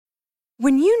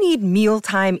When you need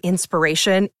mealtime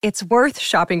inspiration, it's worth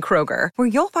shopping Kroger, where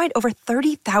you'll find over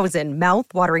 30,000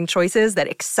 mouth-watering choices that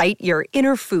excite your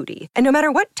inner foodie. And no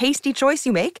matter what tasty choice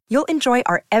you make, you'll enjoy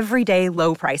our everyday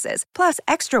low prices, plus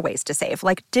extra ways to save,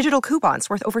 like digital coupons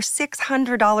worth over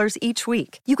 $600 each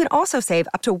week. You can also save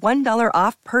up to $1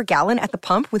 off per gallon at the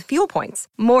pump with fuel points.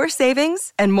 More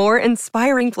savings and more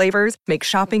inspiring flavors make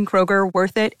shopping Kroger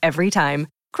worth it every time.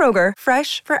 Kroger,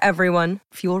 fresh for everyone.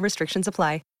 Fuel restrictions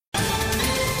apply.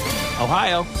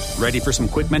 Ohio, ready for some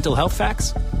quick mental health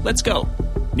facts? Let's go.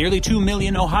 Nearly 2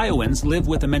 million Ohioans live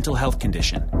with a mental health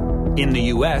condition. In the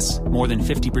U.S., more than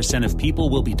 50% of people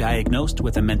will be diagnosed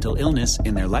with a mental illness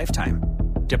in their lifetime.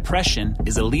 Depression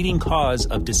is a leading cause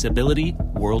of disability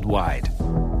worldwide.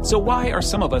 So why are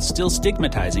some of us still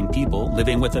stigmatizing people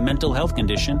living with a mental health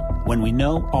condition when we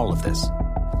know all of this?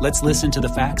 Let's listen to the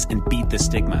facts and beat the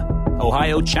stigma.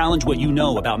 Ohio, challenge what you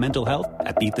know about mental health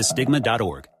at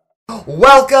beatthestigma.org.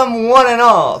 Welcome, one and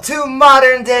all, to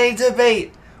Modern Day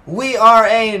Debate. We are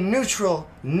a neutral,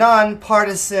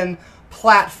 nonpartisan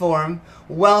platform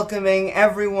welcoming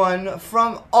everyone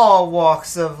from all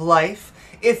walks of life.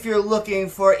 If you're looking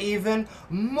for even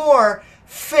more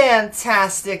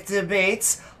fantastic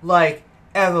debates like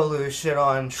Evolution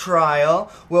on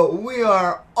Trial, well, we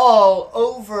are all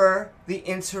over the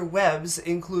interwebs,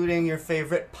 including your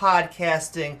favorite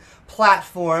podcasting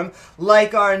platform,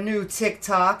 like our new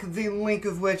TikTok, the link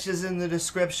of which is in the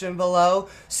description below.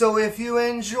 So if you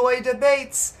enjoy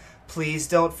debates, please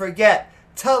don't forget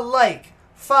to like,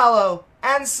 follow,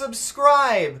 and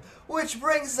subscribe. Which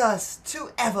brings us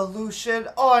to Evolution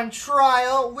on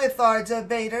Trial with our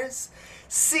debaters,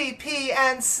 CP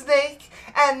and Snake,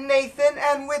 and Nathan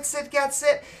and Witsit Gets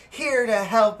It, here to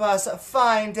help us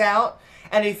find out.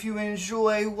 And if you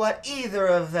enjoy what either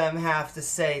of them have to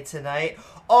say tonight,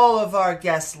 all of our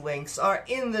guest links are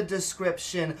in the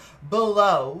description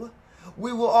below.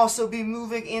 We will also be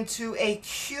moving into a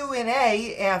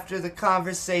Q&A after the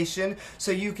conversation,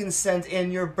 so you can send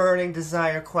in your burning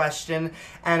desire question.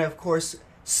 And of course,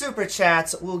 Super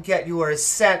Chats will get yours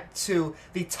sent to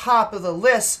the top of the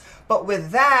list. But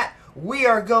with that, we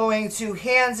are going to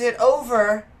hand it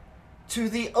over to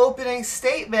the opening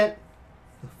statement.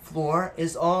 The floor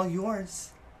is all yours.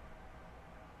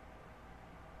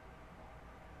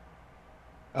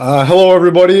 Hello,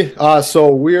 everybody.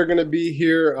 So we are going to be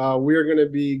here. We are going to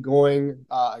be going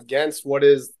against what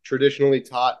is traditionally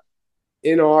taught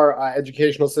in our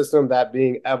educational system, that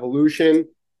being evolution.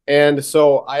 And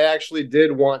so I actually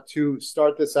did want to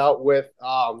start this out with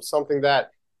something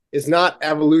that is not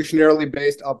evolutionarily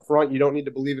based up front. You don't need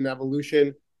to believe in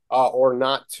evolution or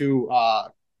not to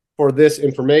for this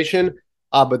information.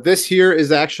 But this here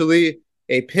is actually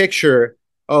a picture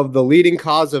of the leading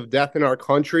cause of death in our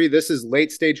country. This is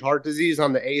late stage heart disease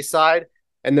on the A side.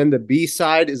 And then the B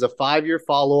side is a 5-year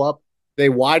follow-up. They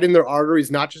widen their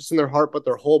arteries, not just in their heart, but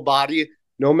their whole body.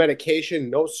 No medication,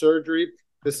 no surgery.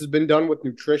 This has been done with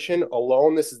nutrition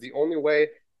alone. This is the only way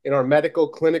in our medical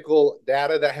clinical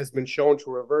data that has been shown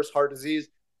to reverse heart disease.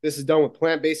 This is done with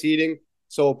plant-based eating.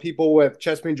 So people with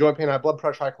chest pain, joint pain, high blood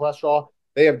pressure, high cholesterol,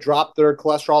 they have dropped their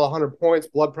cholesterol 100 points,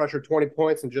 blood pressure 20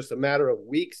 points in just a matter of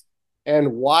weeks.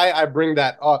 And why I bring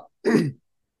that up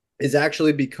is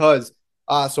actually because,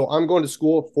 so I'm going to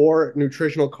school for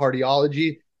nutritional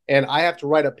cardiology, and I have to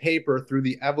write a paper through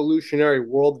the evolutionary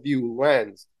worldview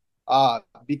lens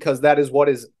because that is what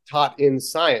is taught in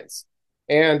science.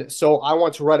 And so I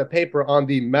want to write a paper on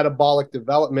the metabolic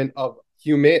development of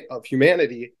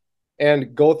humanity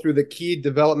and go through the key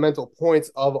developmental points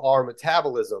of our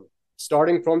metabolism,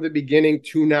 starting from the beginning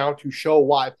to now, to show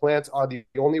why plants are the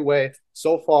only way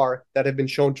so far that have been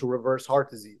shown to reverse heart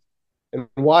disease. And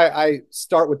why I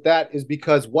start with that is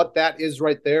because what that is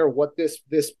right there, what this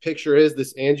picture is,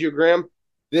 this angiogram,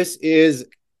 this is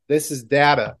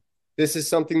data. This is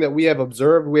something that we have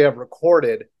observed, we have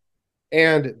recorded,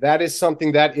 and that is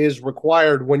something that is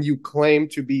required when you claim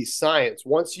to be science.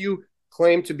 Once you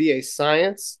claim to be a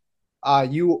science,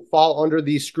 you fall under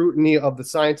the scrutiny of the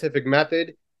scientific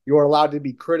method. You are allowed to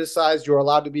be criticized. You're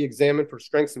allowed to be examined for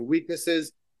strengths and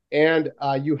weaknesses. And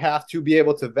you have to be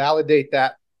able to validate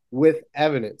that with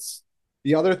evidence.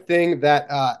 The other thing that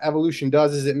evolution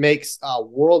does is it makes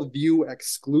worldview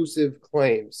exclusive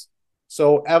claims.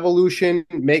 So evolution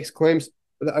makes claims.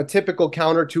 A typical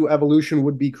counter to evolution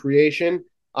would be creation.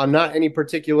 Not any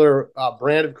particular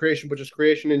brand of creation, but just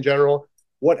creation in general.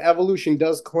 What evolution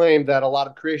does claim that a lot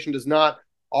of creation does not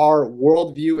are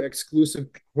worldview exclusive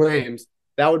claims.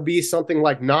 That would be something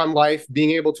like non-life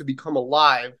being able to become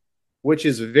alive, which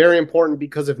is very important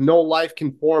because if no life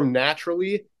can form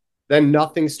naturally, then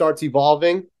nothing starts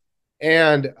evolving.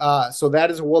 And so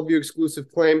that is a worldview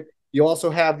exclusive claim. You also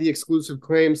have the exclusive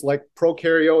claims like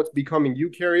prokaryotes becoming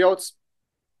eukaryotes.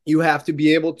 You have to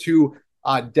be able to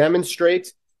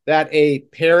demonstrate that a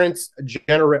parent's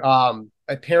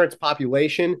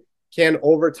population can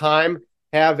over time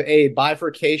have a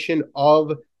bifurcation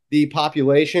of the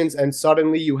populations, and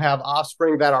suddenly you have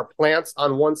offspring that are plants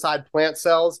on one side, plant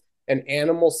cells, and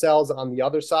animal cells on the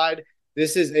other side.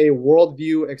 This is a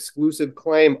worldview exclusive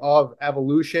claim of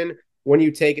evolution when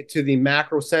you take it to the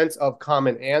macro sense of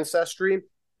common ancestry.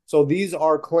 So these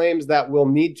are claims that will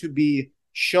need to be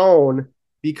shown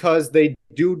because they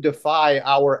do defy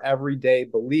our everyday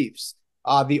beliefs.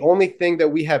 The only thing that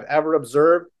we have ever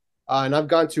observed, and I've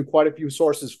gone to quite a few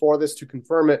sources for this to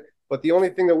confirm it, but the only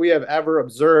thing that we have ever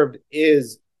observed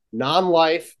is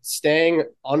non-life staying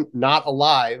not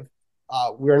alive.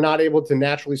 We're not able to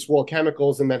naturally swirl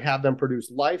chemicals and then have them produce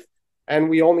life. And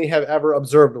we only have ever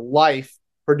observed life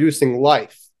producing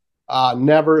life,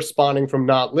 never spawning from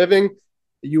not living.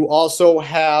 You also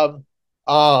have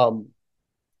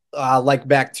like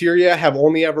bacteria have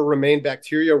only ever remained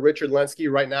bacteria. Richard Lenski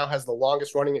right now has the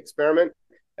longest running experiment,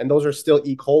 and those are still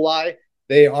E. coli.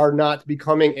 They are not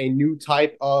becoming a new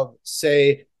type of,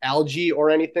 say, algae or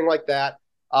anything like that.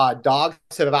 Dogs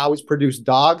have always produced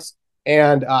dogs,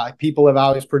 and people have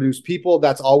always produced people.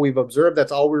 That's all we've observed.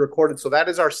 That's all we recorded. So that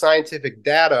is our scientific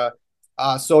data.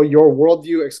 So your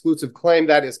worldview exclusive claim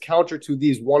that is counter to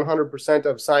these 100%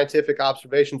 of scientific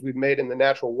observations we've made in the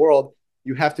natural world,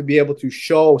 you have to be able to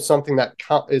show something that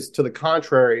is to the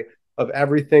contrary of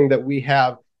everything that we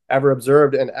have ever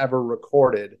observed and ever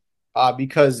recorded.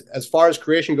 Because as far as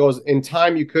creation goes, in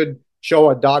time, you could show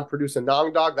a dog produce a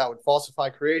non-dog. That would falsify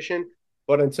creation.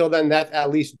 But until then, that at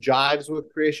least jives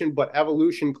with creation. But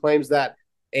evolution claims that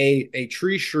a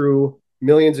tree shrew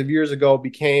millions of years ago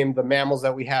became the mammals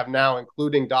that we have now,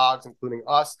 including dogs, including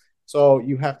us. So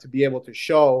you have to be able to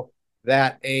show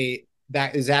that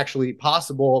that is actually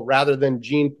possible rather than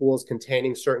gene pools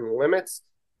containing certain limits.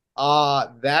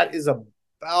 That is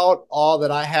about all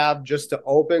that I have just to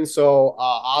open. So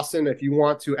Austin, if you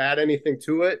want to add anything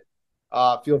to it,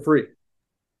 feel free.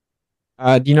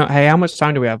 Hey, how much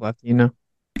time do we have left?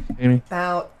 Amy?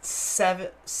 About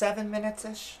seven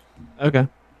minutes-ish. Okay.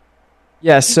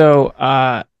 Yeah, so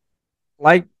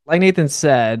like Nathan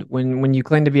said, when you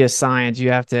claim to be a science,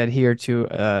 you have to adhere to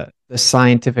the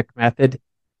scientific method.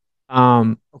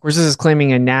 Of course, this is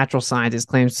claiming a natural science. It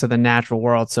claims to the natural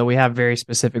world. So we have very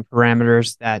specific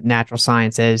parameters that natural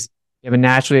science is. You have a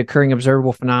naturally occurring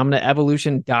observable phenomena.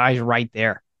 Evolution dies right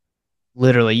there.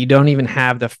 Literally, you don't even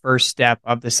have the first step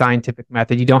of the scientific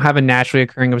method. You don't have a naturally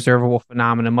occurring observable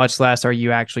phenomena, much less are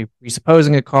you actually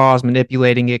presupposing a cause,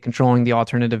 manipulating it, controlling the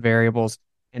alternative variables,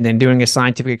 and then doing a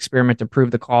scientific experiment to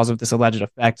prove the cause of this alleged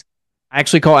effect. I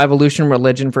actually call evolution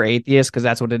religion for atheists because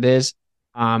that's what it is.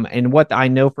 And what I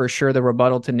know for sure the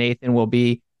rebuttal to Nathan will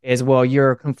be is, well,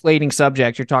 you're conflating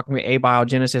subjects. You're talking about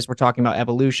abiogenesis. We're talking about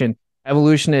evolution.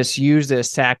 Evolutionists use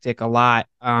this tactic a lot.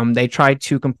 They try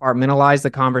to compartmentalize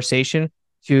the conversation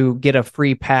to get a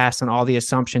free pass on all the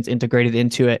assumptions integrated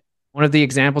into it. One of the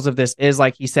examples of this is,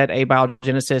 like he said,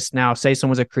 abiogenesis. Now, say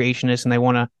someone's a creationist and they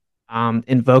want to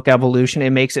invoke evolution. It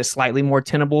makes it slightly more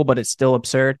tenable, but it's still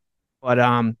absurd. But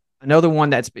another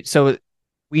one so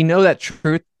we know that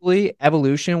truthfully,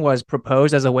 evolution was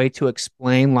proposed as a way to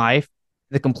explain life,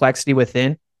 the complexity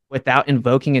within, without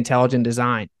invoking intelligent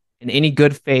design. And any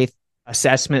good faith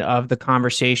assessment of the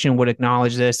conversation would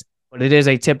acknowledge this, but it is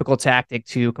a typical tactic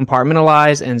to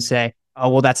compartmentalize and say, oh,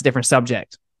 well, that's a different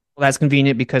subject. Well, that's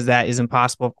convenient because that is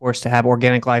impossible, of course, to have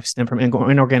organic life stem from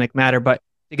inorganic matter. But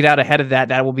to get out ahead of that,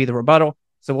 that will be the rebuttal.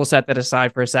 So we'll set that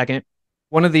aside for a second.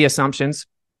 One of the assumptions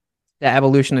that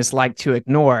evolutionists like to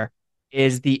ignore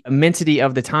is the immensity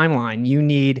of the timeline. You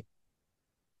need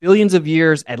billions of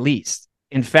years at least.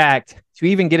 In fact, to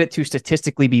even get it to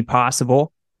statistically be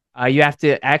possible, you have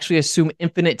to actually assume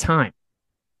infinite time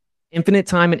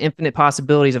and infinite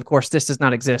possibilities. Of course, this does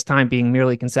not exist, time being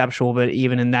merely conceptual, but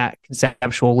even in that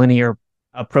conceptual linear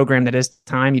program that is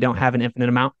time, you don't have an infinite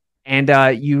amount.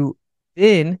 And you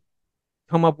then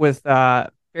come up with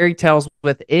fairy tales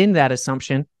within that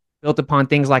assumption built upon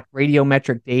things like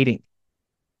radiometric dating.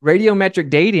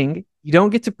 Radiometric dating, you don't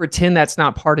get to pretend that's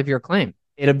not part of your claim.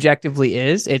 It objectively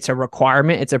is. It's a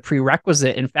requirement. It's a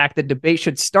prerequisite. In fact, the debate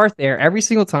should start there every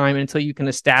single time until you can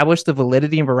establish the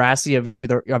validity and veracity of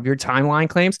your timeline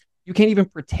claims. You can't even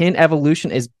pretend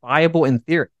evolution is viable in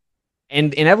theory.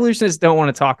 And evolutionists don't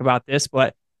want to talk about this,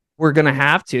 but we're going to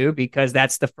have to, because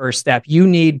that's the first step. You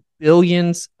need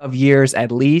billions of years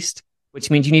at least,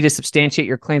 which means you need to substantiate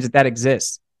your claims that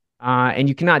exists. And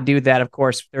you cannot do that, of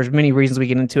course. There's many reasons we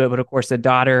get into it, but of course, the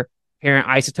daughter parent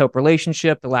isotope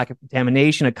relationship, the lack of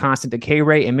contamination, a constant decay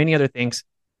rate, and many other things.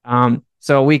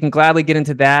 So we can gladly get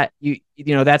into that. You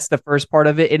know, that's the first part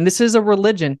of it. And this is a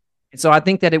religion. And so I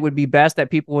think that it would be best that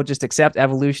people would just accept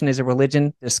evolution as a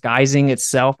religion, disguising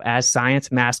itself as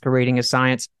science, masquerading as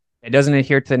science. It doesn't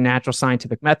adhere to the natural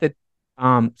scientific method.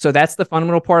 So that's the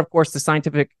fundamental part. Of course, the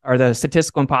scientific or the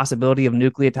statistical impossibility of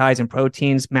nucleotides and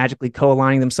proteins magically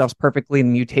co-aligning themselves perfectly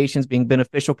and mutations being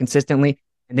beneficial consistently,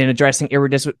 and then addressing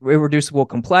irreducible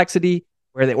complexity,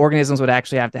 where the organisms would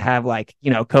actually have to have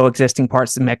coexisting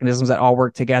parts and mechanisms that all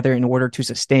work together in order to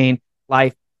sustain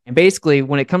life. And basically,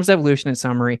 when it comes to evolution, in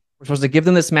summary, we're supposed to give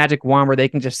them this magic wand where they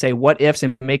can just say what ifs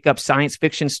and make up science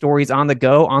fiction stories on the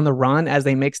go, on the run, as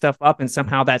they make stuff up, and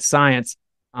somehow that's science.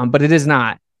 But it is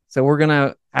not. So we're going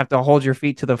to have to hold your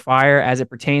feet to the fire as it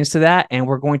pertains to that. And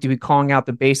we're going to be calling out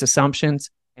the base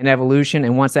assumptions in evolution.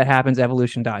 And once that happens,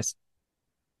 evolution dies.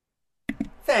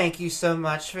 Thank you so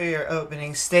much for your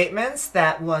opening statements.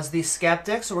 That was the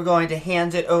skeptics. We're going to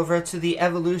hand it over to the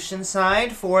evolution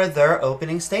side for their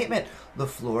opening statement. The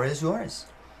floor is yours.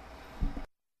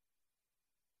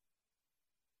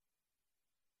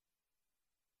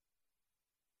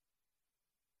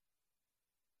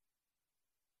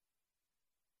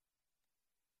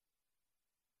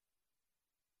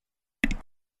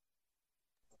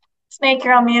 Snake,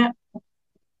 you're on mute.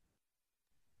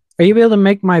 Are you able to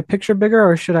make my picture bigger,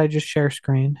 or should I just share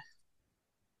screen?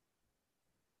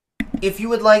 If you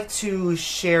would like to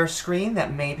share screen,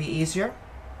 that may be easier.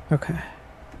 Okay.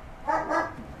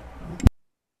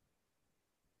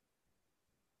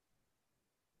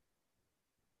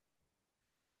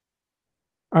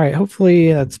 All right,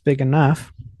 hopefully that's big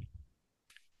enough.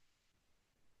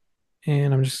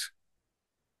 And I'm just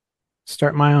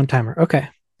start my own timer. Okay.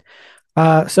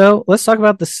 So let's talk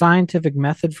about the scientific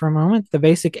method for a moment. The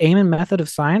basic aim and method of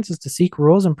science is to seek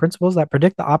rules and principles that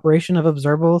predict the operation of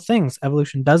observable things.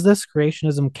 Evolution does this.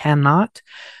 Creationism cannot.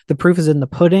 The proof is in the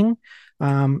pudding.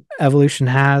 Evolution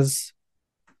has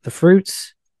the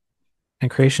fruits, and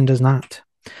creation does not.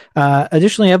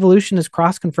 Additionally, evolution is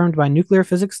cross-confirmed by nuclear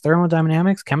physics,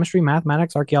 thermodynamics, chemistry,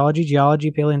 mathematics, archaeology,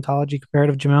 geology, paleontology,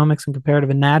 comparative genomics, and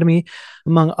comparative anatomy,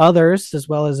 among others, as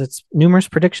well as its numerous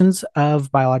predictions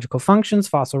of biological functions,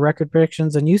 fossil record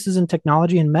predictions, and uses in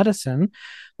technology and medicine.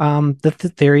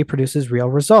 The theory produces real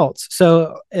results.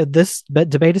 So this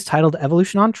debate is titled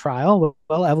Evolution on Trial.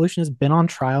 Well, evolution has been on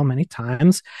trial many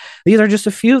times. These are just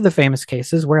a few of the famous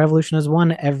cases where evolution has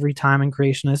won every time and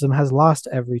creationism has lost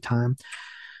every time.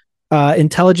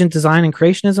 Intelligent design and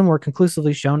creationism were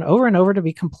conclusively shown over and over to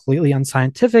be completely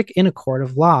unscientific in a court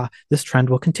of law. This trend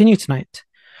will continue tonight.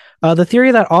 The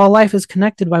theory that all life is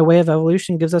connected by way of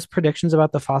evolution gives us predictions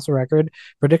about the fossil record,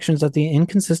 predictions that the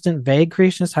inconsistent, vague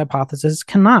creationist hypothesis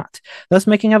cannot, thus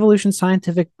making evolution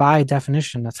scientific by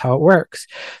definition. That's how it works.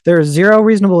 There are zero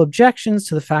reasonable objections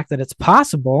to the fact that it's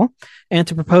possible, and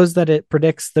to propose that it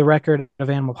predicts the record of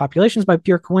animal populations by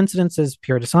pure coincidence is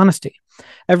pure dishonesty.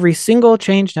 Every single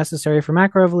change necessary for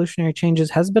macroevolutionary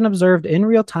changes has been observed in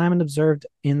real time and observed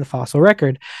in the fossil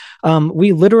record.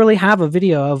 We literally have a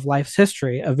video of life's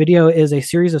history. A video is a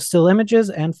series of still images,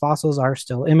 and fossils are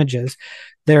still images.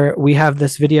 There, we have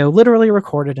this video literally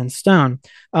recorded in stone.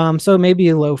 So maybe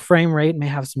a low frame rate may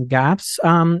have some gaps,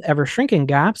 ever shrinking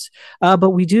gaps,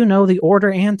 but we do know the order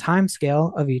and time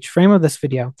scale of each frame of this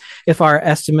video. If our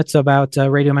estimates about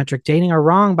radiometric dating are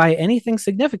wrong by anything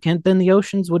significant, then the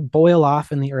oceans would boil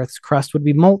off and the Earth's crust would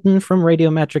be molten from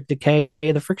radiometric decay,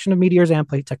 the friction of meteors, and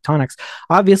plate tectonics.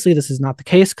 Obviously, this is not the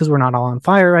case because we're not all on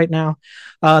fire right now.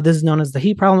 This is known as the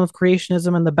heat problem of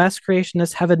creationism, and the best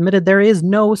creationists have admitted there is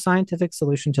no scientific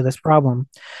solution to this problem.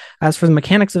 As for the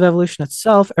mechanics of evolution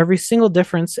itself, every single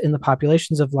difference in the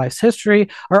populations of life's history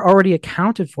are already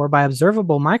accounted for by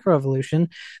observable microevolution.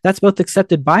 That's both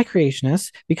accepted by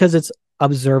creationists because it's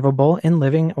observable in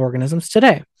living organisms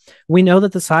today. We know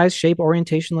that the size, shape,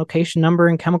 orientation, location, number,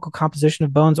 and chemical composition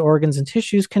of bones, organs, and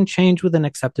tissues can change within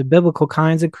accepted biblical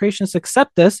kinds, and creationists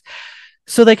accept this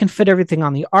so they can fit everything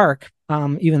on the ark,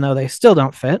 even though they still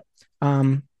don't fit.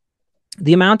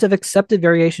 The amount of accepted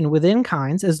variation within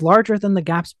kinds is larger than the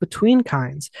gaps between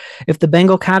kinds. If the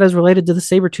Bengal cat is related to the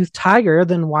saber-toothed tiger,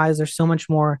 then why are they so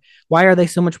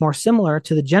much more similar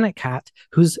to the genet cat,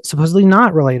 who's supposedly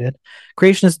not related?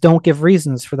 Creationists don't give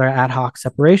reasons for their ad hoc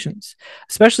separations,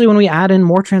 especially when we add in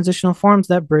more transitional forms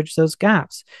that bridge those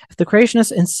gaps. If the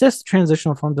creationists insist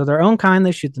transitional forms are their own kind,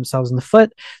 they shoot themselves in the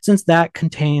foot, since that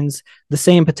contains the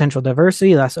same potential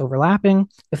diversity, thus overlapping.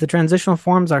 If the transitional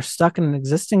forms are stuck in an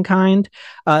existing kind,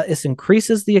 this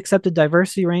increases the accepted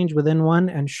diversity range within one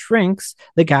and shrinks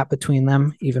the gap between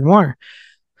them even more,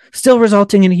 still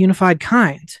resulting in a unified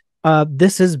kind.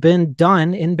 This has been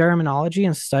done in baraminology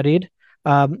and studied.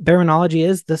 Baraminology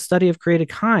is the study of created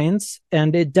kinds,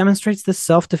 and it demonstrates this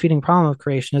self-defeating problem of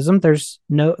creationism.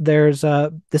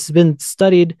 This has been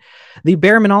studied. The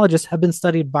baraminologists have been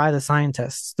studied by the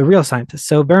scientists, the real scientists.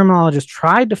 So baraminologists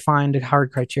tried to find a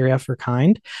hard criteria for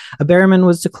kind. A baramin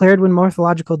was declared when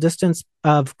morphological distance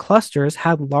of clusters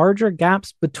had larger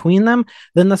gaps between them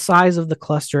than the size of the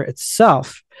cluster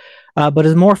itself. But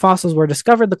as more fossils were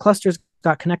discovered, the clusters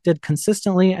got connected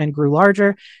consistently and grew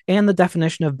larger, and the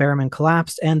definition of baramin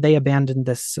collapsed, and they abandoned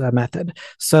this method.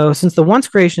 So since the once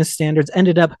creationist standards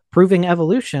ended up proving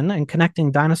evolution and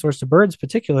connecting dinosaurs to birds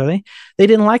particularly, they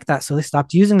didn't like that, so they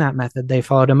stopped using that method. They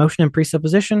followed emotion and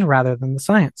presupposition rather than the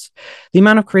science. The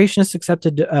amount of creationists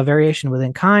accepted variation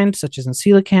within kind, such as in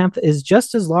coelacanth, is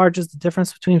just as large as the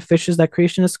difference between fishes that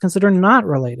creationists consider not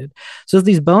related. So if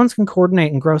these bones can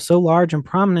coordinate and grow so large and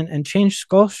prominent and change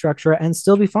skull structure and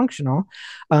still be functional,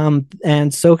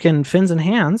 and so can fins and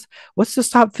hands, what's to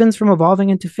stop fins from evolving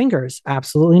into fingers?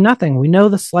 Absolutely nothing. We know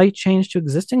the slight change to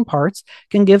existing parts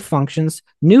can give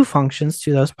new functions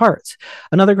to those parts.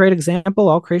 Another great example,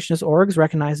 all creationist orgs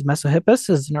recognize Mesohippus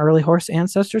as an early horse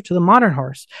ancestor to the modern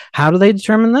horse. How do they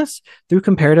determine this? Through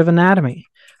comparative anatomy.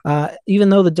 Even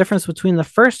though the difference between the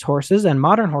first horses and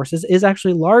modern horses is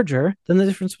actually larger than the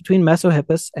difference between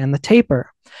Mesohippus and the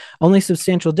tapir. Only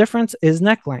substantial difference is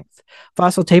neck length.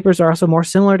 Fossil tapirs are also more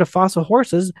similar to fossil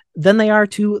horses than they are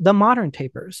to the modern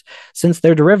tapirs. Since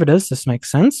they're derivatives, this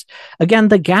makes sense. Again,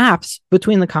 the gaps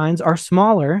between the kinds are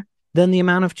smaller than the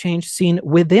amount of change seen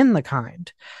within the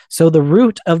kind. So the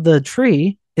root of the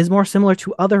tree is more similar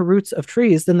to other roots of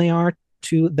trees than they are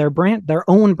to their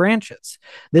own branches.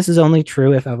 This is only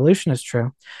true if evolution is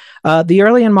true. The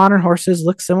early and modern horses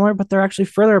look similar, but they're actually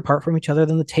further apart from each other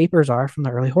than the tapirs are from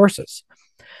the early horses.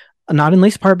 Not in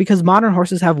least part because modern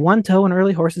horses have one toe and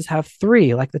early horses have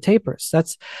three, like the tapirs.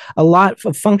 That's a lot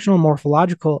of functional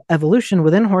morphological evolution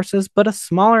within horses, but a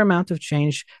smaller amount of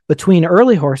change between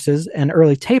early horses and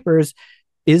early tapirs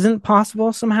isn't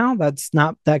possible somehow.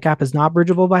 That gap is not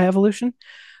bridgeable by evolution.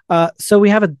 So we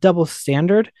have a double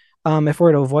standard. If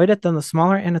we're to avoid it, then the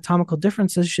smaller anatomical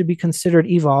differences should be considered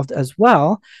evolved as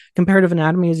well. Comparative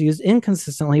anatomy is used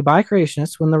inconsistently by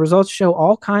creationists when the results show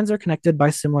all kinds are connected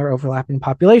by similar overlapping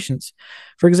populations.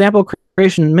 For example,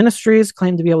 creation ministries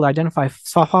claim to be able to identify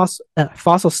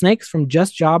fossil snakes from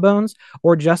just jawbones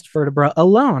or just vertebra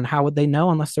alone. How would they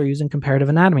know unless they're using comparative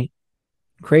anatomy?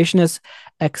 Creationists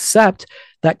accept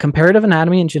that comparative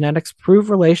anatomy and genetics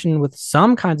prove relation with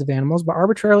some kinds of animals, but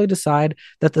arbitrarily decide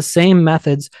that the same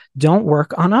methods don't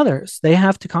work on others. They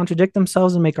have to contradict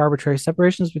themselves and make arbitrary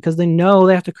separations because they know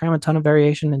they have to cram a ton of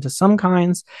variation into some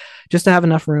kinds just to have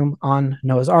enough room on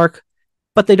Noah's Ark,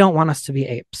 but they don't want us to be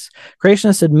apes.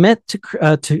 Creationists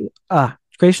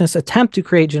creationists attempt to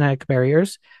create genetic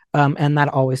barriers, and that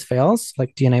always fails,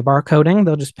 like DNA barcoding.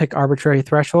 They'll just pick arbitrary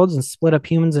thresholds and split up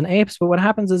humans and apes. But what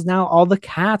happens is now all the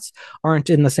cats aren't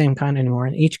in the same kind anymore,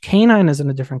 and each canine is in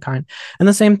a different kind. And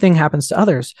the same thing happens to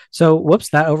others. So, whoops,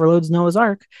 that overloads Noah's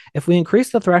Ark. If we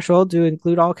increase the threshold to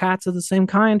include all cats of the same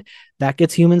kind, that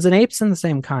gets humans and apes in the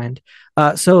same kind.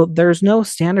 So there's no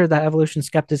standard that evolution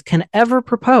skeptics can ever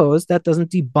propose that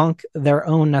doesn't debunk their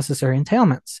own necessary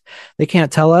entailments. They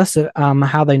can't tell us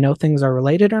how they know things are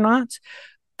related or not.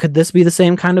 Could this be the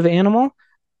same kind of animal?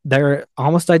 They're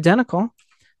almost identical.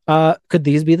 Could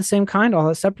these be the same kind? All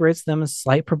that separates them is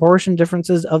slight proportion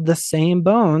differences of the same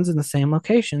bones in the same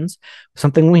locations,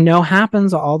 something we know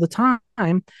happens all the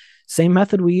time. Same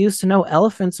method we use to know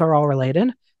elephants are all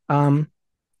related.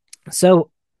 So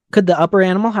could the upper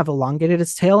animal have elongated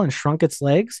its tail and shrunk its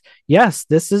legs? Yes,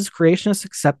 this is creationist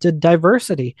accepted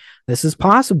diversity. This is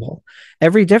possible.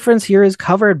 Every difference here is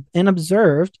covered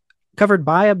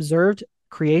by observed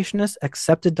creationists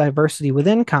accepted diversity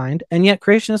within kind, and yet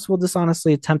creationists will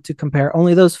dishonestly attempt to compare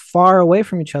only those far away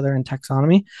from each other in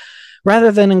taxonomy,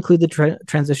 rather than include the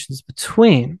transitions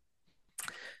between.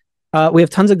 We have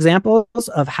tons of examples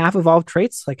of half-evolved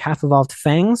traits, like half-evolved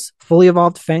fangs. Fully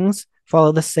evolved fangs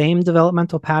follow the same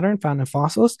developmental pattern found in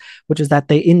fossils, which is that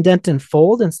they indent and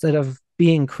fold instead of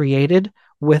being created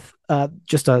with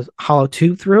just a hollow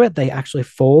tube through it. They actually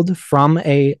fold from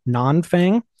a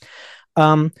non-fang.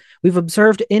 We've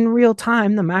observed in real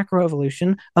time the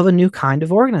macroevolution of a new kind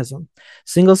of organism.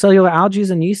 Single cellular algae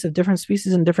and yeast of different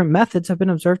species and different methods have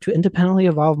been observed to independently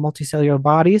evolve multicellular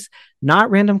bodies, not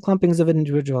random clumpings of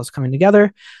individuals coming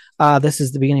together. This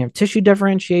is the beginning of tissue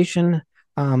differentiation.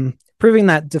 proving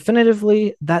that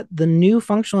definitively that the new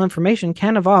functional information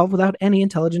can evolve without any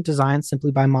intelligent design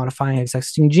simply by modifying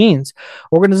existing genes.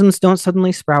 Organisms don't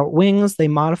suddenly sprout wings, they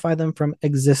modify them from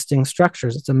existing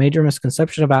structures. It's a major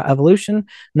misconception about evolution.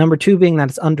 Number two being that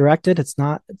it's undirected, it's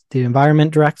not, the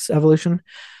environment directs evolution.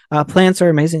 Plants are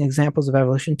amazing examples of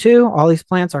evolution too. All these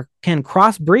plants can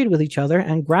crossbreed with each other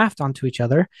and graft onto each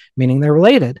other, meaning they're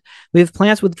related. We have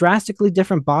plants with drastically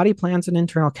different body plans and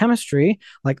internal chemistry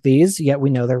like these, yet we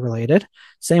know they're related.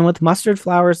 Same with mustard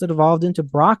flowers that evolved into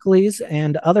broccolis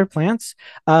and other plants,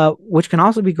 which can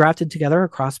also be grafted together or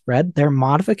crossbred. They're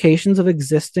modifications of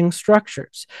existing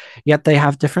structures, yet they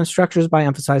have different structures by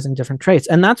emphasizing different traits.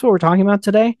 And that's what we're talking about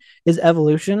today is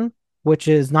evolution, which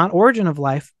is not origin of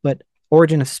life, but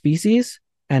origin of species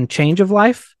and change of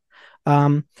life.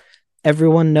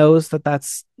 Everyone knows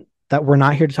that we're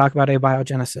not here to talk about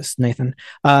abiogenesis, Nathan.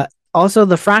 Also,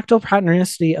 the fractal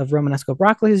patternnicity of Romanesco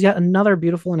broccoli is yet another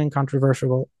beautiful and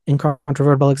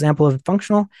incontrovertible example of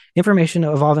functional information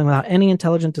evolving without any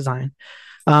intelligent design.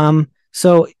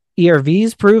 So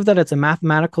ERVs prove that it's a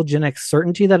mathematical genetic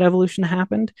certainty that evolution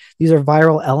happened. These are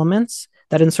viral elements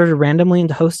that inserted randomly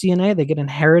into host DNA. They get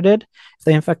inherited if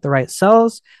they infect the right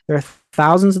cells. There are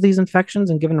thousands of these infections,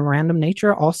 and given random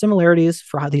nature, all similarities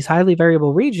for these highly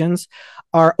variable regions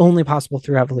are only possible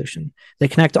through evolution. They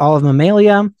connect all of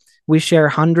mammalia. We share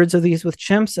hundreds of these with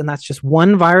chimps, and that's just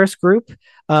one virus group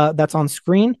that's on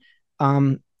screen.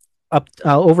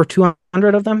 Over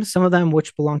 200 of them, some of them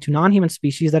which belong to non-human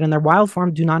species that in their wild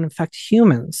form do not infect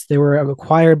humans. They were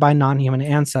acquired by non-human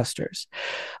ancestors.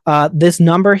 This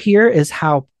number here is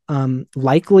how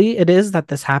likely it is that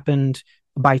this happened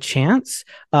by chance.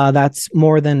 That's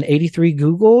more than 83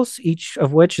 Googles, each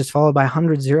of which is followed by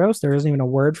 100 zeros. There isn't even a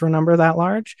word for a number that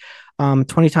large.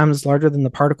 20 times larger than the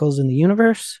particles in the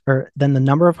universe, or than the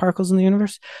number of particles in the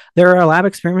universe. There are lab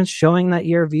experiments showing that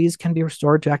ERVs can be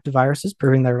restored to active viruses,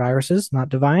 proving they're viruses, not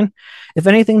divine. If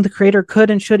anything, the creator could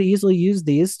and should easily use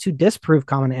these to disprove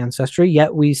common ancestry,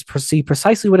 yet we see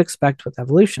precisely what we expect with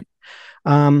evolution.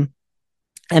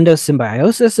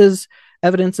 Endosymbiosis is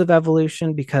evidence of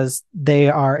evolution because they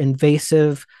are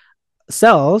invasive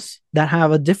cells that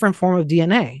have a different form of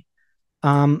DNA.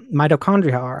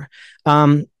 Mitochondria are.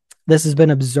 This has been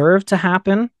observed to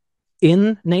happen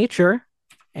in nature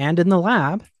and in the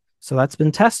lab. So that's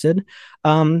been tested.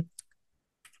 And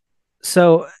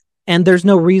there's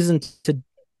no reason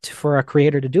for a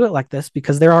creator to do it like this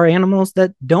because there are animals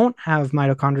that don't have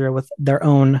mitochondria with their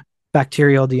own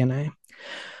bacterial DNA.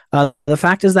 The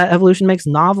fact is that evolution makes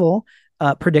novel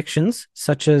predictions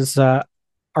such as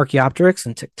Archaeopteryx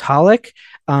and Tiktaalik,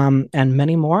 and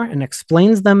many more, and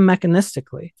explains them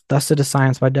mechanistically. Thus, it is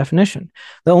science by definition.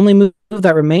 The only move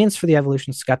that remains for the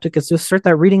evolution skeptic is to assert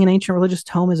that reading an ancient religious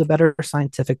tome is a better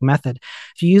scientific method.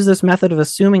 If you use this method of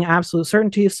assuming absolute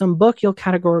certainty of some book, you'll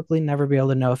categorically never be able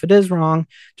to know if it is wrong,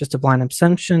 just a blind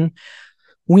assumption.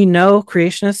 We know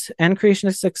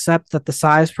creationists accept that the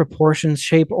size, proportions,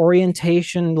 shape,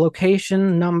 orientation,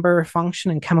 location, number,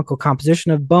 function, and chemical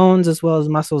composition of bones, as well as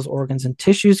muscles, organs, and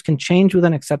tissues can change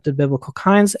within accepted biblical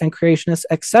kinds, and creationists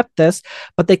accept this,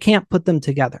 but they can't put them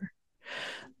together.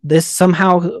 This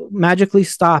somehow magically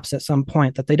stops at some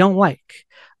point that they don't like.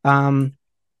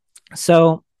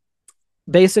 So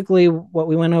basically, what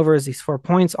we went over is these 4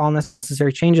 points. All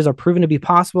necessary changes are proven to be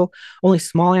possible. Only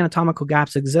small anatomical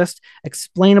gaps exist,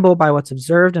 explainable by what's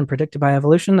observed and predicted by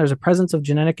evolution. There's a presence of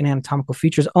genetic and anatomical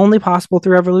features only possible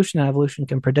through evolution, and evolution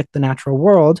can predict the natural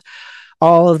world.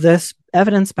 All of this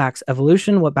evidence backs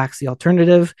evolution. What backs the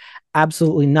alternative?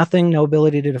 Absolutely nothing. No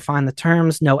ability to define the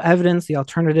terms. No evidence. The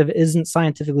alternative isn't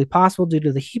scientifically possible due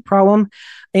to the heat problem,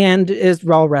 and it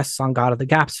all rests on God of the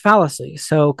gaps fallacy.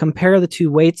 So compare the two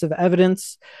weights of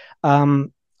evidence.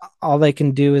 All they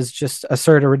can do is just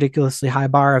assert a ridiculously high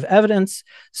bar of evidence,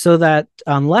 so that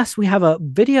unless we have a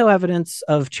video evidence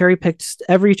of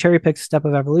every cherry-picked step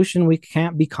of evolution, we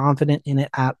can't be confident in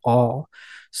it at all.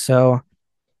 So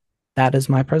that is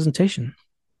my presentation.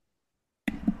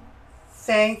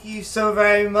 Thank you so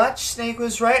very much. Snake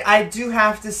was right. I do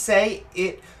have to say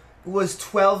it was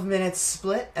 12 minutes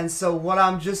split, and so what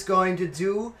I'm just going to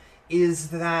do is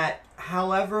that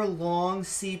however long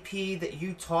CP that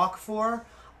you talk for,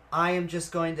 I am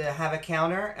just going to have a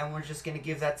counter, and we're just going to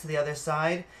give that to the other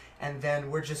side, and then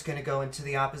we're just going to go into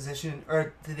the opposition,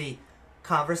 or to the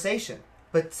conversation.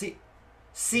 But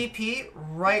CP,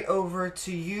 right over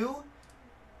to you.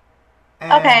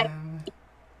 Okay.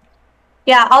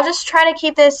 Yeah, I'll just try to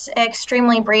keep this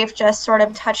extremely brief, just sort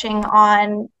of touching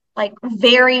on like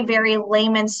very, very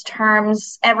layman's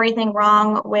terms, everything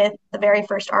wrong with the very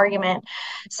first argument.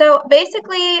 So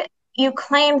basically, you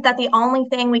claimed that the only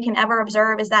thing we can ever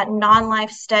observe is that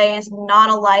non-life stays not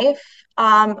a life.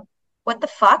 What the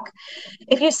fuck?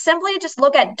 If you simply just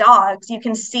look at dogs, you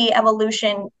can see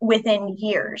evolution within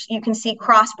years. You can see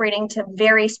crossbreeding to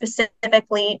very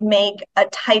specifically make a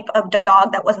type of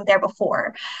dog that wasn't there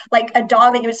before. Like a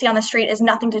dog that you would see on the street is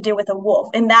nothing to do with a wolf.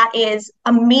 And that is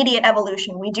immediate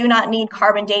evolution. We do not need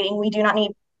carbon dating. We do not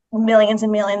need millions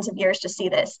and millions of years to see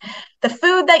this. The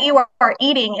food that you are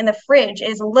eating in the fridge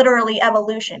is literally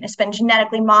evolution. It's been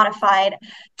genetically modified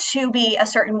to be a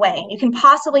certain way. You can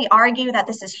possibly argue that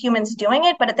this is humans doing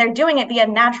it, but they're doing it via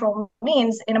natural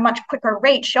means in a much quicker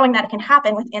rate, showing that it can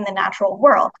happen within the natural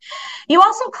world. You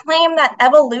also claim that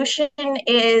evolution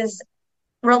is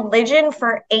religion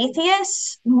for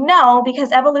atheists? No,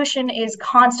 because evolution is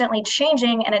constantly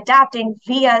changing and adapting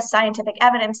via scientific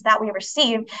evidence that we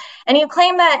receive. And you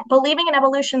claim that believing in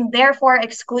evolution therefore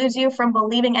excludes you from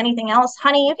believing anything else.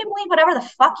 Honey, you can believe whatever the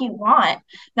fuck you want.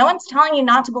 No one's telling you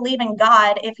not to believe in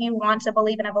God if you want to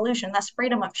believe in evolution. That's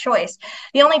freedom of choice.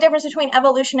 The only difference between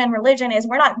evolution and religion is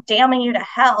we're not damning you to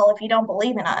hell if you don't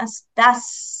believe in us.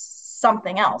 That's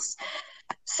something else.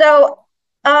 So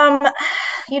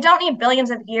you don't need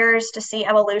billions of years to see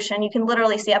evolution. You can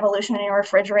literally see evolution in your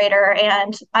refrigerator,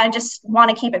 and I just want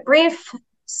to keep it brief.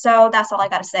 So that's all I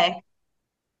got to say.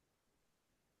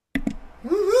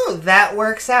 Woo-hoo, that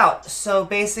works out. So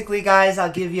basically, guys,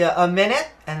 I'll give you a minute,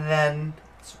 and then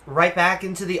right back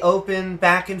into the open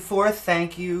back and forth.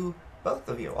 Thank you, both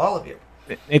of you, all of you.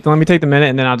 Nathan, let me take the minute,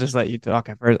 and then I'll just let you talk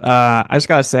at first. I just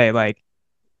gotta say, like,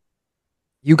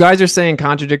 you guys are saying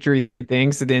contradictory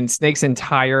things, and then Snake's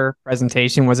entire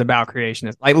presentation was about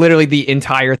creationism. Like, literally the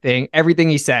entire thing. Everything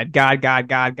he said. God, God,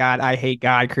 God, God. I hate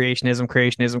God. Creationism,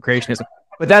 creationism, creationism.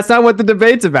 But that's not what the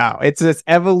debate's about. It's this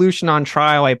evolution on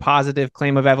trial, a positive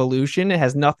claim of evolution. It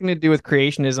has nothing to do with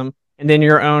creationism. And then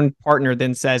your own partner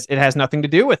then says it has nothing to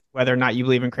do with whether or not you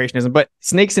believe in creationism. But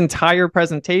Snake's entire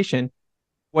presentation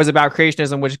was about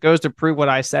creationism, which goes to prove what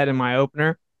I said in my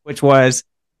opener, which was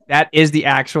that is the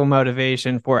actual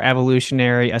motivation for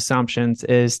evolutionary assumptions,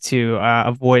 is to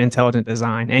avoid intelligent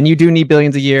design. And you do need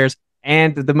billions of years.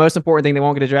 And the most important thing they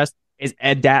won't get addressed is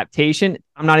adaptation.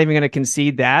 I'm not even going to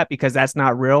concede that, because that's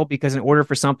not real. Because in order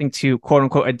for something to quote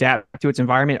unquote adapt to its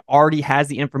environment, it already has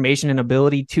the information and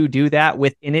ability to do that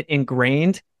within it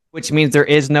ingrained, which means there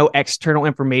is no external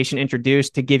information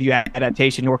introduced to give you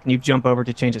adaptation, nor can you jump over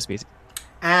to change the species.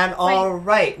 And all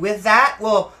right, with that,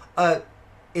 well,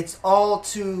 it's all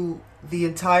to the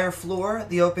entire floor.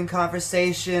 The open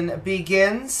conversation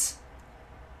begins.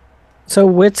 So,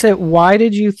 Witsit, why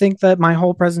did you think that my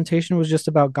whole presentation was just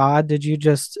about God?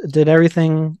 Did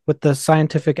everything with the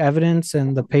scientific evidence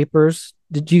and the papers,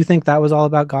 did you think that was all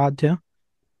about God too?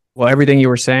 Well, everything you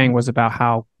were saying was about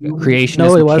how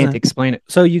creationism can't explain it.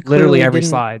 So you literally every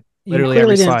slide. Literally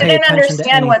every slide. I didn't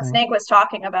understand what Snake was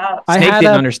talking about. Snake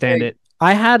didn't understand it.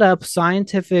 I had up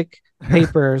scientific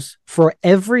papers for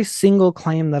every single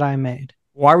claim that I made.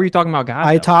 Why were you talking about God?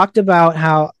 I talked about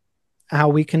how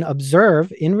we can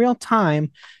observe in real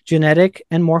time genetic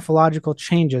and morphological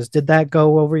changes. Did that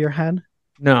go over your head?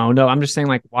 No. I'm just saying,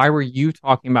 like, why were you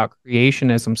talking about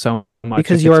creationism so much?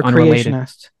 Because you're a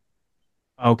creationist.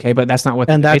 Okay, but that's not what.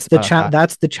 And that's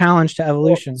the challenge to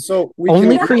evolution. So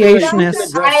only creationists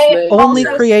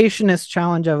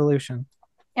challenge evolution.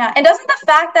 Yeah, and doesn't the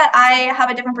fact that I have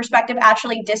a different perspective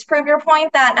actually disprove your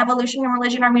point that evolution and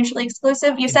religion are mutually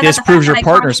exclusive? You said this proves your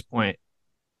partner's point.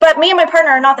 But me and my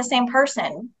partner are not the same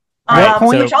person.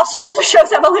 Which also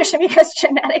shows evolution, because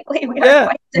genetically we are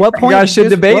quite different. What point you guys should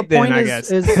debate then, I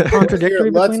guess. Is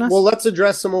contradictory between us? Well, let's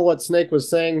address some of what Snake was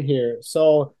saying here.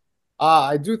 So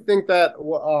I do think that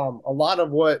a lot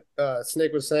of what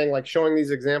Snake was saying, like showing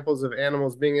these examples of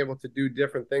animals being able to do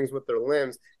different things with their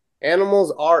limbs,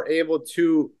 animals are able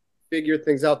to figure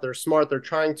things out. They're smart. They're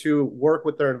trying to work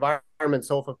with their environment.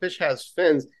 So if a fish has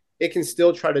fins, it can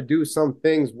still try to do some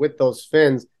things with those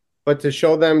fins, but to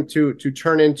show them to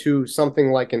turn into something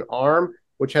like an arm,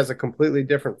 which has a completely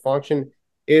different function,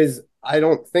 is, I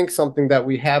don't think, something that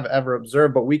we have ever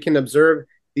observed. But we can observe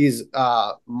these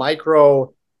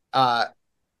micro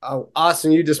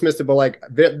Austin, you dismissed it, but like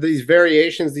these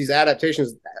variations, these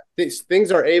adaptations, these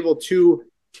things are able to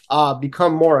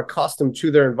become more accustomed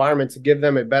to their environment to give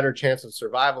them a better chance of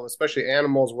survival, especially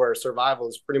animals where survival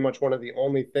is pretty much one of the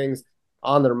only things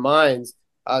on their minds.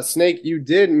 Snake, you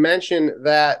did mention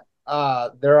that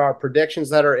there are predictions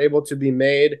that are able to be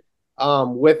made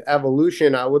with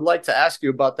evolution. I would like to ask you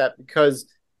about that because,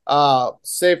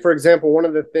 say, for example, one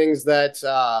of the things that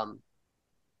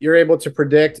you're able to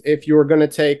predict if you were going to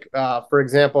take, for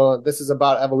example, this is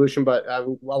about evolution, but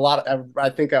I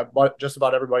think just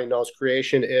about everybody knows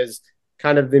creation is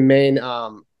kind of the main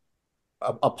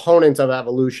opponent of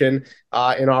evolution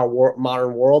in our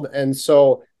modern world. And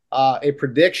so a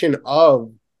prediction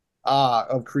of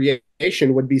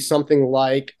creation would be something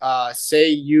like, say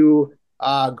you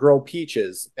grow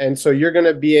peaches. And so you're going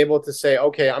to be able to say,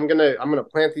 okay, I'm going to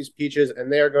plant these peaches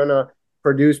and they're going to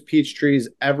produce peach trees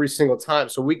every single time.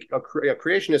 So a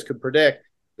creationist could predict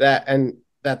that, and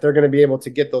that they're going to be able to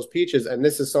get those peaches. And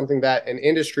this is something that an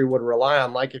industry would rely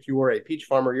on. Like if you were a peach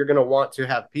farmer, you're going to want to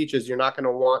have peaches. You're not going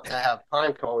to want to have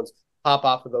pine cones pop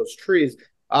off of those trees.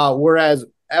 Whereas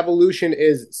evolution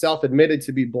is self-admitted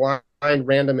to be blind,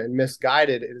 random, and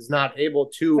misguided. It is not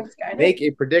able to make a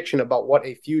prediction about what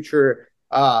a future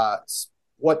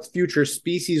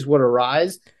species would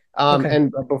arise. Okay.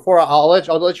 And before I'll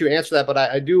let you answer that, but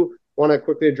I do want to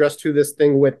quickly address this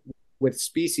thing with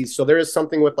species. So there is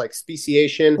something with like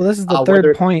speciation. Well, this is the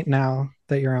third point now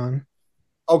that you're on.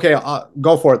 Okay,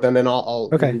 go for it then. Then I'll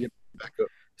okay. Get back to it.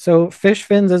 So fish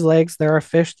fins as legs. There are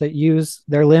fish that use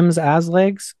their limbs as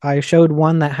legs. I showed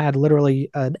one that had literally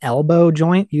an elbow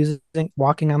joint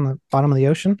walking on the bottom of the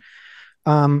ocean.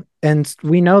 And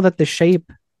we know that the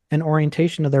shape and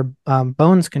orientation of their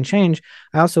bones can change.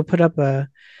 I also put up a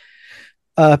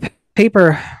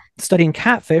paper studying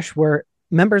catfish where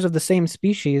members of the same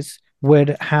species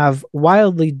would have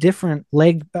wildly different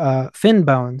leg fin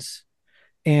bones.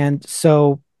 And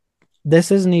so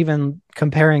this isn't even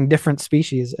comparing different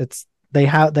species. They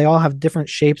all have different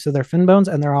shapes of their fin bones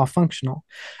and they're all functional.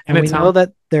 And we know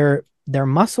that their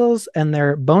muscles and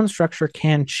their bone structure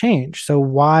can change. So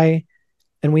why?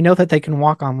 And we know that they can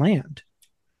walk on land.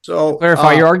 So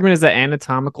clarify, your argument is that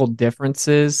anatomical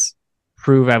differences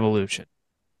prove evolution.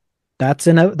 That's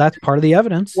part of the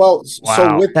evidence. Well,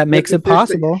 wow. So that makes it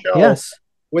possible. Yes.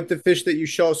 With the fish that you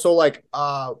show, so like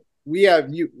we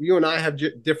have you and I have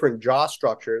different jaw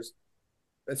structures,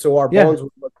 and so our bones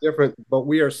would look different, but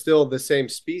we are still the same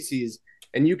species.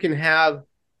 And you can have,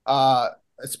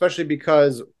 especially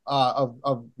because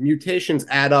of mutations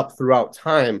add up throughout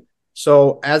time.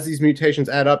 So as these mutations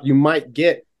add up, you might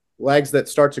get legs that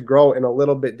start to grow in a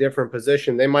little bit different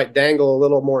position. They might dangle a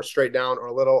little more straight down or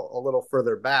a little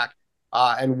further back.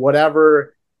 And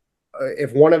whatever,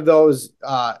 if one of those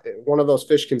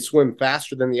fish can swim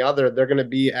faster than the other, they're going to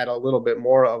be at a little bit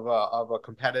more of a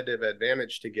competitive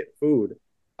advantage to get food.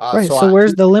 Right. So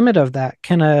where's the limit of that?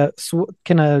 Can a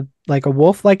like a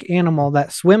wolf-like animal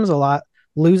that swims a lot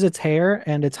lose its hair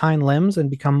and its hind limbs and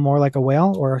become more like a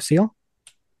whale or a seal?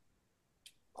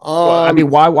 Well, I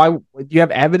mean, why do you have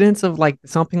evidence of like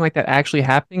something like that actually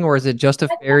happening, or is it just a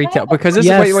fairy tale? Because this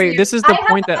is this is the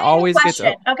point that always gets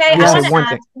up. Okay,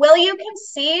 yes. Will you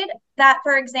concede that,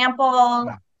 for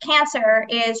example, cancer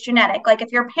is genetic? Like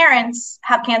if your parents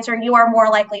have cancer, you are more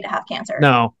likely to have cancer.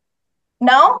 No.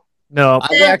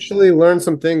 I've actually learned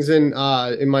some things in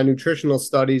my nutritional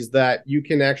studies that you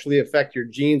can actually affect your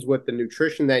genes with the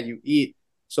nutrition that you eat.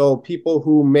 So people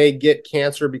who may get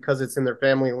cancer because it's in their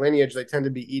family lineage, they tend to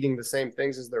be eating the same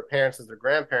things as their parents, as their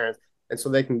grandparents, and so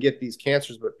they can get these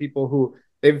cancers. But people who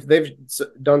they've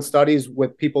done studies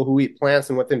with people who eat plants,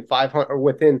 and within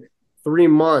 3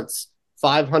 months,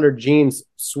 500 genes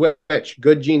switch.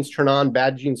 Good genes turn on,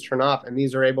 bad genes turn off, and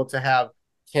these are able to have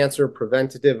cancer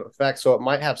preventative effects. So it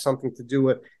might have something to do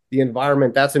with the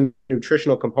environment. That's a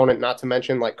nutritional component, not to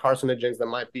mention like carcinogens that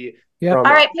might be. Yeah. All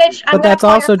right, Pitch. But that's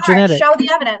also genetic. Show the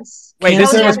evidence. Wait,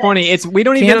 this is what's funny. We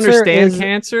don't even understand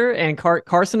cancer, and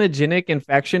carcinogenic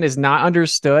infection is not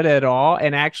understood at all.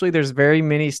 And actually, there's very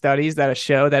many studies that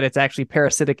show that it's actually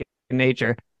parasitic in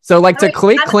nature. So, like, to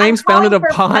claims founded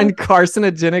upon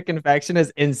carcinogenic infection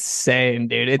is insane,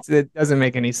 dude. It doesn't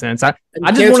make any sense. I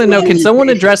just want to know, can someone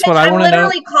address what I want to know? I'm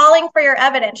literally calling for your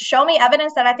evidence. Show me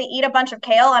evidence that if I eat a bunch of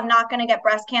kale, I'm not going to get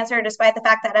breast cancer, despite the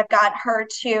fact that I've got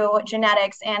HER2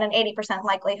 genetics and an 80%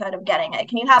 likelihood of getting it.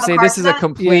 Can you have a card? This is a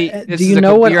complete. Do you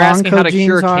know what you're asking how to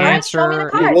cure cancer? Show me the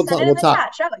card. We'll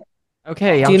talk. Show it.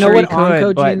 Okay, I'm sure you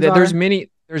could, but there's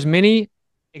many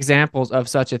examples of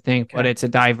such a thing, but it's a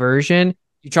diversion.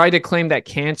 You tried to claim that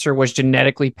cancer was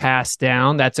genetically passed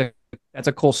down. That's a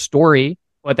cool story,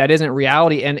 but that isn't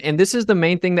reality. And this is the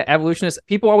main thing that evolutionists,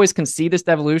 people always concede this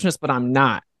to evolutionists, but I'm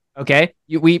not. Okay.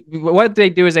 What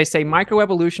they do is they say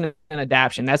microevolution and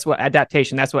adaptation. That's what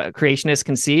creationists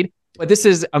concede. But this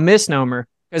is a misnomer,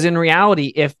 because in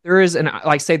reality, if there is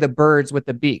say the birds with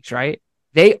the beaks, right?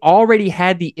 They already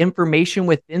had the information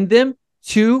within them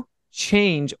to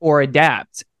change or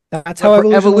adapt. That's how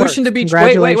evolution to be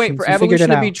true. Wait. For evolution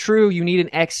to be true, you need an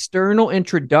external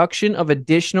introduction of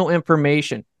additional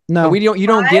information. No, you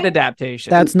don't Why? get adaptation.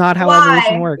 that's not how Why?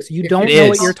 evolution works. You It don't know is.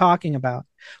 what you're talking about.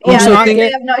 Yeah, Also I think-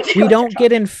 have no idea We what don't you're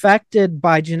get infected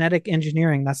by genetic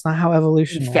engineering. That's not how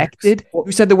evolution infected. works.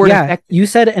 Who said the word Yeah, infected? you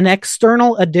said an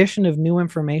external addition of new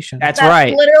information. That's That's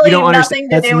right. literally You don't understand. nothing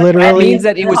to That's do with literally- That what means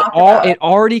that we it was talked all about. it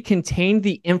already contained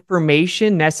the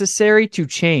information necessary to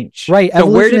change. Right, So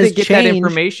where evolution did is it get that change.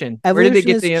 information? Where did Evolution it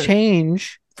get is the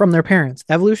change from their parents.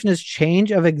 Evolution is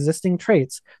change of existing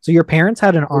traits. So your parents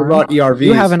had an What arm. about ERVs?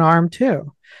 You have an arm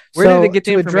too. Where So did it get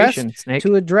the to address- information, Snake?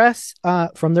 To address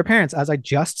from their parents, as I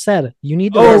just said, you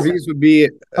need to. ERVs would be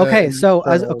Okay, so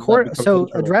as internal, a court, that becomes so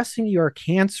internal. addressing your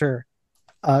cancer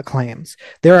claims,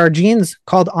 there are genes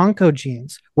called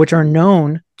oncogenes, which are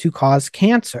known to cause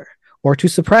cancer or to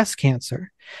suppress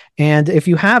cancer. And if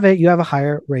you have it, you have a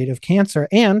higher rate of cancer.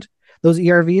 And those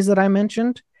ERVs that I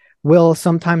mentioned will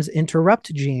sometimes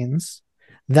interrupt genes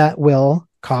that will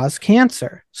cause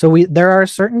cancer. So there are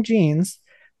certain genes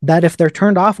that if they're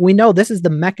turned off, we know this is the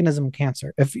mechanism of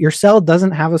cancer. If your cell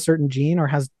doesn't have a certain gene or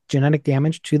has genetic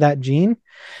damage to that gene,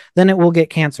 then it will get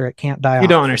cancer. It can't die You off.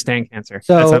 don't understand cancer.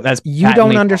 So that's you don't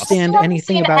patently understand I haven't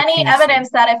anything seen about any cancer. evidence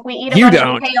that if we eat a You bunch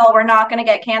don't. of kale, we're not going to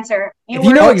get cancer. If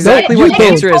you know exactly what Nick,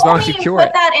 cancer you is, why told don't you me cure put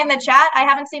it? that in the chat. I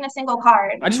haven't seen a single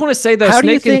card. I just want to say though, How do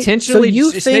you Snake think? intentionally, So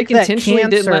you Snake think that intentionally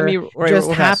didn't let me. cancer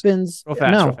just happens? Real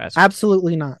fast, no, real fast.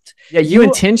 absolutely not. Yeah, you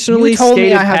intentionally You told me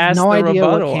skated I have past no the idea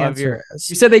what rebuttal of your. cancer is.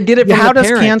 You said they get it Yeah, from how the does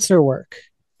parents. cancer work?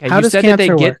 Okay, How you does said that they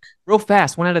cancer get work? real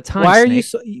fast, one at a time. Why are you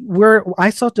Snake. so? I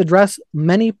still have to address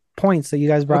many points that you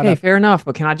guys brought Okay, up. fair enough.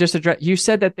 But can I just address? You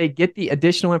said that they get the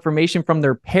additional information from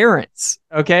their parents.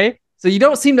 Okay, so you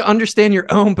don't seem to understand your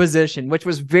own position, which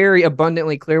was very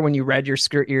abundantly clear when you read your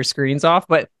screens off.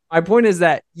 But my point is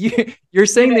that you're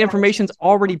saying the information's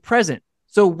already present.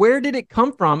 So where did it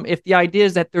come from if the idea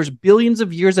is that there's billions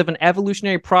of years of an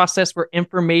evolutionary process where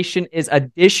information is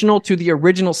additional to the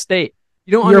original state?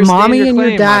 You don't Your understand mommy your and your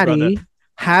claim, my brother. daddy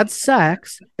had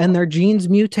sex, and their genes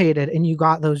mutated, and you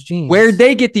got those genes. Where'd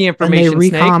they get the and they information,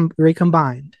 Snake?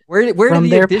 recombined. Where did from the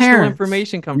their additional parents?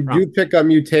 information come You from? do pick up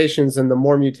mutations, and the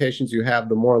more mutations you have,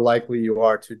 the more likely you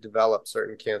are to develop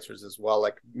certain cancers as well.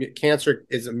 Like cancer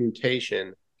is a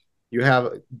mutation. You have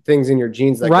things in your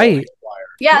genes that Right. go haywire.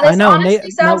 Yeah, I this know, honestly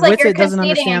Nate- sounds no, like you're Witsit doesn't conceding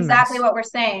understand exactly this. what we're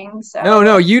saying. So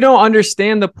No, you don't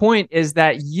understand the point is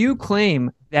that you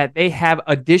claim that they have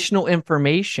additional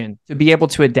information to be able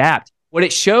to adapt. What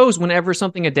it shows whenever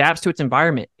something adapts to its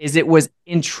environment is it was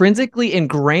intrinsically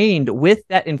ingrained with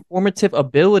that informative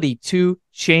ability to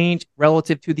change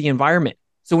relative to the environment.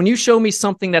 So when you show me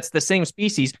something that's the same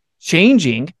species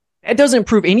changing, that doesn't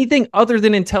prove anything other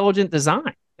than intelligent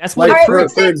design. That's what Like it All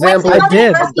proves. right, for example, Witsit, let me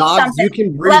did. ask you dogs. something. You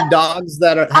can breed Let- dogs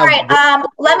that are. All right,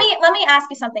 let me ask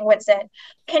you something, Witsit.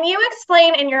 Can you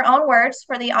explain in your own words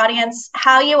for the audience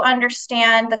how you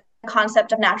understand the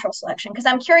concept of natural selection? Because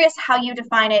I'm curious how you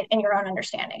define it in your own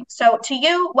understanding. So to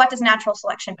you, what does natural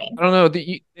selection mean? I don't know.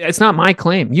 It's not my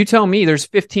claim. You tell me there's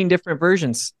 15 different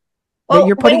versions. But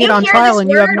you're putting when it on hear trial this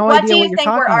and you have word, no what idea do what you you're think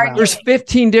we're talking about. arguing? There's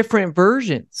 15 different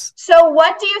versions. So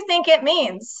what do you think it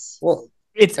means? Well,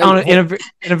 It's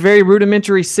in a very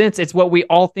rudimentary sense. It's what we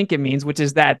all think it means, which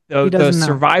is that He the doesn't know.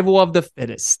 survival of the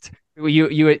fittest.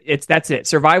 That's it.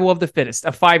 Survival of the fittest.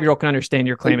 A 5-year-old can understand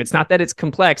your claim. It's not that it's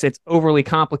complex. It's overly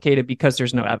complicated because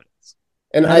there's no evidence.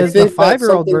 and That I is the think that's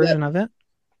 5-year-old something version that, of it.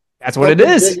 That's what it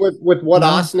something is. big with what No.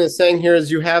 Austin is saying here is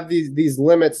you have these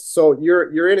limits. So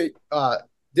you're in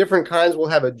different kinds will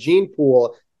have a gene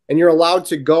pool, and you're allowed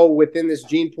to go within this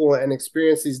gene pool and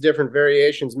experience these different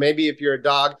variations. Maybe if you're a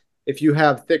dog, if you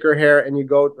have thicker hair and you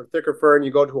go or thicker fur and you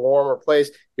go to a warmer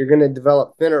place, you're going to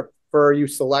develop thinner fur. You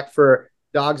select for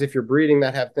dogs if you're breeding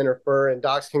that have thinner fur, and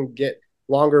dogs can get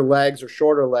longer legs or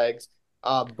shorter legs.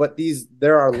 But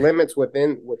there are limits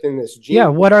within this gene. Yeah,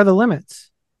 what are the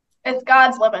limits? It's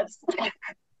God's limits. What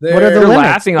are the You're limits?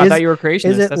 laughing. I Is- thought you were a creationist.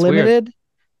 Is it That's weird. limited?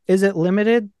 Is it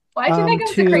limited? Why'd you think it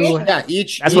was a to- creation? Yeah,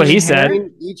 That's what he said.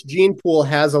 Each gene pool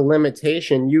has a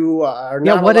limitation. You are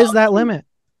not. Yeah, what is allowed that to- limit?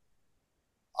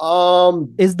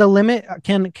 Is the limit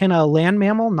can a land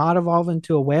mammal not evolve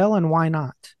into a whale, and why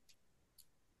not?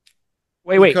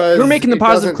 Wait. Because You're making the it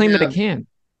positive doesn't claim that it have- can.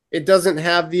 It doesn't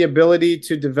have the ability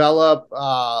to develop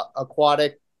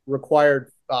aquatic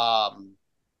required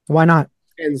Why not?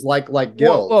 fins like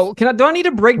gills. Whoa, do I need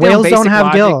to break down Whales basic don't have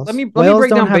logic? gills. Let me Whales break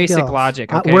don't down have basic gills.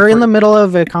 logic. Okay, We're in the middle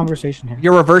of a conversation here.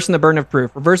 You're reversing the burden of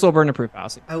proof. Reversal of burden of proof,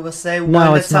 Alice. I will say No, one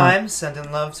at a it's not. time,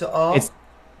 sending love to all. It's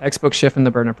textbook shifting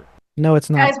the burden of proof. No, it's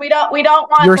not. Guys, we don't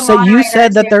want You're the you moderators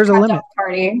said that to there's a interrupt limit. our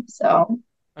party. So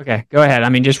Okay, go ahead. I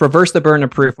mean, just reverse the burden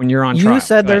of proof when you're on trial. You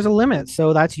said Go there's a ahead. limit,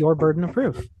 so that's your burden of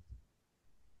proof.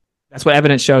 That's what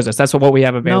evidence shows us. That's what we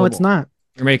have available. No, it's not.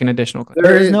 You're making additional claims.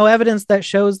 There is no evidence that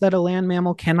shows that a land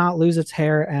mammal cannot lose its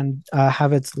hair and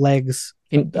have its legs.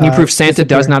 Can you prove Santa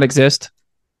does not exist?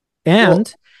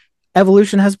 And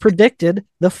evolution has predicted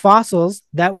the fossils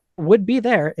that would be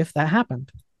there if that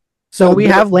happened. So we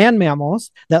have land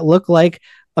mammals that look like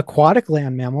aquatic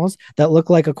land mammals, that look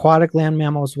like aquatic land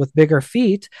mammals with bigger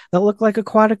feet, that look like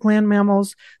aquatic land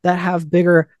mammals that have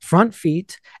bigger front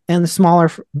feet and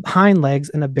smaller hind legs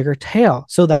and a bigger tail.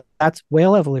 So that's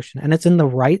whale evolution. And it's in the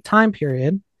right time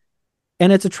period.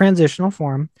 And it's a transitional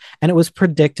form. And it was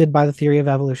predicted by the theory of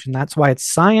evolution. That's why it's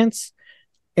science.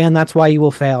 And that's why you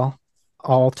will fail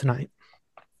all tonight.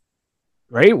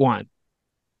 Great one.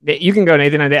 You can go,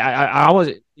 Nathan. You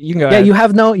can go. Yeah, ahead. you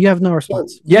have no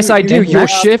response. Yes, I do. You're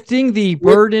shifting the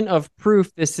burden of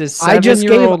proof. This is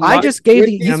 7-year-old. I just gave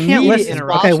the. You can't listen.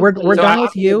 interruption. Okay, we're done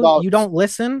with you. You don't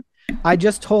listen. I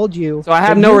just told you. So I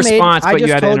have no response, but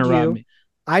you had to interrupt me.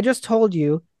 I just told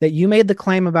you that you made the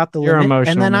claim about the You're limit,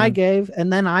 emotional, and then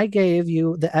man. I gave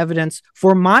you the evidence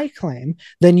for my claim.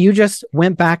 Then you just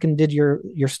went back and did your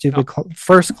stupid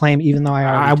first claim, even though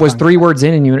I was 3 words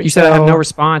in, and you said I have no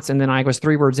response, and then I was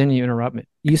 3 words in, and you interrupt me.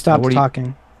 You stopped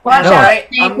talking. Watch out,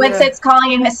 Snake. Wixit's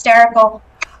calling you hysterical.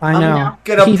 I know.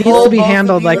 He needs to be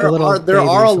handled like a little. There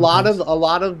are a lot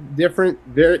of different.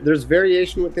 There's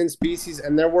variation within species,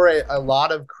 and there were a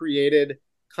lot of created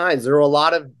kinds. There were a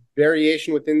lot of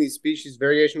variation within these species,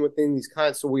 variation within these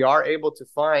kinds. So we are able to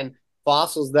find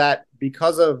fossils that,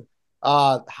 because of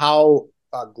how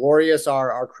glorious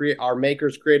our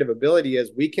maker's creative ability is,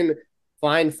 we can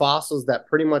find fossils that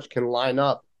pretty much can line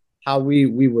up how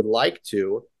we would like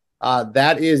to.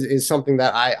 That is something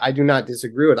that I do not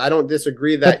disagree with. I don't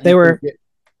disagree that they were get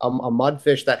a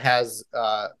mudfish that has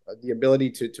the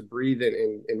ability to breathe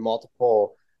in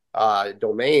multiple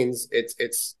domains.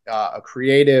 It's a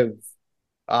creative.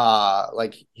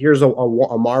 Like, here's a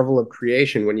marvel of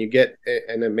creation when you get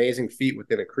an amazing feat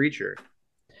within a creature.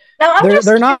 Now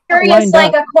they're not curious,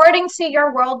 like, according to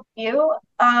your worldview,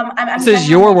 this is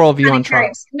your worldview on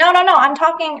trial. No,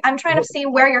 I'm trying to see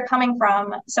where you're coming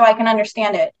from so I can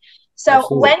understand it. So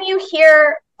Absolutely. When you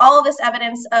hear all of this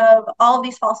evidence of all of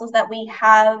these fossils that we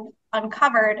have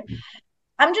uncovered,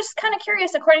 I'm just kind of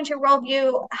curious, according to your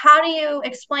worldview, how do you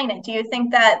explain it? Do you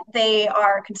think that they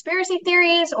are conspiracy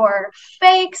theories or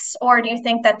fakes, or do you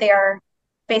think that they are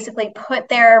basically put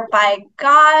there by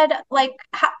God? Like,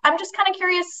 I'm just kind of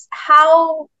curious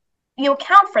how you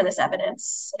account for this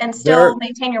evidence and still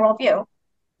maintain your worldview.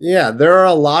 Yeah, there are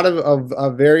a lot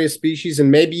of various species, and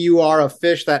maybe you are a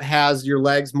fish that has your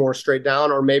legs more straight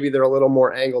down, or maybe they're a little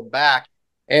more angled back.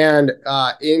 And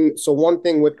so one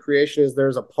thing with creation is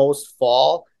there's a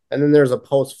post-fall, and then there's a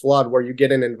post-flood where you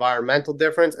get an environmental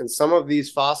difference, and some of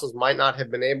these fossils might not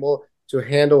have been able to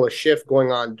handle a shift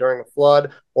going on during a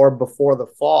flood or before the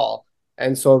fall.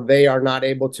 And so they are not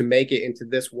able to make it into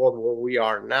this world where we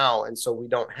are now. And so we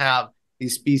don't have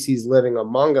these species living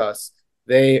among us.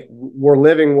 They were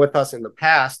living with us in the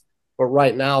past, but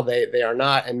right now they are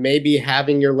not. And maybe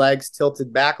having your legs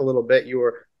tilted back a little bit, you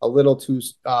were a little too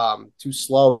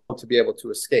slow to be able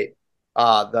to escape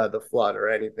the flood or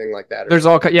anything like that. There's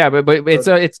all but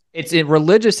it's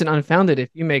religious and unfounded if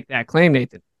you make that claim,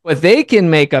 Nathan. But they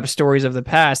can make up stories of the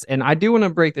past, and I do want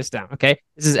to break this down. Okay,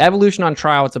 this is evolution on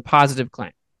trial. It's a positive claim.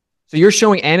 So you're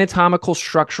showing anatomical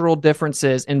structural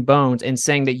differences in bones and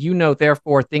saying that,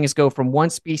 therefore, things go from one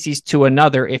species to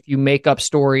another if you make up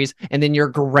stories, and then you're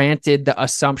granted the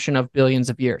assumption of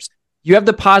billions of years. You have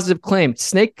the positive claim.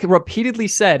 Snake repeatedly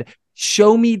said,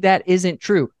 show me that isn't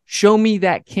true. Show me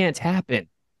that can't happen.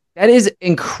 That is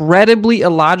incredibly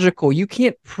illogical. You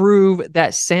can't prove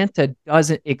that Santa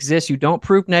doesn't exist. You don't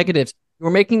prove negatives. You're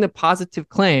making the positive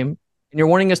claim, and you're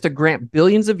wanting us to grant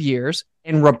billions of years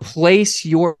and replace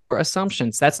your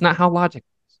assumptions. That's not how logic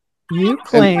works. You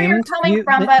claimed where you're coming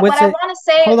from, but what I want to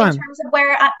say in terms of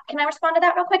can I respond to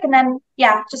that real quick? And then,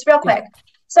 just real quick.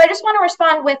 So I just want to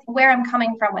respond with where I'm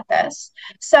coming from with this.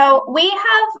 So we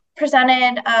have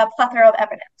presented a plethora of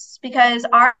evidence because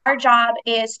our job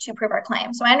is to prove our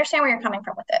claim. So I understand where you're coming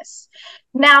from with this.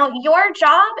 Now, your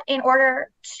job in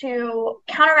order to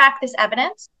counteract this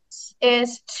evidence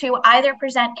is to either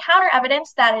present counter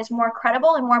evidence that is more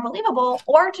credible and more believable,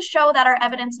 or to show that our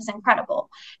evidence is incredible.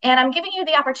 And I'm giving you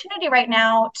the opportunity right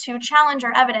now to challenge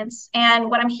our evidence. And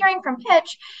what I'm hearing from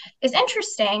Pitch is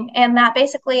interesting in that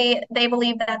basically they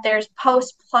believe that there's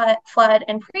post-flood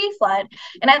and pre-flood.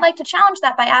 And I'd like to challenge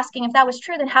that by asking, if that was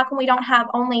true, then how come we don't have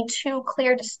only 2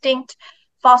 clear, distinct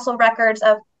fossil records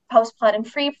of post-flood and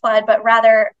pre-flood, but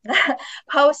rather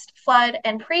post-flood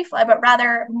and pre-flood, but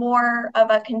rather more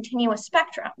of a continuous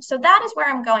spectrum? So that is where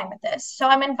I'm going with this. So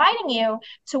I'm inviting you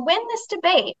to win this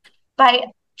debate by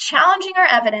challenging our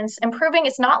evidence and proving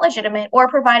it's not legitimate or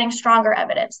providing stronger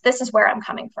evidence. This is where I'm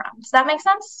coming from. Does that make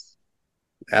sense?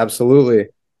 Absolutely.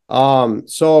 I will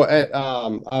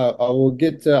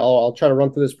get to, I'll try to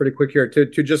run through this pretty quick here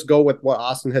to just go with what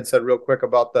Austin had said real quick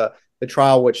about the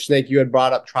trial, which Snake, you had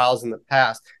brought up trials in the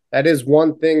past. That is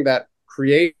one thing, that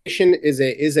creation is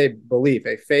a belief,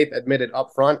 a faith admitted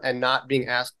up front and not being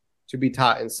asked to be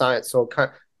taught in science. So kind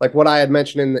of like what I had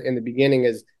mentioned in the beginning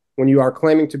is when you are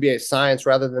claiming to be a science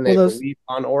rather than a belief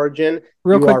on origin.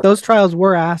 Real quick, those trials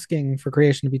were asking for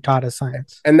creation to be taught as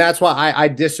science. And that's why I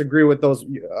disagree with those.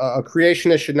 A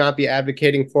creationist should not be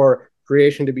advocating for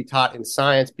creation to be taught in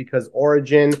science, because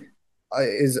origin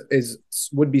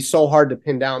would be so hard to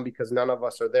pin down because none of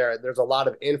us are there. There's a lot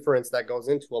of inference that goes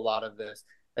into a lot of this.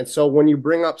 And so when you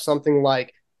bring up something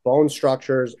like bone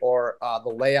structures or the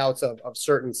layouts of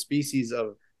certain species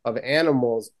of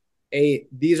animals,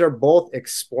 these are both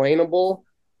explainable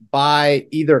by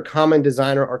either common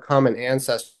designer or common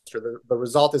ancestor. The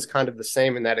result is kind of the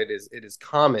same in that it is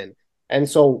common. And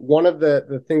so one of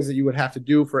the things that you would have to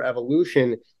do for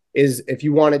evolution is, if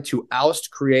you wanted to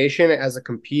oust creation as a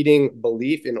competing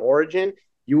belief in origin,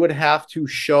 you would have to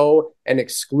show an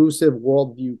exclusive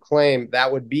worldview claim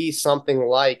that would be something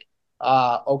like,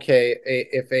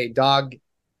 if a dog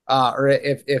or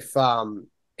if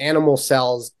animal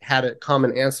cells had a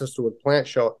common ancestor with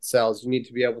plant cells, you need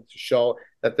to be able to show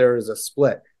that there is a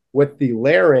split. With the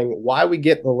layering, why we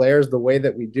get the layers the way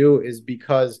that we do is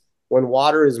because when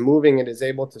water is moving, it is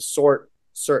able to sort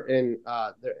certain,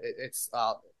 it's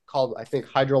called, I think,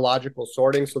 hydrological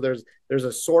sorting. So there's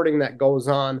a sorting that goes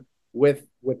on with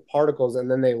particles,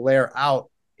 and then they layer out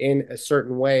in a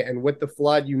certain way. And with the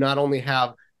flood, you not only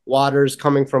have waters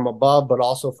coming from above, but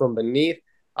also from beneath,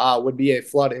 would be a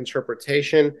flood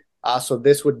interpretation. So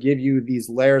this would give you these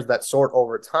layers that sort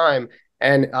over time.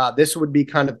 And this would be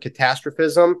kind of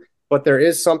catastrophism, but there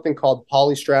is something called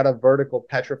polystrata vertical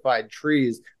petrified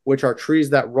trees, which are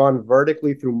trees that run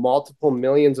vertically through multiple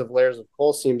millions of layers of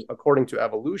coal seams, according to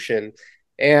evolution.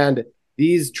 And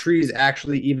these trees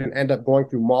actually even end up going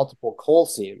through multiple coal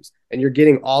seams, and you're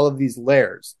getting all of these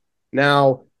layers.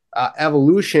 Now,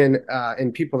 evolution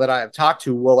and people that I have talked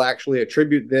to will actually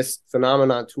attribute this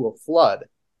phenomenon to a flood.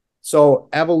 So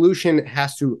evolution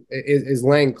is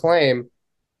laying claim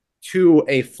to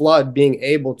a flood being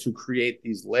able to create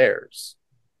these layers.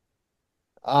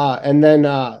 So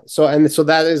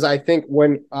that is, I think,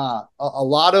 when a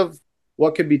lot of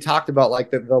what could be talked about,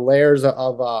 like the layers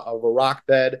of a rock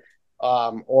bed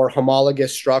or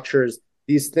homologous structures,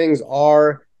 these things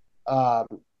are,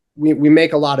 we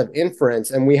make a lot of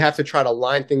inference, and we have to try to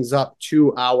line things up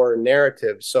to our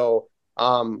narrative. So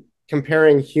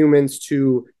comparing humans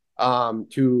to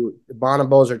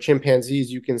bonobos or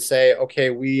chimpanzees, you can say,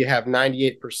 okay, we have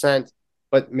 98%,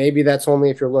 but maybe that's only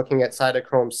if you're looking at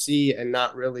cytochrome C and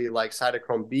not really like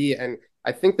cytochrome B. And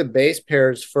I think the base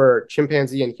pairs for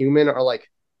chimpanzee and human are like,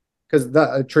 because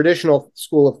the traditional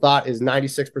school of thought is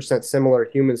 96% similar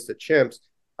humans to chimps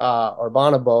or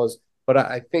bonobos. But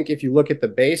I think if you look at the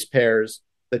base pairs,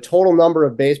 the total number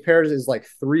of base pairs is like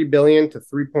 3 billion to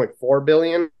 3.4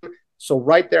 billion. So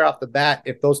right there off the bat,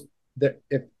 if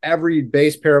every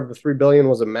base pair of the 3 billion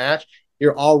was a match,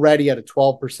 you're already at a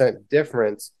 12%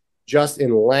 difference just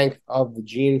in length of the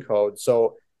gene code.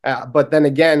 So, but then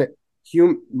again,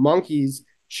 monkeys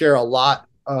share a lot,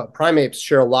 primates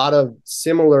share a lot of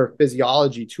similar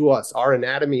physiology to us. Our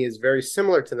anatomy is very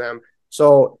similar to them.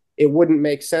 So it wouldn't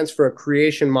make sense for a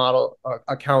creation model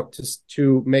account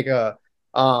to make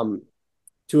to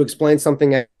explain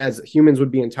something as humans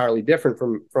would be entirely different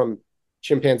from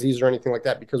chimpanzees or anything like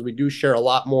that, because we do share a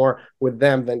lot more with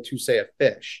them than to say a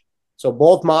fish. So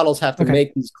both models have to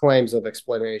make these claims of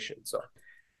explanation. So,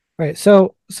 right.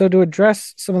 So to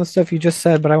address some of the stuff you just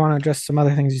said, but I want to address some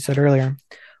other things you said earlier.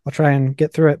 I'll try and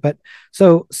get through it. But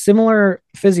so similar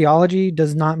physiology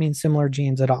does not mean similar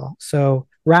genes at all. So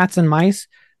rats and mice,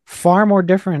 far more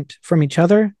different from each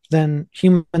other than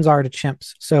humans are to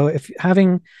chimps. So if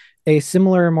having a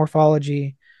similar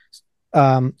morphology,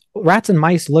 rats and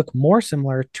mice look more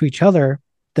similar to each other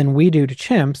than we do to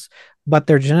chimps, but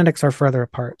their genetics are further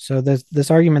apart. So there's this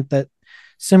argument that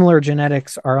similar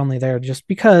genetics are only there just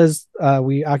because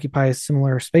we occupy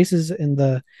similar spaces in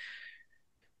the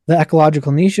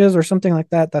ecological niches or something like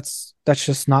that. That's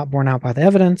just not borne out by the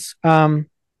evidence.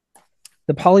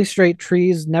 The polystrate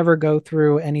trees never go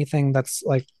through anything that's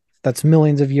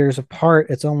millions of years apart.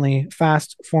 It's only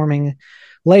fast forming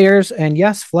layers. And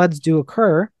yes, floods do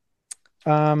occur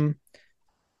in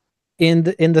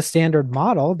the standard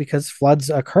model, because floods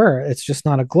occur. It's just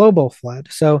not a global flood.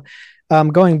 So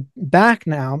going back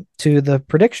now to the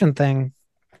prediction thing,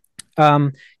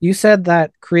 You said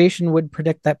that creation would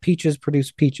predict that peaches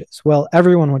produce peaches. Well,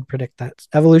 everyone would predict that.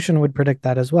 Evolution would predict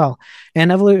that as well.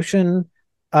 And evolution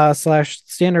slash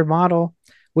standard model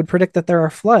would predict that there are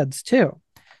floods too.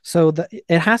 So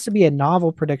it has to be a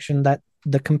novel prediction that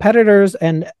the competitors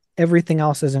and everything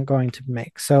else isn't going to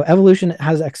make. So evolution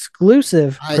has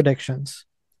exclusive predictions.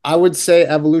 I would say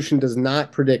evolution does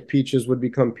not predict peaches would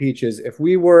become peaches. If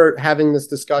we were having this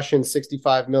discussion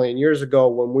 65 million years ago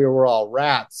when we were all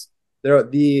rats,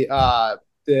 the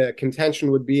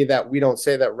contention would be that we don't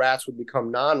say that rats would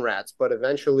become non-rats, but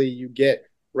eventually you get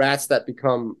rats that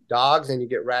become dogs and you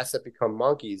get rats that become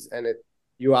monkeys, and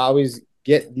you always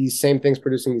get these same things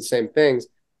producing these same things.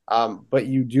 But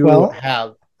you do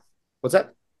have what's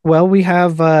that? Well, we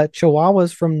have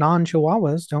chihuahuas from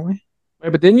non-chihuahuas, don't we? Wait,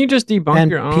 but didn't you just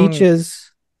debunk your own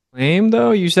peaches claim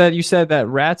though? You said that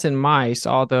rats and mice,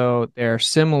 although they're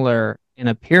similar in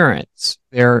appearance,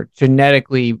 they're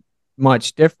genetically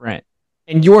much different.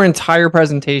 And your entire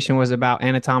presentation was about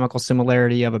anatomical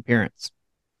similarity of appearance.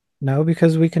 No,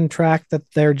 because we can track that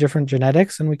they're different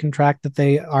genetics, and we can track that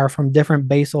they are from different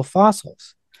basal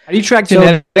fossils. How do you track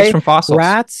genetics from fossils?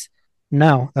 Rats?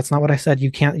 No, that's not what I said.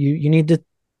 You can't. You need to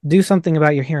do something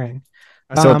about your hearing.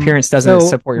 So appearance doesn't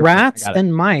support your rats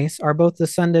and mice are both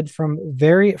descended from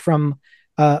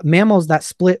mammals that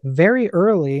split very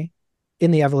early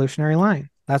in the evolutionary line.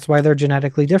 That's why they're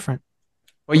genetically different.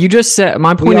 Well, you just said,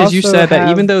 my point is you said that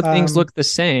even though things look the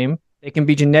same, they can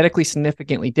be genetically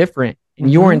significantly different. And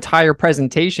your entire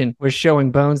presentation was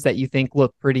showing bones that you think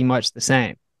look pretty much the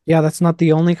same. Yeah, that's not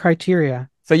the only criteria.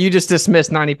 So you just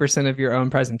dismissed 90% of your own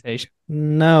presentation.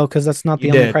 No, because that's not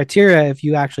the only criteria if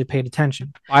you actually paid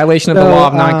attention. Violation of the law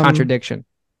of non-contradiction.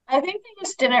 I think they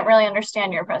just didn't really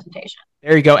understand your presentation.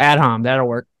 There you go, ad hom. That'll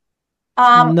work.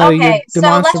 No, okay, so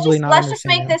let's just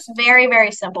make this very,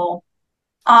 very simple.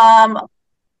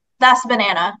 That's a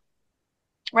banana,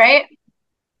 right?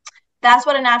 That's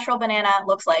what a natural banana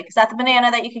looks like. Is that the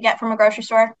banana that you could get from a grocery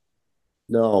store?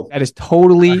 No. That is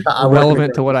totally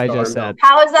irrelevant to what I just said.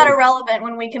 How is that irrelevant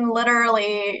when we can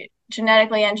literally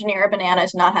genetically engineer a banana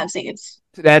to not have seeds?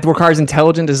 That requires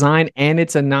intelligent design, and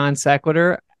it's a non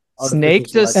sequitur. Snake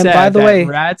just said by the way,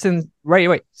 rats and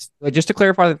wait, just to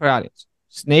clarify for the audience,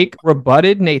 Snake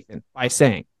rebutted Nathan by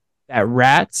saying that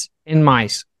rats and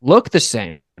mice look the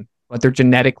same, but they're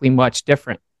genetically much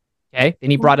different. Okay,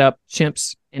 then he brought up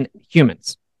chimps and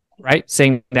humans, right?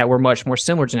 Saying that we're much more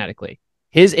similar genetically.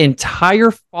 His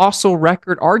entire fossil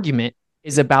record argument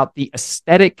is about the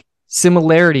aesthetic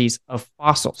similarities of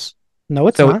fossils. No,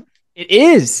 it's not. It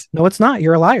is. No, it's not.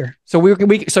 You're a liar. So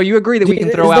so you agree that we can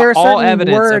throw out all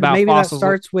evidence about maybe fossils? That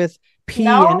starts with P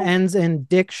and ends in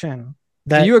diction.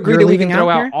 Do you agree that we can throw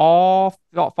out all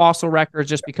fossil records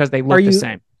just because they look the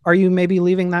same? Are you maybe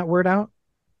leaving that word out?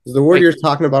 Is the word you're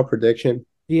talking about prediction?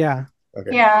 Yeah.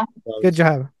 Okay. Yeah. Good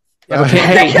job. Yeah,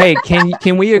 hey,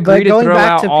 can we agree to throw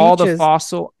out all the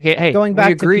fossil? Hey, going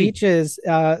back to peaches,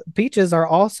 peaches are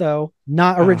also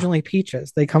not originally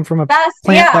peaches. They come from a plant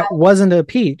that wasn't a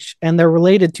peach, and they're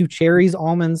related to cherries,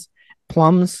 almonds,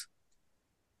 plums.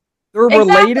 They're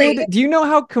related. Do you know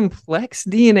how complex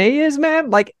DNA is, man?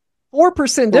 Like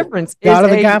 4% difference. Out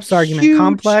of the gaps argument,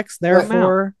 complex.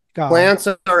 Therefore, plants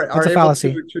are able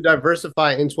to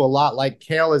diversify into a lot. Like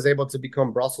kale is able to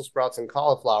become Brussels sprouts and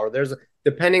cauliflower.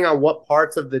 Depending on what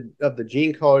parts of the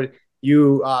gene code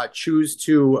you choose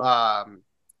to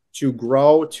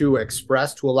grow, to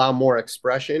express, to allow more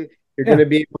expression, you're going to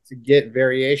be able to get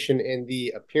variation in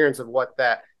the appearance of what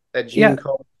that gene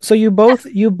code. So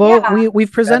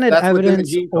we've presented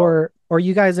evidence, or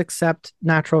you guys accept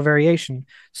natural variation.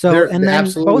 So and then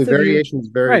absolutely variation is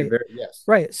very yes.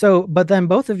 Right. So but then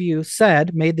both of you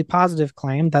made the positive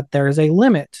claim that there is a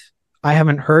limit. I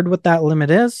haven't heard what that limit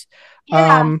is.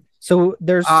 Yeah. So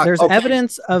there's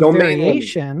evidence of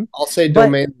variation. Limit. I'll say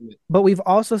domain limit. But we've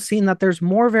also seen that there's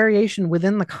more variation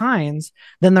within the kinds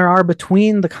than there are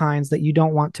between the kinds that you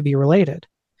don't want to be related.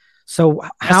 So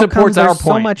how come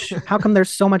there's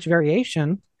so much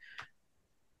variation?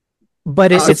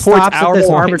 But it stops at this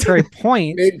arbitrary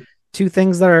point to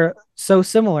things that are so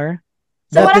similar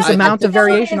that this amount of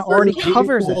variation already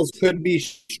covers it. Could be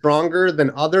stronger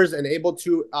than others and able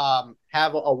to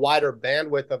have a wider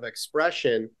bandwidth of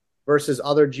expression versus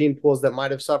other gene pools that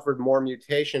might have suffered more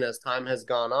mutation as time has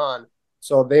gone on.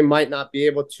 So they might not be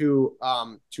able to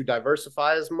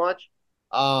diversify as much.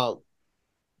 But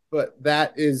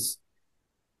that is,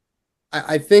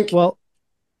 I think. Well,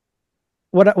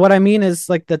 what I mean is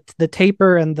like the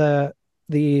tapir and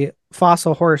the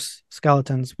fossil horse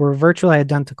skeletons were virtually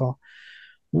identical.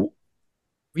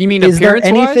 You mean Is there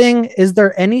appearance-wise?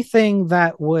 anything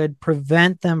that would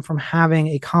prevent them from having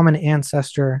a common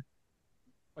ancestor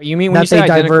You mean when you that say they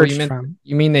identical, diverged from?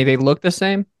 you mean they look the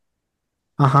same?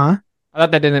 Uh-huh. I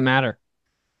thought that didn't matter.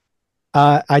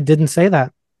 I didn't say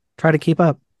that. Try to keep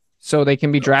up. So they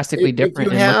can be drastically If you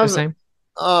different and look the same?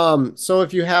 so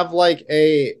if you have like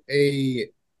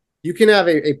you can have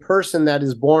a person that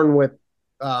is born with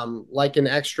like an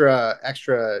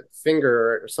extra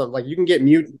finger or something. Like you can get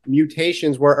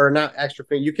mutations where, or not extra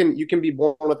finger. You can be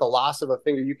born with the loss of a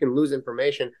finger. You can lose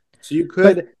information. So you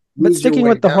could. But sticking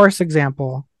with the horse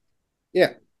example,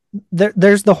 yeah,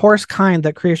 there's the horse kind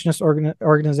that creationist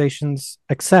organizations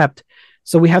accept.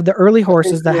 So we have the early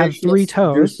horses that have 3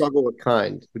 toes. Struggle with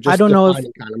kind. I don't know if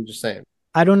kind. I'm just saying.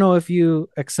 I don't know if you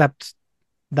accept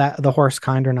that the horse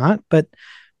kind or not, but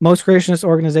most creationist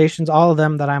organizations, all of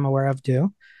them that I'm aware of,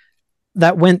 do.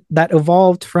 That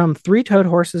evolved from 3-toed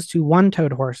horses to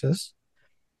 1-toed horses,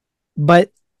 but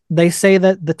they say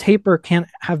that the tapir can't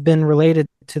have been related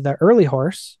to the early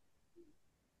horse,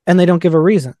 and they don't give a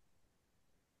reason.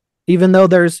 Even though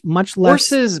there's much less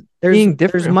horses being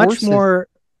different,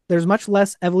 there's much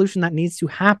less evolution that needs to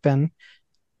happen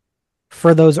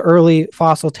for those early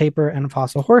fossil tapir and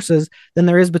fossil horses than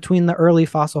there is between the early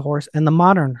fossil horse and the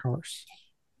modern horse.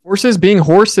 Horses being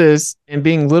horses and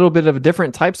being a little bit of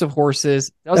different types of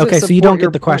horses. Okay, so you don't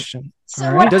get the question.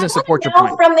 So what it doesn't support your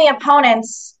point. From the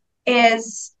opponents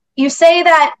is you say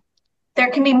that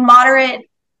there can be moderate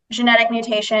genetic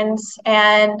mutations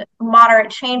and moderate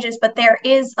changes, but there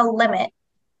is a limit.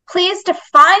 Please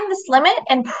define this limit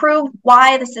and prove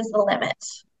why this is the limit.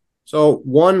 So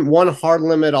one hard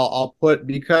limit I'll put,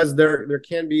 because there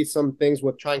can be some things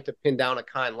with trying to pin down a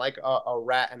kind, like a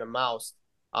rat and a mouse.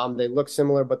 They look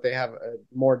similar, but they have a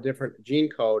more different gene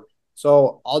code.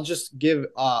 So I'll just give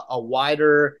a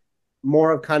wider,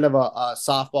 more of kind of a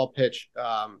softball pitch,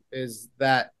 is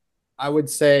that I would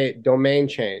say domain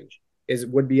change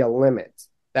would be a limit.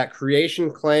 That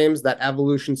creation claims that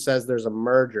evolution says there's a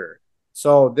merger.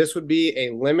 So this would be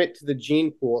a limit to the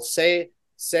gene pool. Say,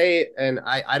 and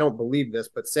I don't believe this,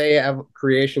 but say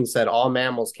creation said all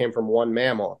mammals came from one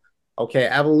mammal. Okay,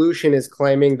 evolution is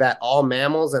claiming that all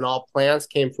mammals and all plants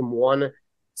came from one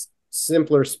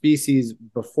simpler species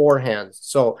beforehand.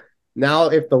 So now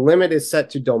if the limit is set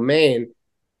to domain,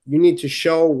 you need to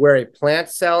show where a plant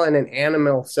cell and an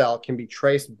animal cell can be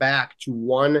traced back to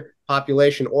one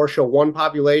population, or show one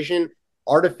population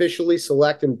artificially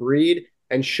select and breed,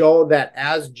 and show that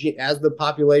as the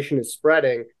population is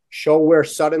spreading, show where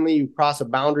suddenly you cross a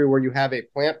boundary where you have a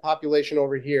plant population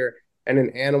over here and an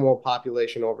animal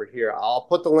population over here. I'll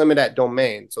put the limit at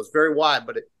domain. So it's very wide,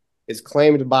 but it is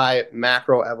claimed by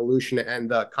macroevolution and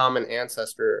the common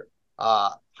ancestor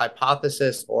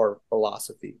hypothesis or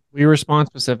philosophy. Will you respond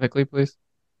specifically, please?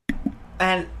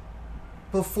 And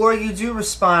before you do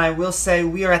respond, I will say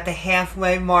we are at the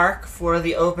halfway mark for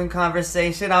the open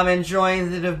conversation. I'm enjoying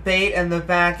the debate and the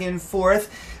back and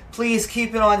forth. Please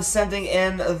keep it on sending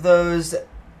in those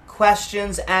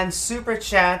questions and super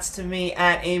chats to me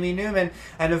at Amy Newman.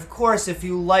 And of course, if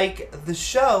you like the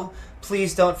show,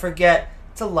 please don't forget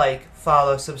to like,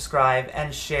 follow, subscribe,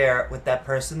 and share with that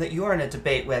person that you're in a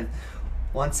debate with.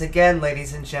 Once again,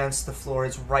 ladies and gents, the floor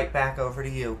is right back over to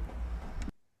you.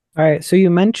 All right. So you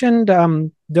mentioned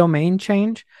domain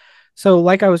change. So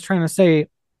like I was trying to say,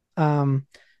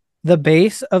 the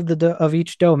base of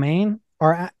each domain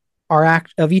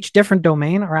of each different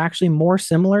domain are actually more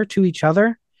similar to each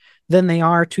other than they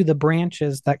are to the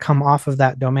branches that come off of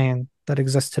that domain that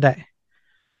exists today.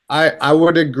 I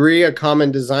would agree. A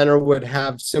common designer would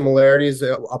have similarities.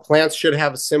 A plant should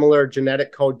have a similar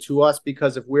genetic code to us,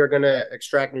 because if we're going to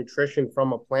extract nutrition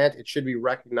from a plant, it should be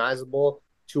recognizable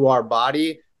to our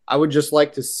body. I would just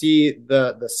like to see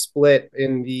the split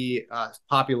in the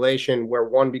population where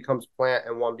one becomes plant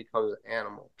and one becomes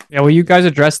animal. Yeah, will you guys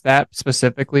address that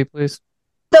specifically, please?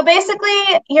 So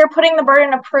basically, you're putting the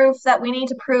burden of proof that we need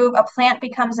to prove a plant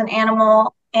becomes an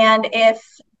animal, and if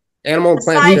animal and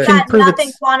plant besides that,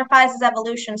 nothing quantifies as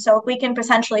evolution. So if we can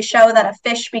potentially show that a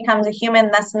fish becomes a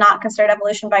human, that's not considered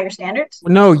evolution by your standards?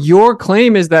 No, your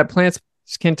claim is that plants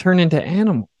can turn into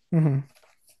animals. Mm-hmm.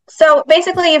 So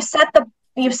basically, you've set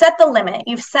the limit.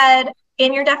 You've said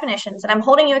in your definitions, and I'm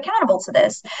holding you accountable to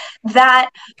this, that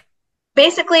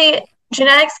basically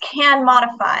genetics can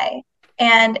modify,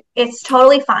 and it's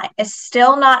totally fine. It's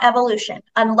still not evolution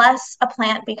unless a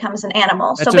plant becomes an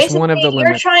animal. That's so just basically, one of the you're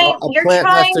limits. trying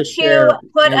to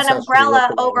put an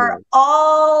umbrella over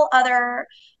all other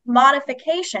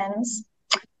modifications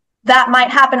that might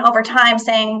happen over time,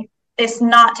 saying it's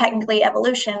not technically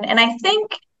evolution. And I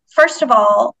think, first of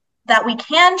all, that we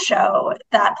can show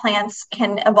that plants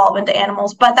can evolve into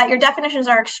animals, but that your definitions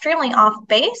are extremely off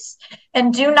base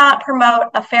and do not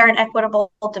promote a fair and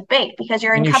equitable debate, because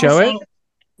you're encompassing.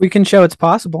 We can show it's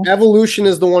possible. Evolution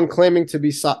is the one claiming to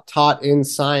be taught in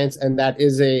science, and that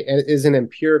is an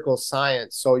empirical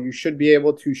science. So you should be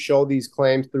able to show these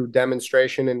claims through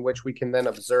demonstration, in which we can then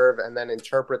observe and then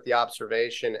interpret the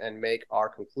observation and make our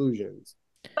conclusions.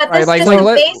 But this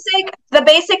the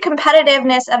basic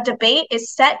competitiveness of debate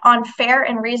is set on fair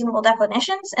and reasonable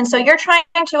definitions, and so you're trying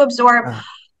to absorb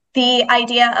the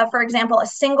idea of, for example, a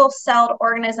single-celled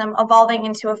organism evolving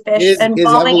into a fish and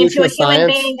evolving into a human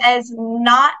being as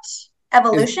not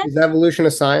evolution. Is evolution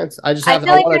a science? I feel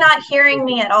like you're not hearing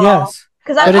me at all. Yes.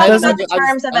 Because I'm talking about the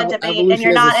terms of a debate, and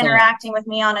you're not interacting with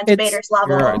me on a debater's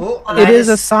level. It is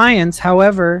a science.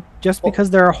 However, just because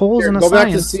there are holes in a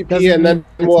science, go back to CP, and then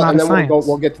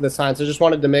we'll get to the science. I just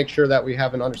wanted to make sure that we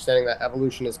have an understanding that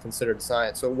evolution is considered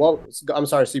science. So, I'm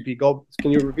sorry, CP.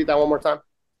 Can you repeat that one more time?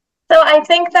 So I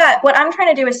think that what I'm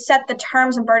trying to do is set the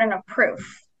terms and burden of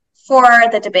proof for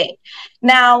the debate.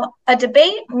 Now, a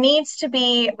debate needs to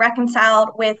be reconciled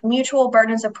with mutual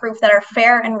burdens of proof that are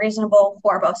fair and reasonable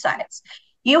for both sides.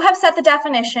 You have set the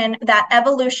definition that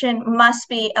evolution must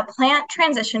be a plant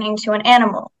transitioning to an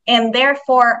animal, and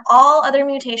therefore all other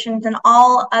mutations and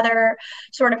all other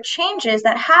sort of changes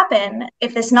that happen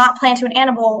if this not plant to an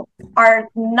animal are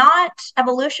not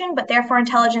evolution, but therefore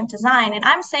intelligent design. And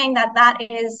I'm saying that that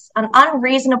is an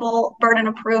unreasonable burden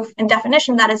of proof and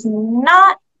definition that is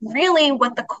not really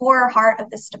what the core heart of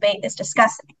this debate is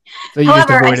discussing. So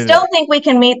however, I still think we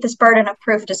can meet this burden of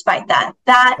proof despite that.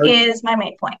 That is my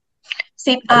main point.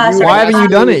 Why haven't you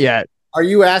done it yet? Are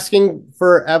you asking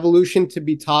for evolution to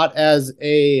be taught as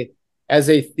a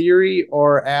theory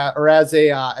or as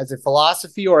a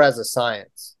philosophy or as a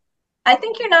science? I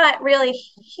think you're not really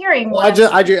hearing. Well, if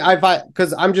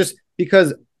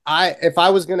I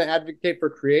was going to advocate for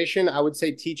creation, I would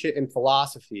say teach it in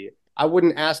philosophy. I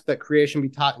wouldn't ask that creation be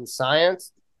taught in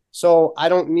science. So I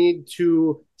don't need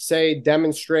to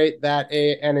demonstrate that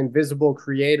an invisible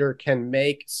creator can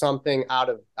make something out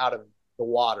of the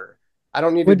water. I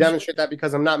don't need to demonstrate that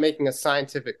because I'm not making a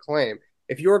scientific claim.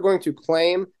 If you are going to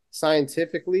claim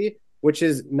scientifically, which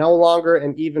is no longer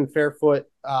an even fair foot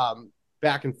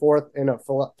back and forth in a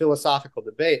philosophical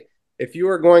debate, if you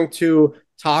are going to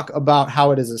talk about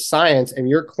how it is a science and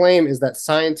your claim is that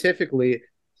scientifically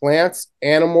plants,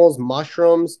 animals,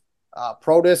 mushrooms,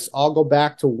 protists all go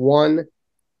back to one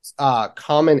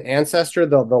common ancestor,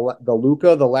 the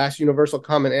LUCA, the last universal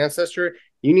common ancestor,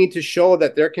 you need to show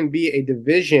that there can be a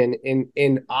division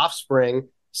in offspring.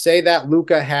 Say that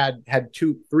LUCA had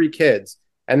 2-3 kids,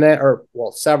 and then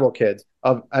several kids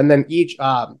and then each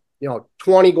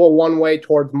 20 go one way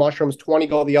towards mushrooms, 20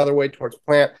 go the other way towards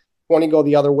plant, 20 go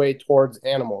the other way towards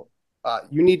animal.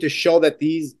 You need to show that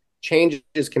these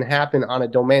changes can happen on a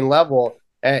domain level.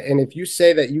 And if you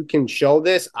say that you can show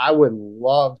this, I would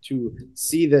love to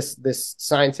see this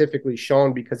scientifically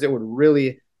shown, because it would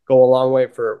really go a long way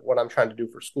for what I'm trying to do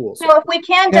for schools. So if we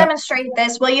can demonstrate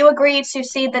this, will you agree to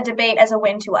see the debate as a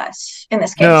win to us in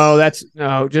this case?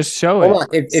 No, just show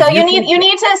it. You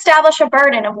need to establish a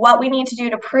burden of what we need to do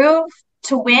to prove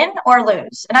to win or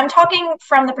lose. And I'm talking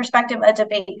from the perspective of a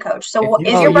debate coach. So is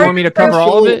your burden? You want me to cover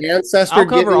all of it? I'll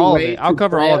cover all of it. I'll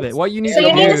cover all of it. What you need to do. So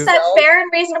you need to set fair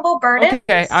and reasonable burdens.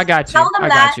 Okay, I got you. Tell them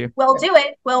that we'll do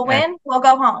it. We'll win. We'll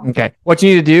go home. Okay. What you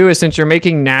need to do is, since you're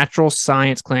making natural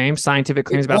science claims, scientific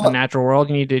claims about the natural world,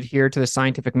 you need to adhere to the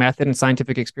scientific method and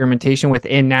scientific experimentation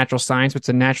within natural science, which is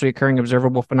a naturally occurring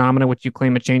observable phenomena, which you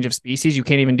claim a change of species. You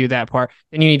can't even do that part.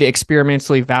 Then you need to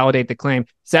experimentally validate the claim.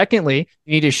 Secondly,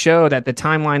 you need to show that the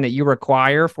timeline that you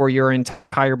require for your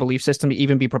entire belief system to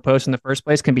even be proposed in the first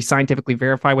place can be scientifically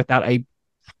verified without a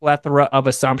plethora of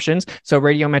assumptions. So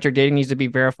radiometric dating needs to be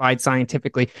verified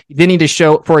scientifically. You then need to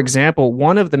show, for example,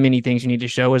 one of the many things you need to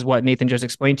show is what Nathan just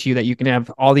explained to you, that you can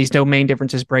have all these domain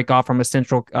differences break off from a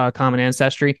central common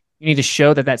ancestry. You need to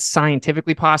show that that's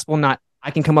scientifically possible, not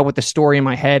I can come up with a story in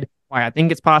my head why I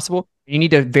think it's possible. You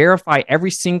need to verify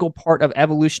every single part of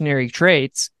evolutionary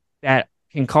traits that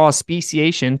can cause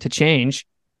speciation to change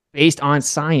based on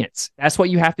science. That's what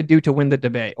you have to do to win the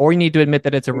debate, or you need to admit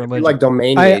that it's a religion. Like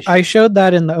domain. I showed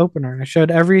that in the opener. I showed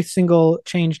every single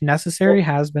change necessary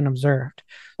has been observed.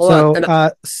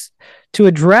 To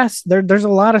address there's a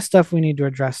lot of stuff we need to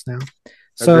address now.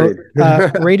 So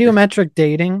radiometric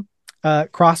dating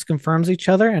cross confirms each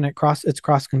other, and it's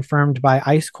cross confirmed by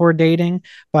ice core dating,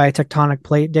 by tectonic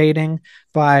plate dating,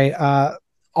 by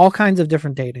all kinds of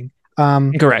different dating.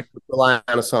 Correct. Rely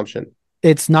on assumption.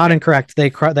 It's not incorrect.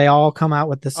 They all come out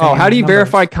with the same. How do you numbers.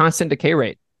 verify constant decay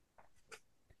rate?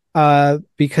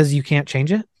 Because you can't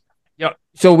change it. Yeah.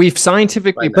 So we've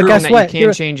scientifically Right. But proven guess that what? you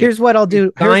can't change it. Here's what I'll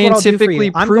do. Here's what I'll do for Scientifically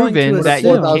you. I'm going to proven that assume-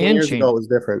 you 4,000 can years change ago it. it was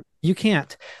different. You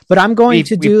can't. But I'm going We've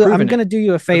to do. proven I'm going to it. do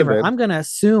you a favor. been. I'm going to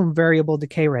assume variable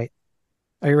decay rate.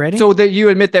 Are you ready? So that you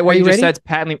admit that what Are you you just ready? said is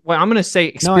patently. Well, I'm going to say No, I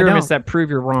experiments don't. that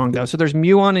prove you're wrong, though. So there's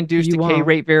muon-induced You decay won't.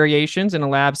 rate variations in a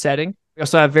lab setting. We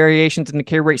also have variations in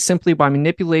decay rate simply by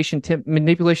manipulation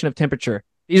of temperature.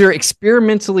 These are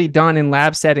experimentally done in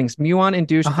lab settings.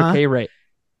 Muon-induced decay rate.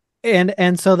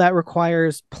 And so that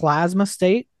requires plasma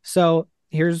state. So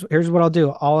here's what I'll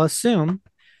do. I'll assume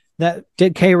that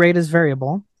decay rate is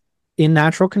variable in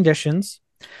natural conditions.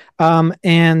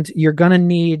 And you're going to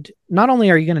need, not only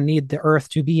are you going to need the Earth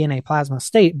to be in a plasma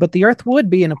state, but the Earth would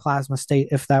be in a plasma state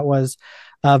if that was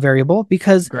variable,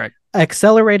 because Correct.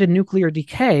 accelerated nuclear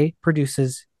decay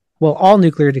produces, well, all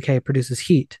nuclear decay produces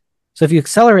heat. So if you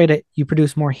accelerate it, you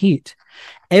produce more heat.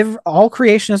 All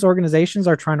creationist organizations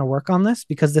are trying to work on this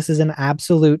because this is an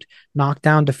absolute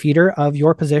knockdown defeater of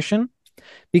your position,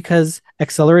 because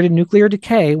accelerated nuclear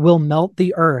decay will melt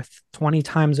the Earth 20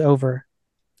 times over,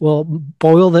 will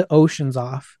boil the oceans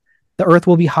off. The Earth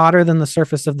will be hotter than the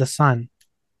surface of the sun.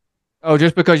 Oh,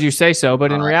 just because you say so,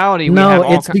 but in reality, we have No,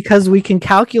 all it's because we can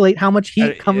calculate how much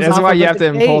heat comes That's off why of you a have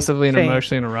to decay impulsively and chain.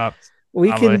 emotionally interrupt.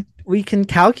 We can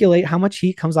calculate how much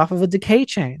heat comes off of a decay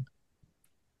chain.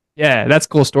 Yeah, that's a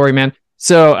cool story, man.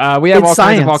 So we have It's all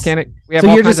kinds of science. volcanic. We have So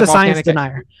all you're kinds just a of science volcanic.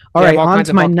 denier. All We have right, all on kinds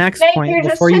to of my vol- next Nick, point you're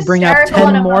just before you bring up hysterical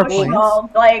 10 and more emotional.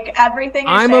 points. Like everything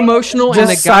you're I'm saying is emotional, Just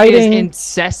and the guy is citing-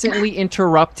 incessantly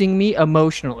interrupting me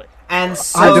emotionally. And I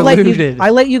so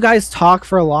let you guys talk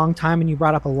for a long time, and you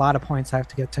brought up a lot of points I have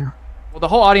to get to. Well, the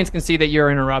whole audience can see that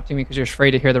you're interrupting me because you're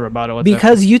afraid to hear the rebuttal. It's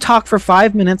Because you talk for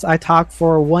 5 minutes, I talk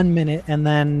for 1 minute, and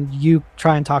then you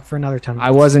try and talk for another 10 minutes.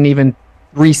 I wasn't even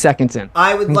 3 seconds in.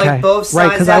 I would like both sides. Right,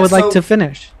 because I would like to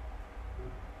finish.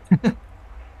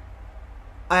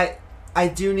 I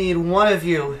do need one of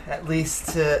you at least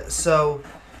to. So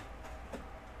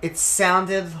it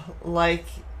sounded like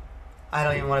I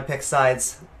don't even want to pick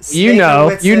sides. You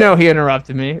know he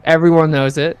interrupted me. Everyone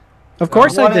knows it. Of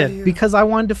course One I of did, you- because I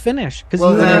wanted to finish. Because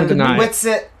Well, you then, interrupted me. deny it.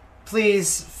 Witsit,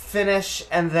 please finish,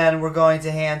 and then we're going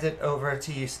to hand it over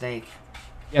to you, Snake.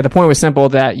 Yeah, the point was simple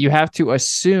that you have to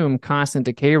assume constant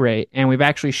decay rate, and we've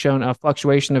actually shown a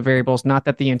fluctuation of variables, not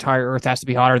that the entire Earth has to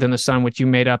be hotter than the sun, which you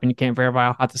made up, and you can't verify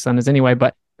how hot the sun is anyway,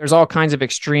 but there's all kinds of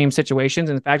extreme situations.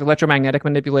 In fact, electromagnetic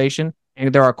manipulation,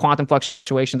 and there are quantum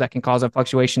fluctuations that can cause a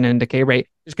fluctuation in decay rate.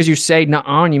 Just because you say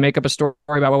nuh-uh and you make up a story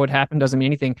about what would happen doesn't mean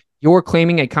anything. You're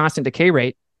claiming a constant decay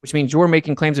rate, which means you're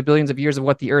making claims of billions of years of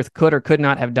what the Earth could or could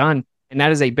not have done, and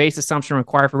that is a base assumption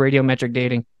required for radiometric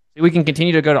dating. We can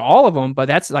continue to go to all of them, but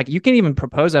that's like, you can't even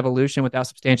propose evolution without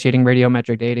substantiating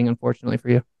radiometric dating, unfortunately for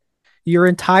you. Your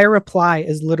entire reply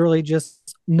is literally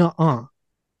just nuh-uh,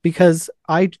 because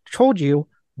I told you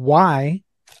why,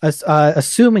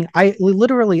 assuming I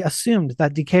literally assumed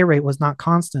that decay rate was not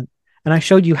constant, and I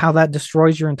showed you how that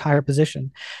destroys your entire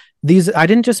position. I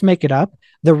didn't just make it up.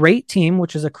 The RATE team,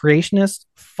 which is a creationist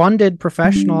funded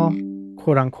professional,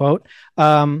 quote unquote,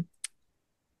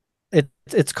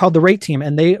 it's called the RATE team,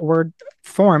 and they were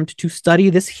formed to study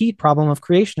this heat problem of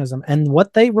creationism. And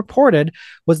what they reported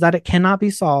was that it cannot be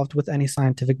solved with any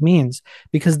scientific means,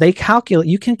 because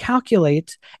you can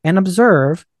calculate and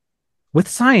observe with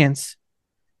science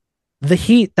the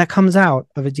heat that comes out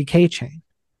of a decay chain.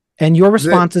 And your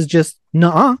response is just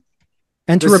nuh-uh,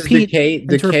 and to repeat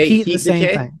the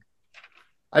same thing.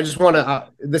 I just want to.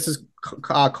 This is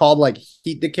called like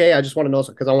heat decay. I just want to know,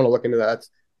 because I want to look into that.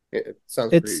 It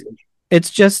sounds pretty. It's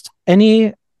just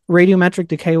any radiometric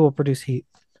decay will produce heat.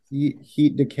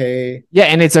 Heat decay. Yeah,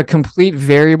 and it's a complete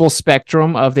variable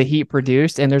spectrum of the heat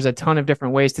produced, and there's a ton of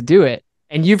different ways to do it.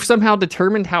 And you've somehow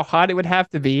determined how hot it would have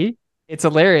to be. It's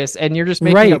hilarious, and you're just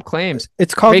making up claims.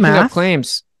 It's called making math. up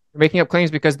claims. You're making up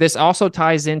claims because this also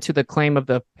ties into the claim of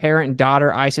the parent-daughter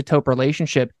isotope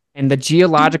relationship and the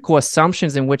geological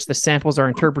assumptions in which the samples are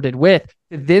interpreted with,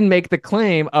 to then make the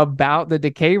claim about the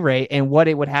decay rate and what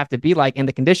it would have to be like in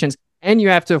the conditions. And you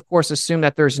have to, of course, assume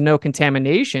that there's no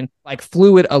contamination, like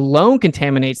fluid alone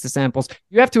contaminates the samples.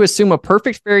 You have to assume a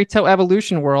perfect fairy tale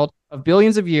evolution world of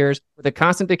billions of years with a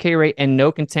constant decay rate and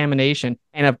no contamination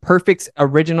and a perfect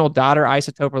original daughter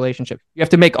isotope relationship. You have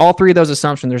to make all three of those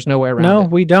assumptions. There's no way around it. No,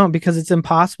 we don't, because it's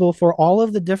impossible for all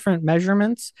of the different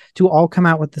measurements to all come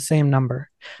out with the same number.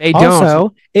 They also,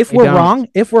 don't. if we're wrong,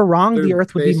 They're the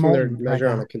Earth would be basing their molten. measure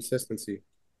right on now. a consistency.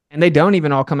 And they don't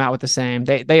even all come out with the same.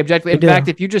 They objectively, in fact,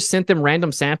 if you just sent them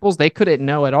random samples, they couldn't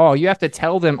know at all. You have to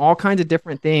tell them all kinds of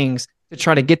different things to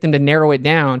try to get them to narrow it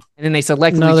down, and then they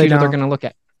selectively choose what they're going to look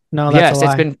at. No, that's a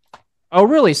lie. It's been. Oh,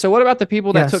 really? So what about the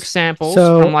people that Yes. took samples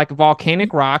So- from like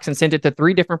volcanic rocks and sent it to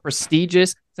 3 different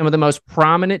prestigious, some of the most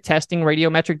prominent testing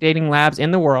radiometric dating labs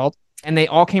in the world, and they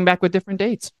all came back with different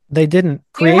dates? They didn't.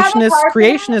 Do you have a Creationists card for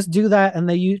creationists do that, and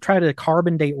they try to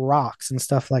carbon date rocks and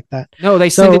stuff like that. No, they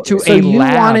sent it to so a you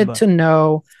lab. wanted to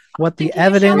know what the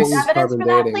Can you show evidence. us evidence Carbon for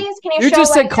that, dating. please? Can you You show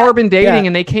just said like, carbon dating, Yeah.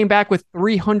 and they came back with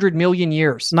 300 million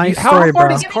years. Nice How story, far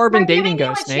bro. does carbon We're dating giving go,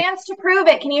 you a Snake? chance to prove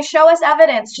it. Can you show us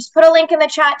evidence? Just put a link in the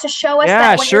chat to show us Yeah,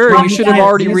 that. what you're sure. You talking should have about.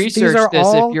 already These researched are this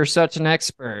all- if you're such an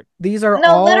expert. These are No,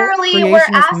 all literally, we're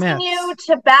creationist asking myths. you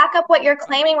to back up what you're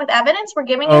claiming with evidence. We're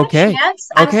giving you Okay. a chance.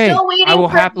 I'm Okay. still I waiting will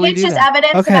for happily do Pitch's that.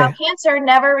 evidence Okay. about cancer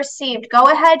never received. Go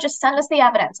ahead, just send us the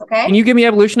evidence, okay? Can you give me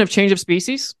evolution of change of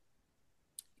species?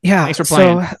 Yeah. Thanks for So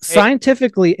playing. Hey.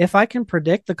 scientifically, if I can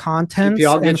predict the contents CP,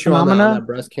 I'll and get you on that phenomena,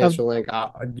 breast cancer link.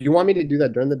 Do you want me to do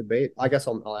that during the debate? I guess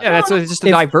I'll ask. Yeah, that's just a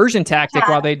If- diversion tactic Yeah.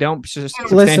 while they don't Listen.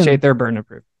 substantiate their burden of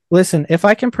proof. listen, if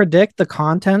I can predict the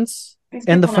contents These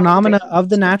and the people know phenomena what they're of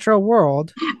the natural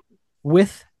world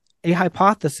with a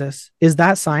hypothesis, is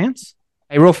that science?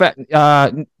 Hey, real fast.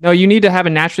 No, you need to have a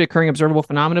naturally occurring observable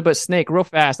phenomena. But Snake, real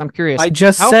fast. I'm curious. I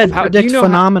just How- said how- do predict you know how-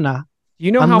 phenomena. Do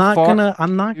you know I'm how not far? gonna.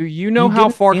 I'm not. Do you know you how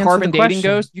didn't far answer carbon the dating question.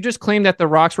 goes? You just claimed that the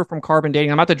rocks were from carbon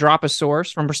dating. I'm about to drop a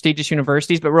source from prestigious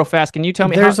universities, but real fast, can you tell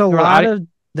me There's how,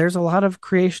 a lot of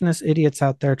creationist idiots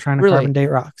out there trying to Really? carbon date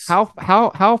rocks. how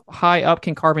high up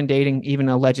can carbon dating even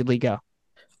allegedly go?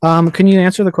 Can you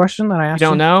answer the question that I You asked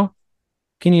don't know?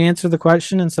 Can you answer the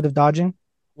question instead of dodging?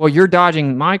 Well, you're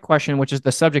dodging my question, which is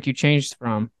the subject you changed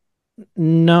from.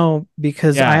 No,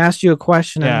 because Yeah. I asked you a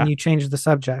question Yeah. and you changed the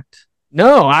subject.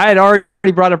 No, I had already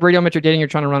brought up radiometric dating. You're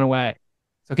trying to run away.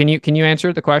 So can you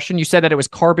answer the question? You said that it was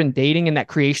carbon dating and that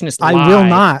creationists lie. I will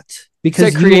not,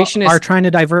 because said you creationists- are trying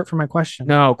to divert from my question.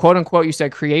 No, quote unquote. You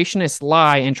said creationists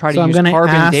lie and try so to I'm use going to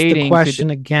carbon ask dating. the question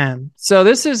again. So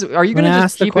this is. Are you I'm going to gonna just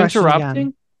ask the keep question interrupting?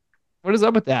 again. What is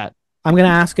up with that? I'm going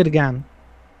to ask it again.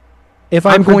 If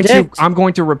I I'm going predict, to. I'm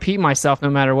going to repeat myself no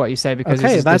matter what you say because okay,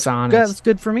 this is that's dishonest.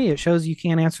 good for me. It shows you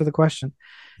can't answer the question.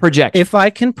 Projection. If I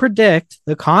can predict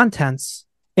the contents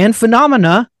and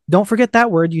phenomena, don't forget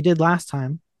that word you did last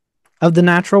time, of the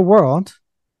natural world,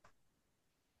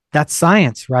 that's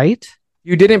science, right?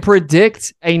 You didn't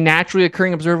predict a naturally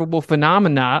occurring observable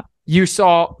phenomena. You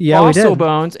saw Yeah, we fossil did.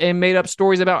 bones and made up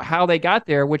stories about how they got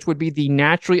there, which would be the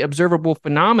naturally observable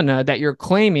phenomena that you're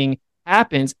claiming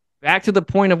happens. Back to the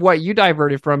point of what you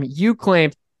diverted from, you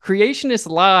claimed creationists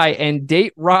lie and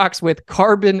date rocks with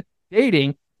carbon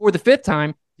dating for the 5th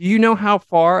time. Do you know how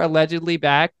far allegedly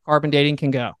back carbon dating can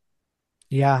go?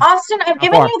 Yeah. Austin, I've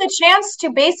given far? you the chance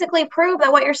to basically prove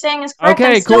that what you're saying is correct.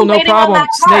 Okay, I'm still cool, no waiting on problem. that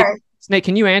Snake, card. Snake,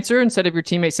 can you answer instead of your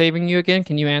teammate saving you again?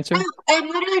 Can you answer? I'm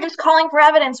literally just calling for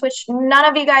evidence, which none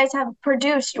of you guys have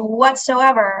produced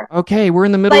whatsoever. Okay, we're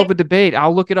in the middle Like- of a debate.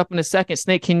 I'll look it up in a second.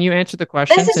 Snake, can you answer the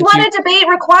question? This is since what you- a debate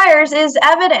requires: is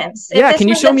evidence. Yeah, if this can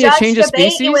you was show me a judge change of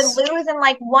debate, you would species? lose in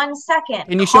like 1 second.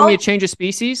 Can you show me a Call- change of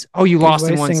species? Oh, you He's lost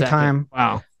in 1 wasting second. time.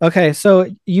 Wow. Okay, so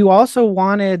you also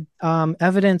wanted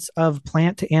evidence of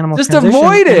plant to animal Just transition,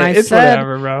 avoid it. and I It's said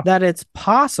whatever, bro. that it's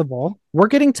possible. We're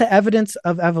getting to evidence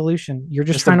of evolution. You're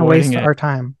just Just trying to waste avoiding it. our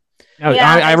time. No,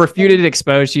 Yeah, I that's- refuted it,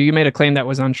 exposed you. You made a claim that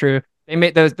was untrue. They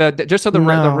made the just so the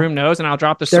No. room knows, and I'll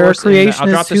drop the There are source. And I'll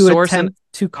drop creationists the who source and attempt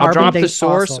to I'll carbon drop date the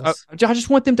source. fossils. I just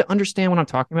want them to understand what I'm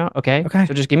talking about. Okay. Okay.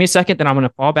 So just give me a second, then I'm going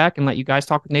to fall back and let you guys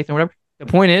talk with Nathan or whatever. The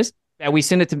point is that we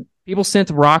send it to people sent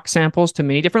rock samples to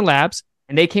many different labs,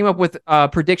 and they came up with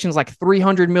predictions like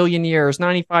 300 million years,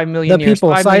 95 million The years. people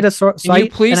 5 cite million. a source. Can you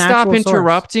please stop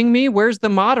interrupting me? Where's the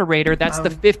moderator? That's the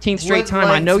 15th straight would time.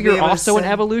 I like know to be you're able to also an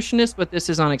send- evolutionist, but this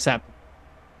is unacceptable.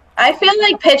 I feel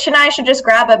like Pitch and I should just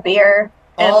grab a beer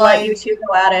and All let I- you two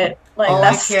go at it. Like All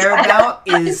I that's care about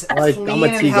is Like, clean I'm a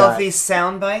and tea guy. healthy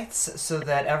sound bites so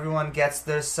that everyone gets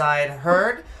their side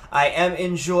heard. I am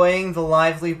enjoying the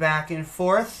lively back and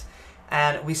forth,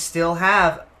 and we still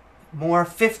have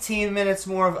 15 minutes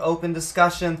more of open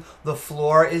discussion. The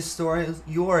floor is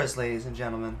yours, ladies and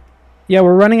gentlemen. Yeah,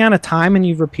 we're running out of time, and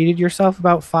you've repeated yourself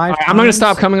about 5 All right, times. I'm going to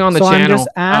stop coming on the So I'm channel. just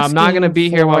I'm not going to asking be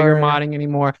here while you're for- modding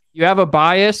anymore. You have a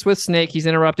bias with Snake. He's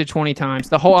interrupted 20 times.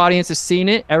 The whole audience has seen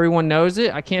it. Everyone knows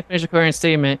it. I can't finish a coherent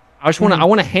statement. I just want to. I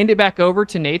want to hand it back over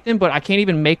to Nathan, but I can't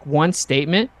even make one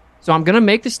statement. So I'm going to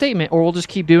make the statement, or we'll just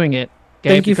keep doing it. Okay?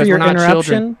 Thank you for Because your we're not interruption.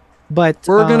 children. But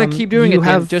We're going to keep doing you it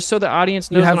then, have, just so the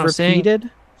audience you knows have what I'm saying. repeated.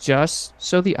 Just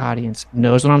so the audience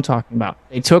knows what I'm talking about.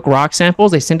 They took rock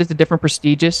samples, they sent it to different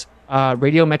prestigious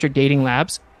radiometric dating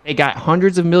labs. They got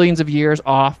hundreds of millions of years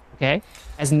off, okay?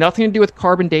 Has nothing to do with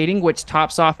carbon dating, which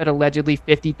tops off at allegedly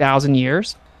 50,000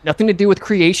 years. Nothing to do with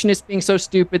creationists being so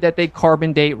stupid that they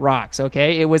carbon date rocks,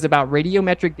 okay? It was about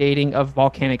radiometric dating of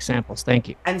volcanic samples. Thank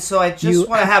you. And so I just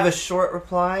want to have a short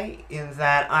reply in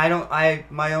that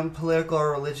my own political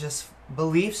or religious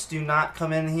beliefs do not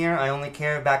come in here. I only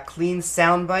care about clean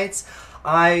sound bites.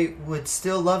 I would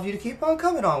still love you to keep on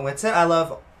coming on with it. I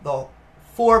love the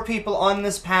 4 people on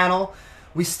this panel.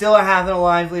 We still are having a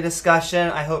lively discussion.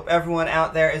 I hope everyone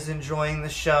out there is enjoying the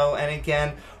show. And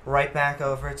again, right back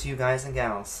over to you guys and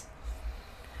gals.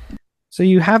 So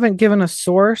you haven't given a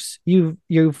source.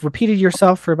 You've repeated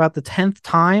yourself for about the 10th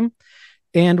time,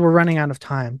 and we're running out of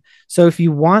time. So if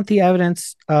you want the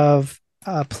evidence of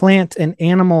plant and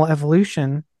animal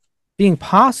evolution being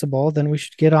possible, then we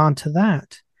should get on to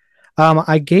that.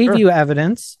 I gave you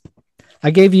evidence.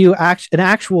 I gave you an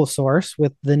actual source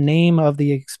with the name of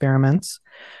the experiments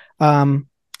in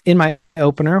my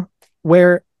opener,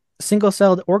 where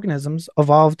single-celled organisms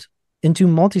evolved into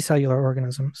multicellular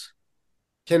organisms.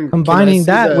 Combining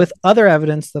that with other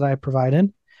evidence that I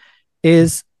provided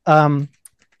is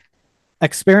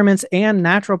experiments and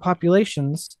natural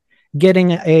populations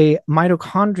getting a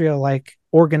mitochondria-like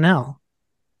organelle.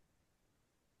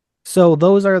 So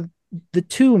those are the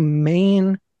 2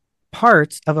 main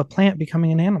parts of a plant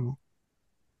becoming an animal,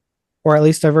 or at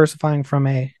least diversifying from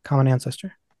a common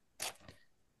ancestor.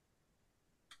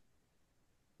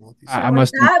 I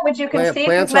must. Would you concede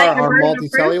plants are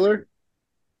multicellular?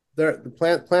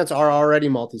 Plants are already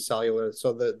multicellular,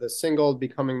 so the single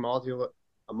becoming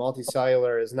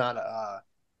multicellular is not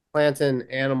plant and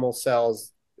animal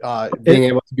cells being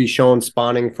able to be shown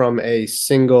spawning from a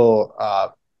single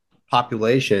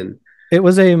population. It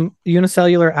was a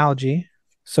unicellular algae,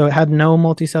 so it had no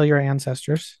multicellular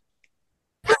ancestors.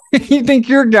 You think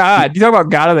you're God? You talk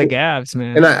about God of the Gaps,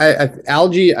 man. And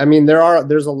algae. I mean,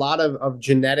 there's a lot of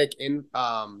genetic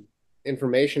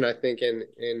information. I think in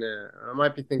I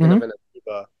might be thinking of an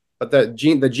amoeba, but the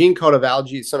gene code of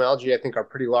algae. Some algae I think are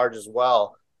pretty large as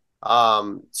well.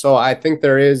 So I think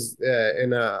there is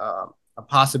a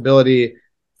possibility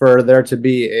for there to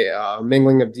be a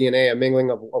mingling of DNA, a mingling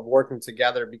of working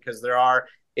together, because there are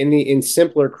in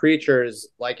simpler creatures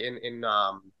like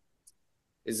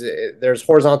there's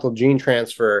horizontal gene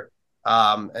transfer,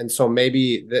 and so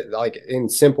maybe like in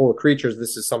simple creatures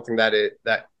this is something that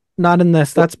not in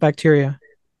this, that's bacteria,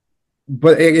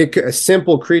 but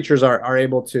simple creatures are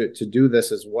able to do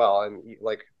this as well, and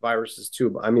like viruses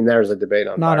too. I mean, there's a debate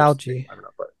on not algae. I don't know,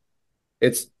 but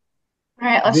it's all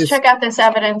right. Let's check out this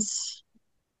evidence.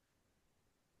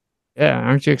 Yeah,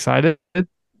 aren't you excited?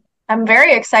 I'm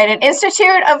very excited.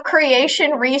 Institute of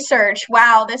Creation Research.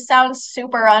 Wow, this sounds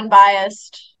super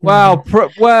unbiased. Wow,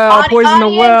 poison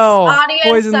the well. Audience,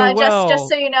 poison the well. Just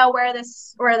so you know where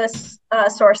this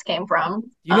source came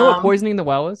from. You know what poisoning the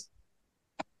well is?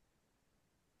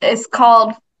 It's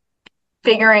called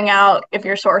figuring out if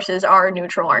your sources are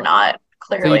neutral or not.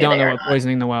 Clearly, so you don't know what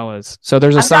poisoning the well is. So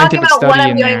there's a scientific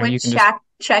study in there. You can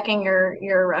checking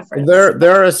your reference.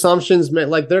 There are assumptions made.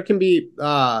 Like there can be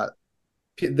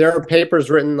there are papers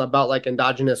written about like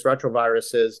endogenous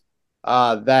retroviruses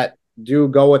that do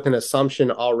go with an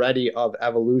assumption already of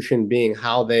evolution being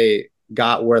how they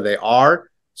got where they are.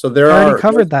 So there's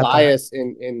bias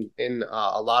in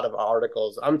a lot of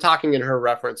articles. I'm talking in her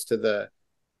reference to the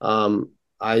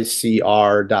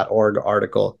ICR.org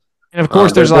article. And of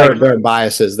course, there are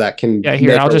biases that can. Yeah,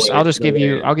 here I'll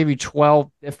give you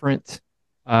 12 different.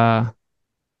 I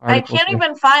can't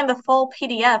even find the full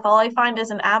PDF. All I find is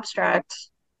an abstract.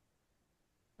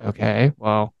 Okay,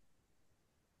 well,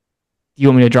 do you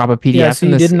want me to drop a PDF? Yeah, so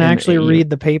you didn't actually read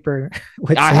the paper.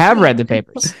 I have read the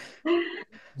papers.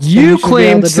 You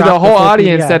claimed to the whole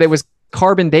audience that it was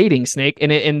carbon dating, Snake,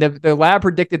 and the lab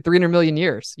predicted 300 million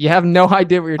years. You have no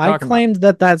idea what you're talking about. I claimed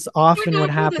that that's often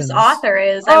what happens. This author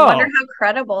is. I wonder how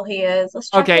credible he is.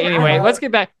 Okay, anyway, let's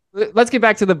get back. Let's get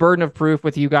back to the burden of proof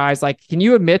with you guys. Like, can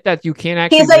you admit that you can't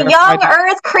actually? He's a young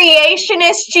Earth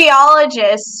creationist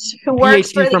geologist who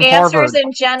works for the Answers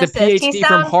in Genesis. He's a PhD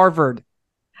from Harvard.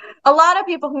 A lot of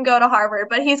people can go to Harvard,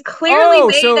 but he's clearly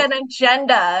made an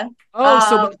agenda.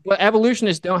 But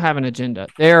evolutionists don't have an agenda.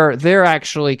 They're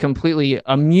actually completely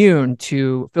immune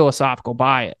to philosophical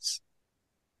bias.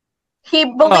 He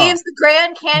believes the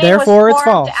Grand Canyon was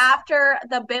formed after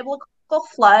the biblical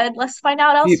flood. Let's find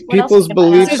out else. People's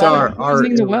beliefs are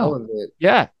irrelevant.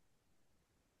 Yeah.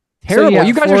 Terrible. So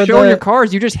you guys are showing your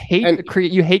cards. You just hate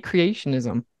you hate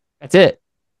creationism. That's it.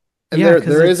 And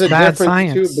there is a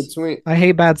difference too between. I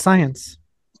hate bad science.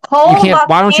 You can't.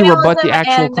 Why don't you rebut the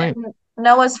actual claim?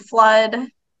 Noah's flood.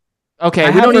 Okay, I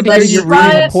we have don't need the to hear you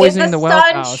read sun, off poisoning is the the well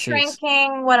sun fallacies.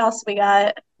 shrinking? What else we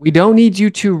got? We don't need you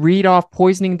to read off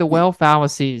poisoning the well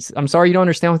fallacies. I'm sorry you don't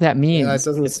understand what that means. Yeah, it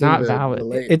doesn't It's seem not to valid.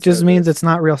 relate It just to means this. it's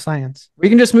not real science. We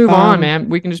can just move on, Um, man.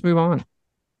 We can just move on.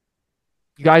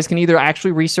 You guys can either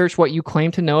actually research what you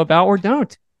claim to know about or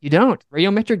don't. You don't.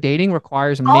 Radiometric dating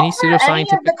requires many Call for any of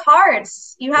pseudoscientific. the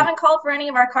cards. You haven't called for any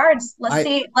of our cards.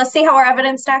 I- Let's see how our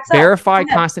evidence stacks up. Verify Go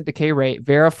ahead. constant decay rate.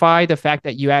 Verify the fact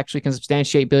that you actually can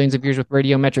substantiate billions of years with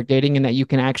radiometric dating, and that you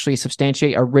can actually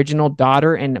substantiate original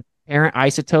daughter and parent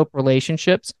isotope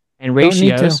relationships and Don't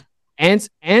need ratios, to.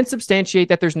 and substantiate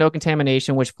that there's no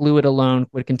contamination, which fluid alone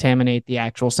would contaminate the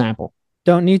actual sample.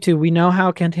 Don't need to. We know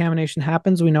how contamination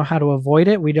happens. We know how to avoid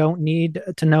it. We don't need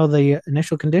to know the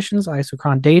initial conditions,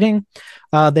 isochron dating.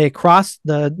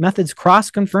 The methods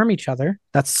cross confirm each other.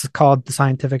 That's called the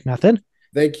scientific method.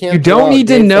 They can't. You don't throw out need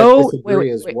to dates that know. disagree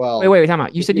as well. Wait, time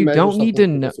out. You If said you you measure don't need to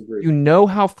something, know. disagree. You know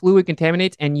how fluid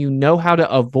contaminates, and you know how to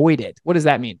avoid it. What does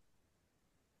that mean?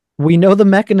 We know the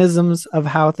mechanisms of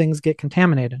how things get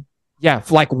contaminated Yeah,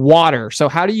 like water. So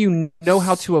how do you know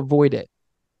how to avoid it?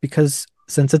 because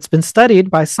since it's been studied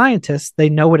by scientists, they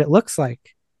know what it looks like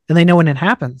and they know when it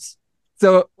happens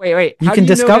So wait. You How can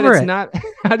do you know that discover it's it. not?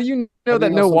 How do you know How do that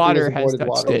you no something water has has avoided touched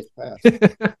water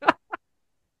it? this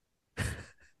fast?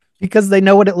 because they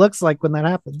know what it looks like when that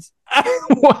happens.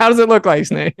 Well, how does it look like,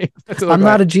 Snake? I'm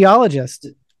not a geologist.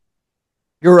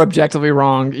 You're objectively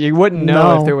wrong. You wouldn't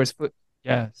know if No. there was.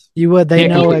 Yes. You would. They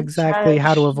Can't know keep- exactly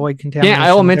how to avoid contamination.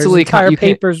 elementally There's entire you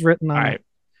can't- papers written All on right. it.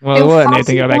 Well, what,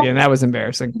 Nathan? Go back Impossible. in. That was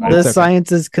embarrassing. but The it's okay.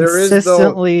 science is There is, though-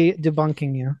 consistently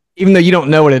debunking you. Even though you don't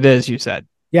know what it is, you said.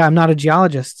 Yeah, I'm not a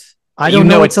geologist. I You don't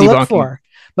know know what it's to look debunking. for,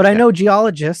 but I Yeah. know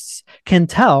geologists can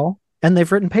tell, and they've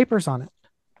written papers on it.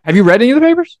 Have you read any of the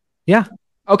papers? Yeah.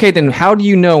 Okay, then how do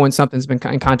you know when something's been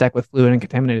in contact with fluid and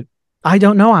contaminated? I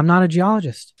don't know. I'm not a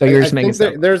geologist. So you're I just making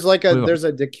think stuff. there's like Move on. there's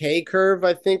a decay curve,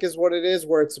 I think is what it is,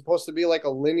 where it's supposed to be like a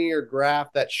linear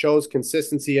graph that shows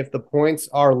consistency. If the points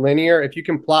are linear, if you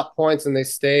can plot points and they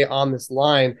stay on this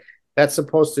line, that's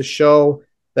supposed to show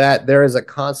that there is a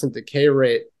constant decay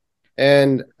rate.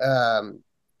 And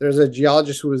there's a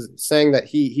geologist who was saying that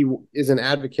he is an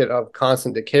advocate of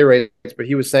constant decay rates, but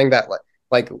he was saying that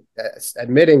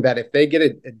admitting that if they get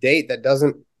a date that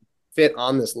doesn't fit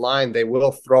on this line, they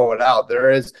will throw it out.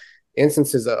 There is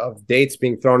instances of dates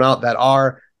being thrown out that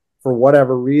are, for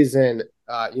whatever reason,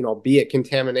 be it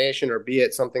contamination or be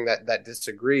it something that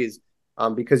disagrees,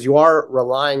 because you are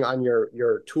relying on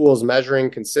your tools measuring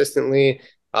consistently,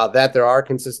 that there are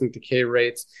consistent decay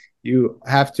rates. You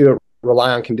have to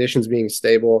rely on conditions being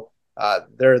stable.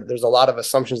 There's a lot of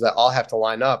assumptions that all have to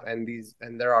line up, and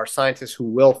there are scientists who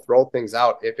will throw things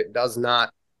out if it does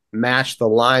not match the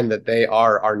line that they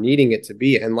are needing it to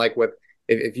be. And like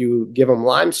if you give them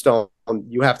limestone,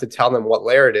 you have to tell them what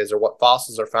layer it is or what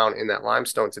fossils are found in that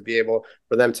limestone to be able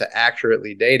for them to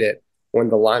accurately date it, when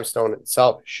the limestone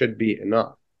itself should be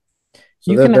enough.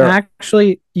 So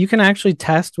You can actually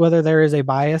test whether there is a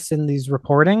bias in these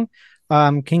reporting.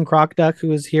 King Croc-Duck, who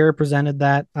was here, presented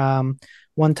that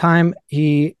one time.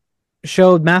 He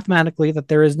showed mathematically that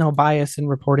there is no bias in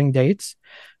reporting dates.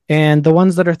 And the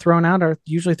ones that are thrown out are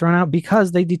usually thrown out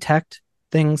because they detect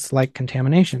things like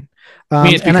contamination. I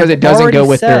mean, it's and because I've it doesn't go already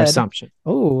with their said- assumption.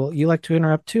 Oh, well, you like to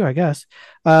interrupt too, I guess.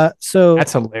 So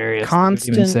That's hilarious.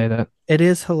 constant- You even say that. it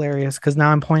is hilarious because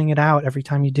now I'm pointing it out every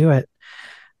time you do it.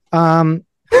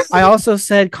 I also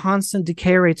said constant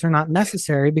decay rates are not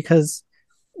necessary because,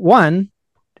 one,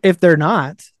 if they're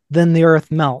not, then the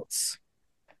Earth melts.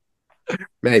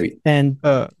 Maybe. And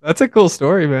That's a cool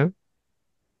story, man.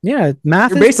 yeah,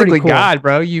 math You're is basically pretty cool. God,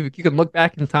 bro. You can look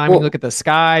back in time. Well, you look at the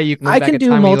sky. You can. Look I back can in do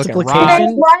time, and you look at multiplication.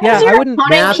 rocks. Why does Yeah, I your wouldn't-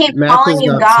 opponent keep math calling is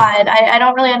you not God? I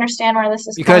don't really understand where this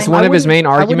is Because coming one from. of his main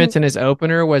wouldn't- arguments in his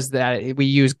opener was that we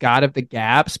use God of the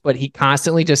gaps, but he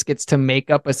constantly just gets to make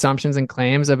up assumptions and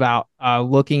claims about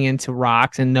looking into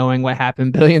rocks and knowing what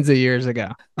happened billions of years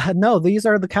ago. No, these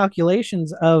are the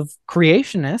calculations of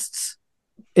creationists,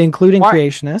 including Why-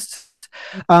 creationists.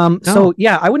 No. So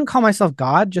yeah, I wouldn't call myself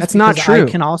God just That's not because true. I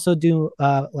can also do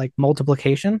like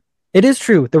multiplication. It is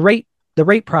true. The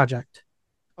rate project.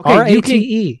 Okay, you can.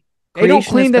 RATE. They don't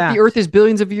claim creationist that fact. the Earth is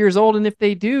billions of years old, and if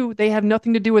they do, they have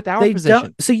nothing to do with our They position.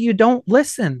 don't. So you don't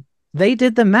listen. They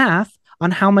did the math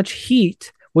on how much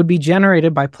heat would be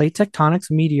generated by plate tectonics,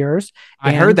 meteors, I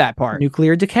and heard that part.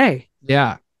 nuclear decay.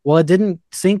 Yeah. Well, it didn't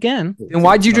sink in. Then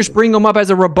why'd you just bring them up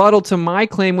as a rebuttal to my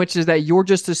claim, which is that you're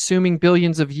just assuming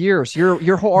billions of years?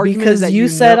 Your whole argument Because is that you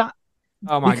said, know-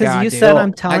 oh my because god, you dude. said Well,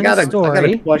 I'm telling I got a I got a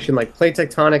story. question. Like plate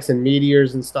tectonics and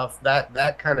meteors and stuff,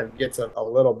 that kind of gets a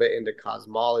little bit into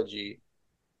cosmology.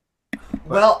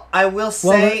 Well, I will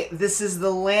say this is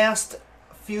the last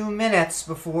few minutes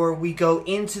before we go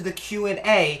into the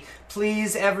Q&A.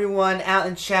 Please, everyone out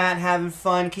in chat, having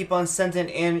fun, keep on sending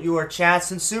in your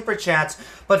chats and super chats.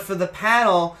 But for the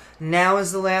panel, now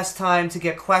is the last time to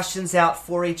get questions out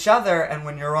for each other. And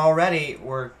when you're all ready,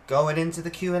 we're going into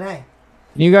the Q&A. Can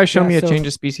you guys show me a change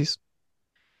of species?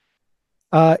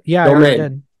 Yeah, I already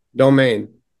did. Domain.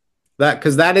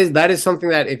 Because that is something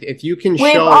that if you can show...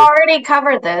 We've already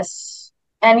covered this,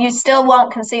 and you still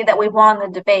won't concede that we've won the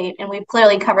debate, and we've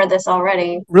clearly covered this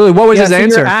already. Really, what was his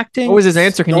answer? What was his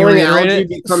answer? Can you reiterate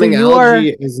algae it? Becoming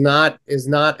algae is not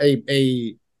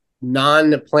a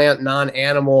non-plant,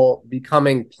 non-animal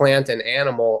becoming plant and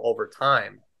animal over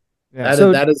time. Yeah.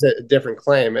 That is a different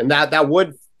claim, and that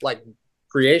would, like,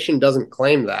 creation doesn't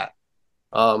claim that.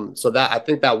 So that I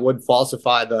think that would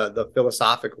falsify the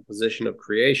philosophical position of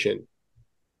creation.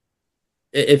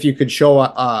 If you could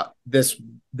show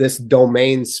this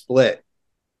domain split,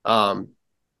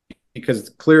 because it's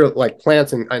clear, like,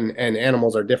 plants and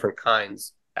animals are different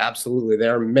kinds. Absolutely,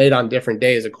 they're made on different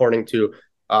days according to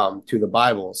the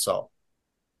Bible. So,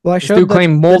 well, I showed do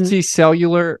claim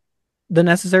multicellular. The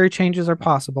necessary changes are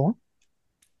possible,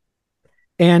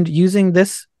 and using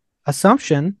this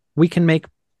assumption, we can make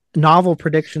novel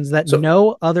predictions that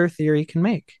no other theory can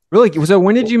make. Really? So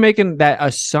when did you make that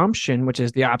assumption, which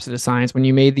is the opposite of science? When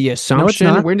you made the assumption,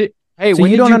 no, it's not. when did? Hey, so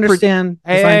when you don't understand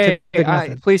the scientific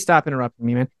method. Please stop interrupting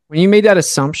me, man. When you made that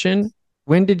assumption,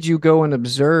 when did you go and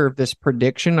observe this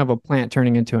prediction of a plant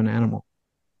turning into an animal?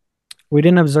 We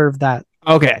didn't observe that.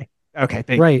 Okay. Thank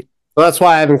you. Right. Well, that's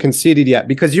why I haven't conceded yet,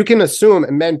 because you can assume,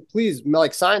 and then please,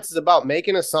 like, science is about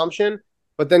making an assumption,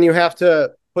 but then you have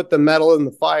to put the metal in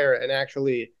the fire and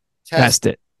actually test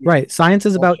it. Right. Science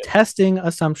is about testing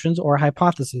assumptions or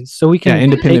hypotheses. So we can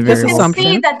independent take this assumption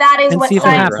see that is what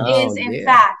science is in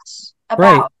fact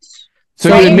about. Right.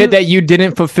 So you admit that you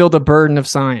didn't fulfill the burden of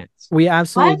science. We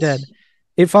absolutely did.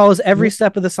 It follows every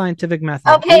step of the scientific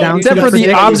method. Okay, except for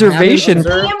the observation.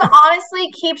 The team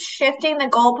honestly keeps shifting the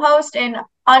goalpost in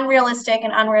unrealistic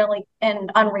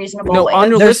and unreasonable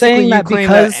ways. They're saying that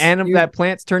because that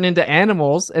plants turn into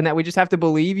animals, and that we just have to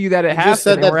believe you that it happens. Just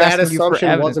said that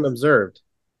assumption wasn't observed.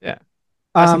 Yeah,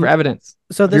 asking for evidence.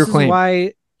 So this is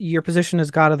why your position is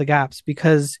God of the gaps,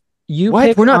 because you.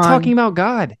 What? We're not talking about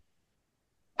God.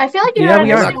 I feel like you're not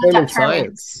understanding what that term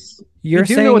means. You're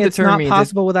saying it's not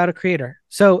possible without a creator.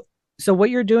 So what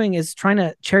you're doing is trying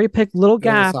to cherry pick little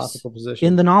gaps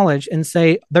in the knowledge and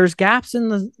say there's gaps in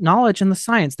the knowledge and the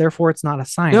science, therefore it's not a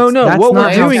science. No. That's what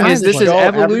we're doing is this is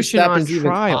evolution on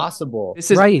trial. Possible.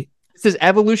 This is right. This is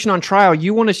evolution on trial.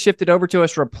 You want to shift it over to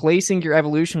us replacing your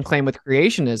evolution claim with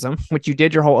creationism, which you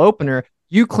did your whole opener.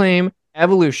 You claim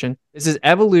evolution. This is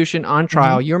evolution on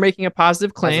trial. You're making a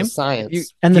positive claim.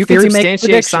 Science. And you can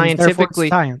substantiate scientifically.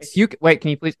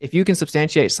 If you can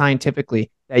substantiate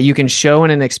scientifically that you can show in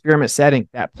an experiment setting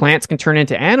that plants can turn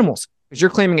into animals, because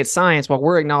you're claiming it's science while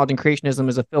we're acknowledging creationism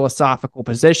as a philosophical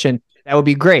position, that would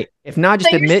be great. If not,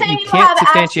 just admit you can't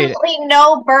substantiate it. Absolutely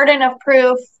no burden of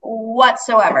proof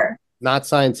whatsoever. Not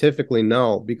scientifically,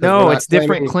 no, because it's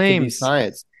different claims.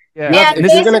 Science. Yeah, and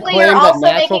this is going to claim that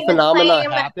natural phenomena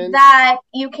happen. That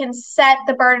you can set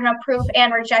the burden of proof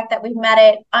and reject that we've met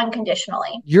it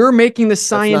unconditionally. You're making the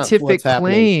scientific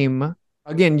claim.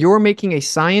 Again, you're making a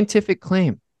scientific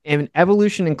claim, and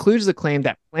evolution includes the claim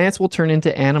that plants will turn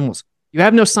into animals. You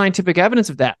have no scientific evidence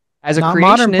of that. As a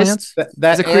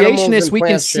creationist, we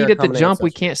concede at the jump.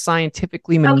 We can't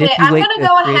scientifically manipulate. Okay, I'm going to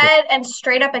go ahead and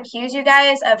straight up accuse you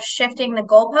guys of shifting the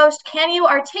goalpost. Can you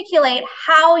articulate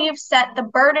how you've set the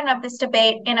burden of this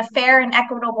debate in a fair and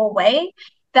equitable way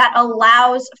that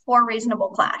allows for reasonable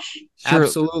clash? Sure.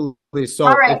 Absolutely. So,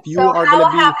 all right. If you are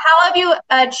how have you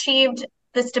achieved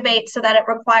this debate so that it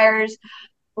requires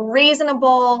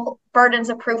reasonable burdens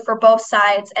of proof for both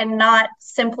sides and not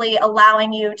simply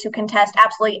allowing you to contest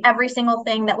absolutely every single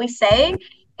thing that we say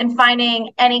and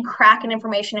finding any crack in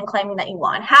information and claiming that you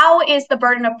won? How is the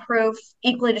burden of proof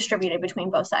equally distributed between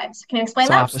both sides? Can you explain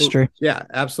that? Yeah,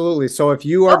 absolutely. So if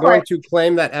you are going to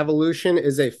claim that evolution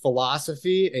is a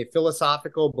philosophy, a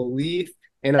philosophical belief,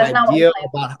 and an idea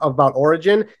about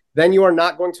origin, then you are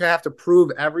not going to have to prove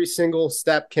every single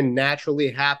step can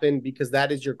naturally happen, because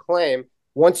that is your claim.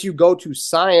 Once you go to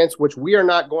science, which we are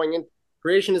not going in,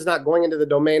 creation is not going into the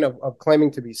domain of claiming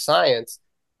to be science.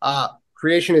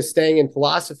 Creation is staying in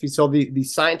philosophy. So the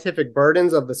scientific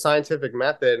burdens of the scientific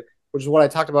method, which is what I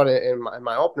talked about in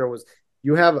my opener, was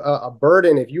you have a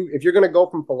burden. If you're going to go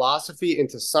from philosophy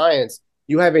into science,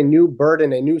 you have a new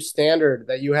burden, a new standard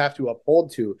that you have to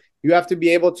uphold to. You have to be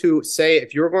able to say,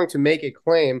 if you're going to make a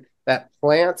claim that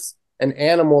plants and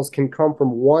animals can come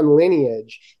from one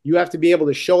lineage, you have to be able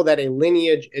to show that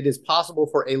it is possible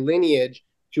for a lineage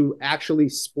to actually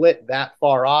split that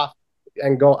far off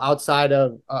and go outside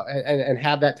of and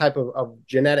have that type of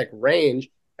genetic range.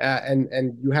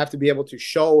 And you have to be able to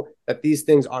show that these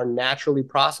things are naturally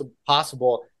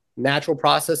possible. Natural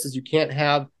processes, you can't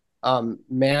have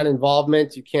man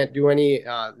involvement. You can't do any,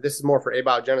 this is more for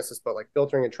abiogenesis, but like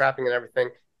filtering and trapping and everything,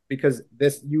 because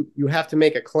this, you have to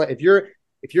make a claim. If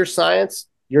you're science,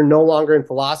 you're no longer in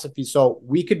philosophy. So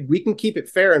we can keep it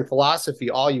fair in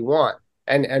philosophy all you want.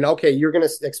 And okay, you're going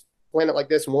to explain it like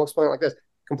this and we'll explain it like this.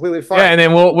 Completely fine. Yeah, and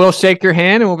then we'll shake your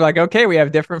hand and we'll be like, okay, we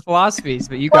have different philosophies,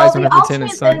 but you guys want to pretend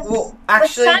it's science. Well,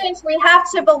 actually, with science, we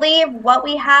have to believe what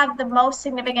we have the most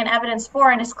significant evidence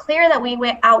for, and it's clear that we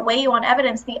outweigh you on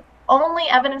evidence. The only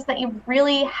evidence that you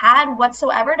really had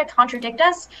whatsoever to contradict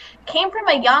us came from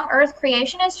a young Earth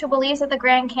creationist who believes that the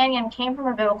Grand Canyon came from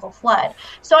a biblical flood.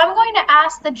 So I'm going to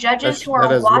ask the judges who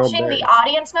are watching, the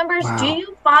audience members, do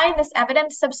you find this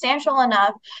evidence substantial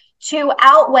enough to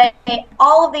outweigh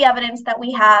all of the evidence that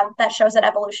we have that shows that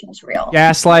evolution is real?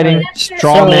 Gaslighting,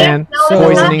 straw man,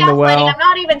 poisoning the well. I'm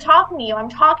not even talking to you. I'm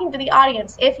talking to the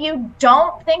audience. If you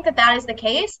don't think that that is the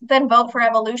case, then vote for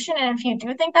evolution. And if you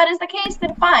do think that is the case,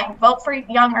 then fine. Vote for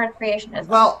young Earth creationism.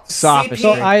 Well, sophistry.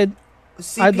 So I'd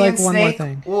like Snake, one more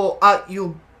thing. Well,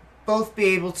 you'll both be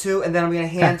able to, and then I'm going to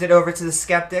hand it over to the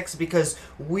skeptics, because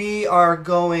we are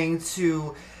going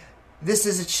to... This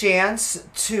is a chance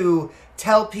to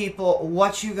tell people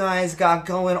what you guys got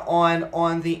going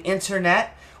on the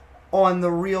internet, on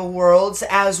the real worlds,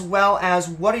 as well as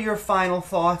what are your final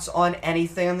thoughts on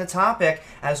anything on the topic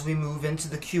as we move into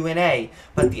the Q&A.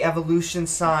 But the evolution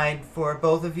side for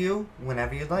both of you,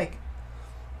 whenever you'd like.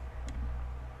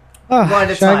 Oh,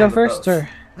 should I go first, or?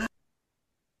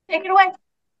 Take it away.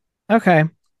 Okay.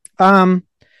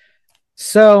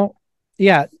 So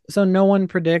no one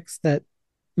predicts that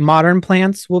modern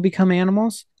plants will become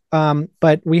animals.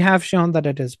 But we have shown that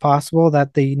it is possible,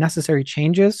 that the necessary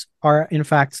changes are in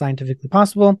fact scientifically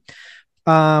possible.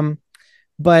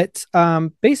 But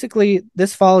basically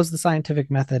this follows the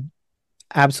scientific method.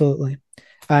 Absolutely.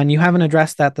 And you haven't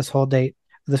addressed that this whole debate.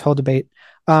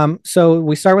 So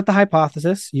we start with the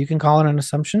hypothesis. You can call it an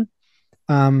assumption.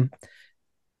 So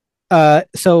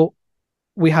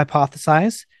we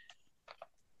hypothesize.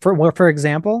 For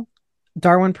example,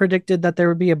 Darwin predicted that there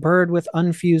would be a bird with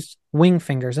unfused wing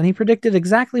fingers, and he predicted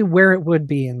exactly where it would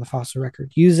be in the fossil record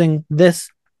using this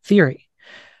theory.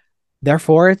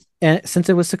 Therefore, since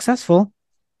it was successful,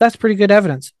 that's pretty good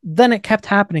evidence. Then it kept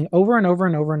happening over and over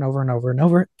and over and over and over and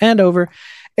over and over.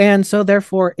 And so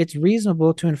therefore, it's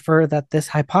reasonable to infer that this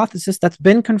hypothesis that's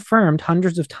been confirmed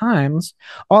hundreds of times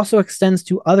also extends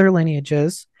to other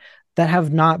lineages that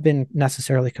have not been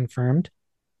necessarily confirmed.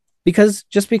 Because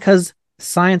just because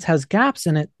science has gaps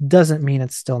in it doesn't mean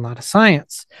it's still not a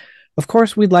science. Of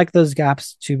course, we'd like those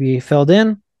gaps to be filled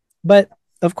in, but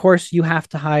of course you have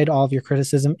to hide all of your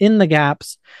criticism in the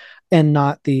gaps and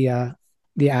not the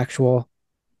actual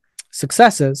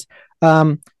successes.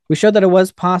 We showed that it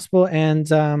was possible, and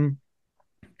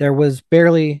there was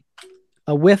barely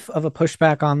a whiff of a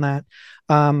pushback on that.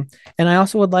 And I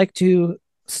also would like to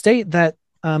state that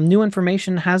new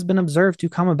information has been observed to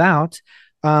come about,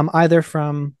 either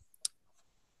from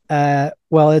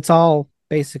it's all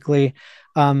basically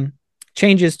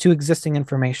changes to existing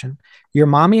information. Your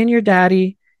mommy and your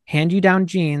daddy hand you down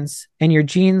genes, and your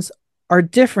genes are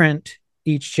different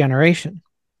each generation.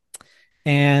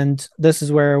 And this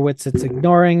is where it's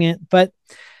ignoring it. But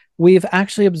we've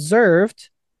actually observed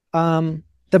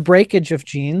the breakage of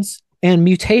genes and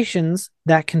mutations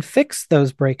that can fix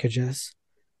those breakages.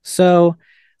 So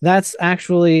that's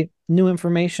actually new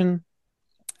information.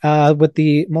 With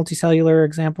the multicellular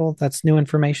example, that's new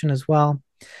information as well.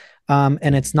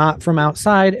 And it's not from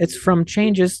outside, it's from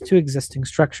changes to existing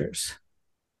structures.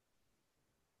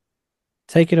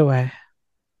 Take it away.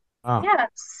 Oh. Yeah,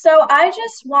 so I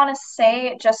just want to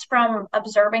say, just from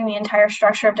observing the entire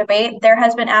structure of debate, there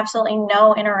has been absolutely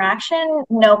no interaction,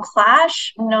 no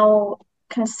clash, no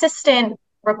consistent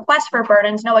request for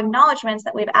burdens, no acknowledgments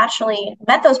that we've actually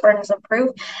met those burdens of proof,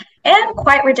 and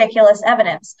quite ridiculous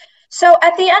evidence. So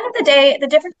at the end of the day, the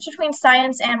difference between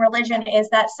science and religion is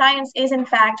that science is in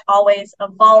fact always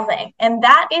evolving. And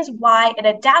that is why it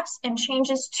adapts and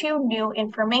changes to new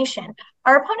information.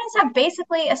 Our opponents have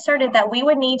basically asserted that we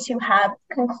would need to have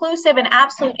conclusive and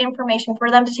absolute information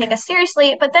for them to take us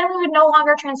seriously, but then we would no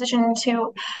longer transition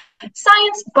to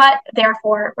science, but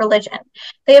therefore religion.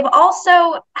 They have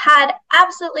also had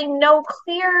absolutely no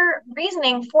clear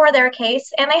reasoning for their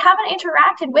case, and they haven't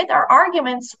interacted with our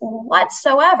arguments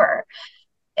whatsoever.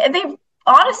 They've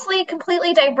honestly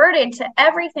completely diverted to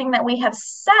everything that we have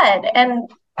said and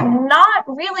not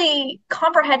really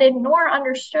comprehended nor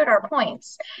understood our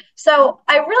points. So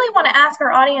I really want to ask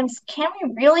our audience, can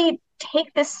we really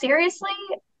take this seriously?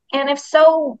 And if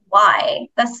so, why?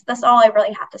 That's all I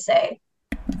really have to say.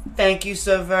 Thank you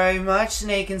so very much,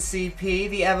 Snake and CP,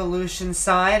 the evolution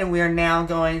side, and we are now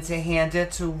going to hand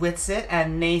it to Witsit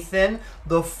and Nathan.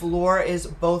 The floor is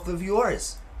both of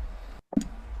yours.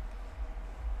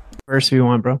 First, if you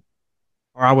want, bro,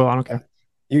 or I will. I don't care.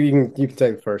 You can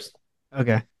take it first.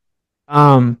 Okay.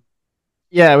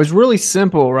 Yeah, it was really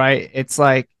simple, right? It's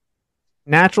like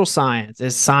natural science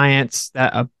is science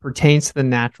that pertains to the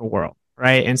natural world,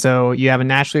 right? And so you have a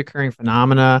naturally occurring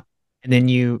phenomena, and then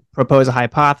you propose a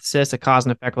hypothesis, a cause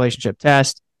and effect relationship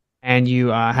test, and you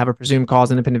have a presumed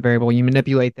cause independent variable. You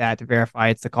manipulate that to verify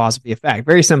it's the cause of the effect.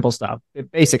 Very simple stuff,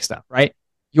 basic stuff, right?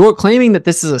 You're claiming that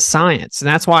this is a science, and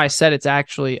that's why I said it's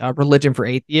actually a religion for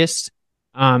atheists.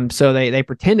 So they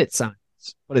pretend it's science,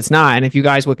 but it's not. And if you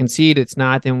guys would concede it's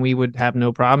not, then we would have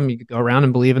no problem. You could go around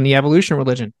and believe in the evolution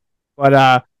religion.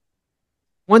 But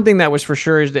one thing that was for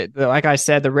sure is that, like I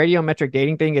said, the radiometric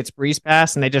dating thing gets breezed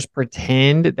past, and they just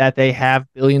pretend that they have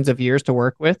billions of years to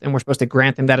work with, and we're supposed to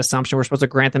grant them that assumption. We're supposed to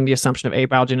grant them the assumption of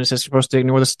abiogenesis. We're supposed to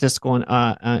ignore the statistical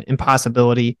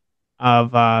impossibility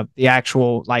of the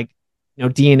actual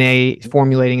DNA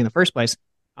formulating in the first place.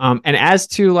 And as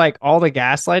to like all the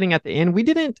gaslighting at the end, we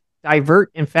didn't divert.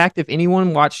 In fact, if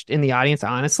anyone watched in the audience,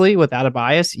 honestly, without a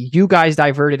bias, you guys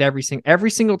diverted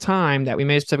every single time that we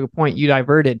made a specific point, you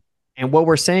diverted. And what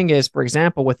we're saying is, for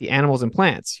example, with the animals and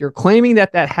plants, you're claiming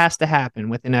that has to happen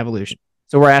within evolution.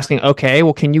 So we're asking, okay,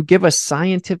 well, can you give us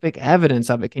scientific evidence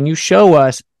of it? Can you show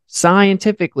us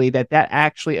scientifically that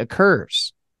actually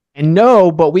occurs? And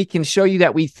no, but we can show you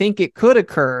that we think it could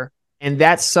occur, and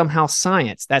that's somehow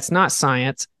science. That's not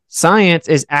science. Science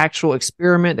is actual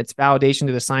experiment that's validation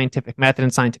to the scientific method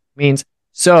and scientific means.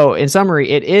 So in summary,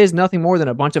 it is nothing more than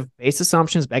a bunch of base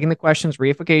assumptions, begging the questions,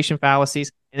 reification fallacies,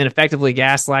 and then effectively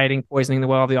gaslighting, poisoning the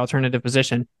well of the alternative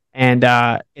position. And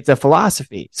it's a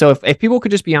philosophy. So if people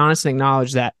could just be honest and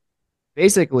acknowledge that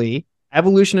basically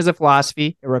evolution is a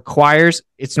philosophy,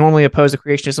 it's normally opposed to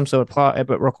creationism, so it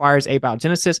requires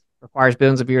abiogenesis, requires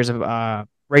billions of years of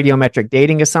radiometric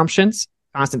dating assumptions,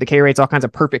 constant decay rates, all kinds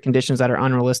of perfect conditions that are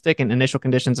unrealistic, and initial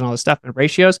conditions and all this stuff and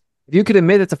ratios. If you could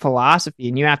admit it's a philosophy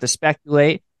and you have to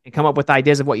speculate and come up with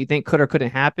ideas of what you think could or couldn't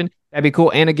happen, that'd be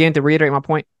cool. And again, to reiterate my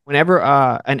point, whenever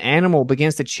an animal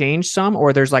begins to change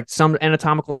or there's like some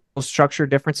anatomical structure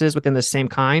differences within the same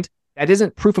kind, that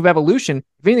isn't proof of evolution.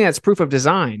 If anything, that's proof of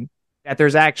design, that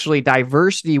there's actually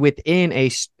diversity within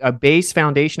a base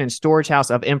foundation and storage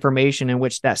house of information in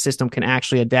which that system can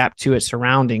actually adapt to its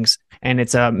surroundings. And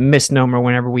it's a misnomer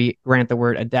whenever we grant the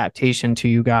word adaptation to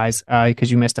you guys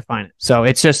because you misdefine it. So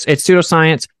it's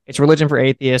pseudoscience, it's religion for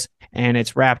atheists, and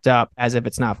it's wrapped up as if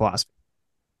it's not philosophy.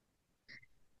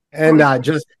 And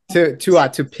just to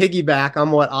piggyback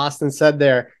on what Austin said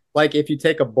there, like if you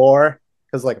take a boar,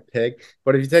 because like a pig,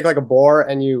 but if you take like a boar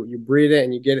and you breed it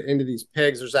and you get it into these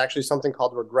pigs, there's actually something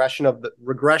called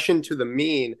regression to the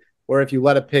mean, where if you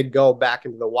let a pig go back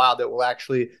into the wild, it will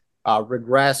actually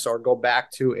regress or go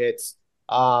back to its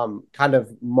kind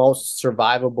of most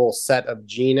survivable set of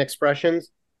gene expressions.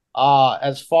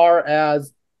 As far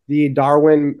as the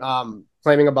Darwin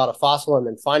claiming about a fossil and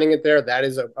then finding it there, that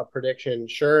is a prediction,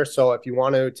 sure. So if you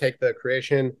want to take the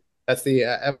creation, that's the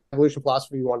evolution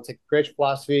philosophy. You want to take the creation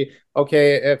philosophy.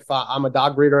 Okay, if I'm a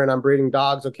dog breeder and I'm breeding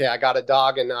dogs, okay, I got a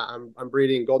dog and I'm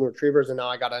breeding golden retrievers, and now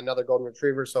I got another golden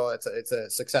retriever, so it's a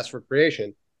success for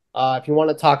creation. If you want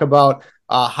to talk about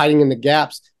hiding in the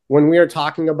gaps, when we are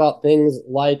talking about things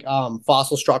like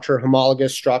fossil structure,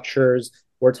 homologous structures,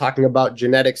 we're talking about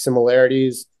genetic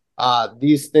similarities,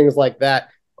 these things like that.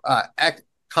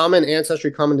 Common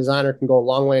ancestry, common designer can go a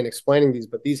long way in explaining these,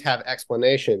 but these have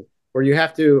explanation. Where you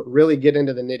have to really get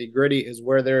into the nitty gritty is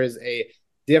where there is a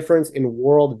difference in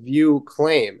worldview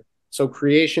claim. So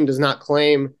creation does not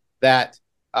claim that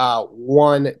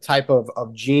one type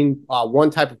of gene, one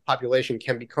type of population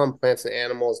can become plants and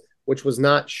animals, which was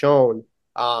not shown.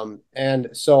 And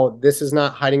so this is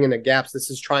not hiding in the gaps. This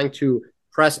is trying to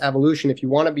press evolution. If you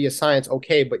want to be a science,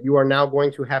 okay, but you are now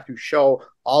going to have to show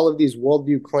all of these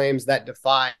worldview claims that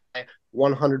defy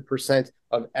 100%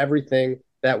 of everything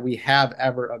that we have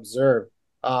ever observed.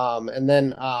 And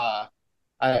then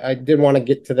I did want to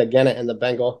get to the Genet and the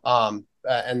Bengal.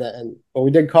 But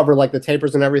we did cover like the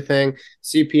tapers and everything.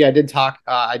 CP,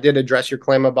 I did address your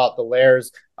claim about the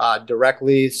layers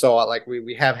directly. So like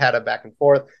we have had a back and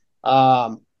forth.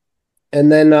 And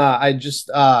then I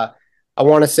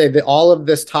want to say that all of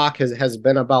this talk has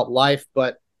been about life,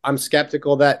 but I'm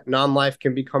skeptical that non-life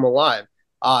can become alive.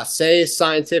 Say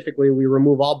scientifically we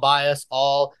remove all bias,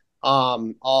 all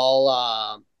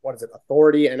what is it,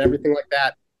 authority and everything like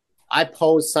that. I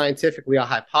pose scientifically a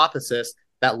hypothesis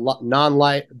that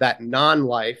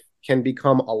non-life can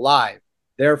become alive.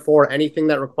 Therefore, anything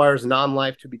that requires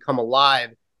non-life to become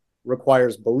alive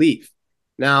requires belief.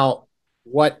 Now,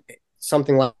 what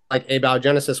something like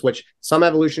abiogenesis, which some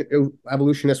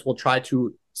evolutionists will try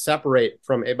to separate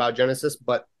from abiogenesis,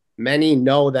 but many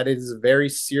know that it is a very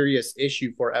serious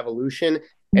issue for evolution.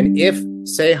 And if,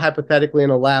 say, hypothetically in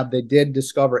a lab, they did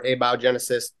discover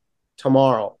abiogenesis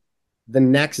tomorrow, the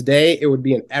next day it would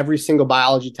be in every single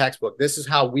biology textbook. This is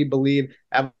how we believe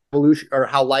evolution, or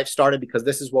how life started, because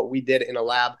this is what we did in a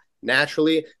lab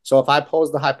naturally. So if I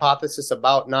pose the hypothesis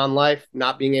about non-life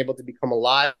not being able to become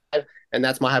alive, and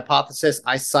that's my hypothesis,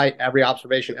 I cite every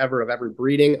observation ever of every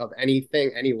breeding of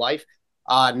anything, any life.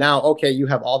 Now, okay, you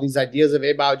have all these ideas of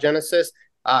abiogenesis.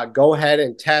 Go ahead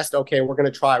and test. Okay, we're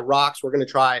going to try rocks. We're going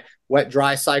to try wet,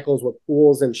 dry cycles with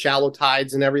pools and shallow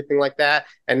tides and everything like that.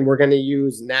 And we're going to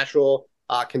use natural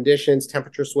conditions,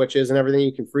 temperature switches and everything.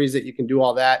 You can freeze it. You can do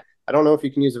all that. I don't know if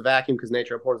you can use a vacuum because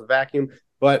nature abhors a vacuum.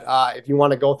 But if you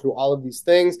want to go through all of these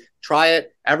things, try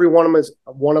it. Every one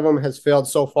of them has failed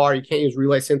so far. You can't use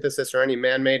relay synthesis or any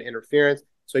man-made interference.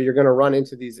 So you're going to run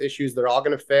into these issues. They're all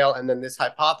going to fail. And then this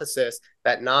hypothesis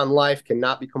that non-life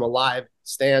cannot become alive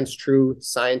stands true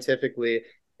scientifically.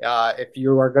 If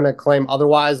you are going to claim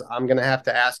otherwise, I'm going to have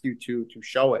to ask you to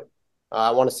show it.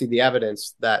 I want to see the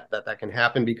evidence that can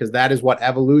happen, because that is what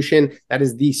evolution, that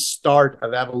is the start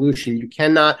of evolution. You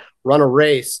cannot run a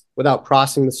race without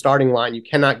crossing the starting line. You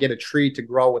cannot get a tree to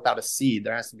grow without a seed.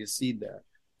 There has to be a seed there.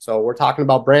 So we're talking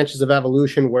about branches of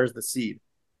evolution. Where's the seed?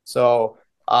 So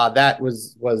that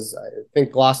was I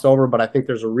think glossed over, but I think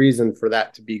there's a reason for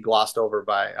that to be glossed over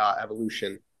by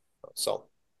evolution. So,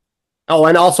 oh,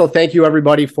 and also thank you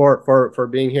everybody for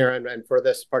being here and for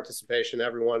this participation,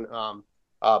 everyone,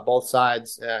 both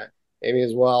sides, Amy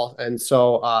as well. And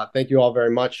so thank you all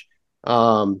very much.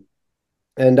 And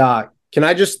can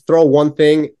I just throw one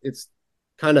thing? It's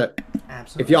kind of,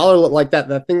 if y'all are like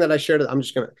that thing that I shared, I'm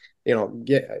just gonna,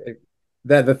 get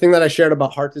the thing that I shared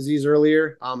about heart disease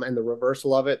earlier, and the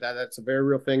reversal of it, that's a very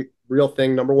real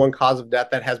thing. Number one cause of death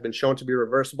that has been shown to be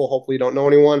reversible. Hopefully you don't know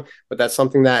anyone, but that's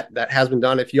something that has been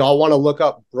done. If y'all want to look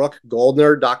up Brooke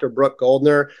Goldner, Dr. Brooke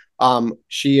Goldner,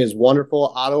 she is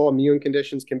wonderful. Autoimmune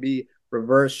conditions can be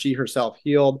reversed. She herself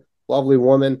healed. Lovely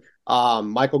woman.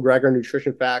 Michael Greger,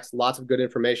 Nutrition Facts, lots of good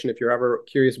information. If you're ever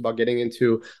curious about getting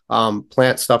into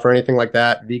plant stuff or anything like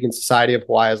that, Vegan Society of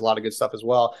Hawaii has a lot of good stuff as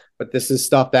well. But this is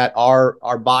stuff that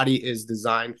our body is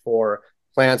designed for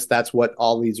plants. That's what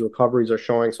all these recoveries are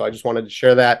showing. So I just wanted to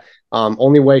share that.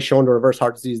 Only way shown to reverse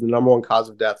heart disease, the number one cause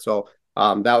of death. So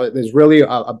that is really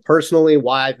personally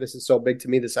why this is so big to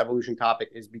me. This evolution topic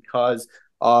is because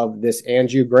of this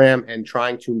angiogram and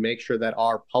trying to make sure that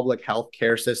our public health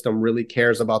care system really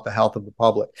cares about the health of the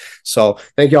public. So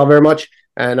thank you all very much.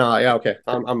 And yeah, okay,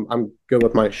 I'm good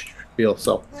with my spiel.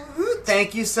 So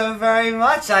thank you so very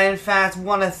much. I in fact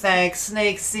want to thank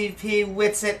Snake, CP,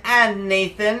 Whitsitt, and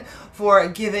Nathan for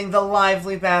giving the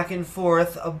lively back and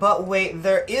forth. But wait,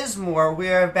 there is more. We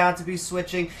are about to be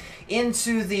switching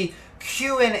into the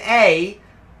Q&A.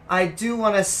 I do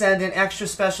want to send an extra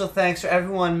special thanks for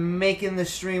everyone making the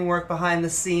stream work behind the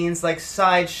scenes, like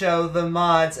Sideshow, the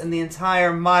mods, and the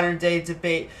entire Modern Day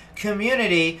Debate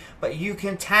community. But you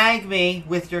can tag me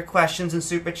with your questions and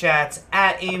super chats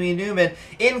at Amy Newman,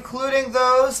 including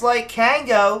those like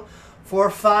Kango for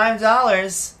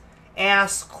 $5.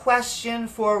 Ask question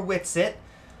for Whitsitt.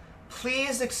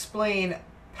 Please explain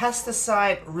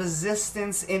pesticide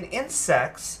resistance in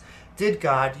insects. Did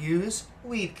God use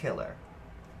weed killer?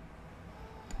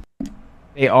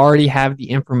 They already have the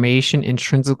information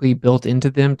intrinsically built into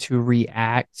them to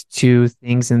react to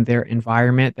things in their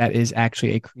environment. That is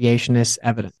actually a creationist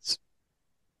evidence.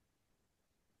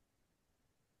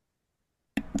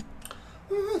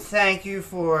 Thank you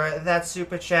for that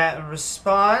super chat and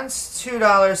response.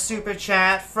 $2 super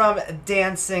chat from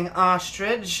Dancing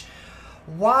Ostrich.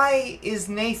 Why is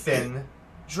Nathan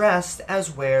dressed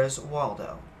as Where's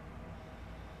Waldo?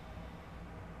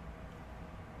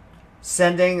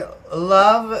 Sending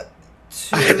love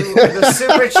to the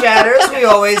super chatters. We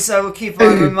always keep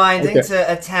on reminding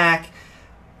to attack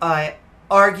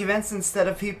arguments instead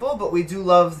of people, but we do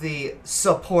love the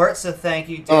support, so thank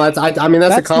you. Oh, that's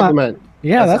a compliment.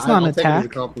 That's not an attack. A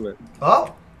compliment.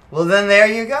 Oh, well then there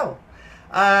you go.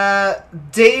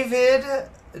 David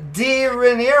D.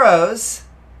 Ranieri's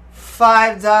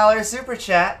 $5 super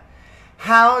chat.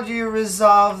 How do you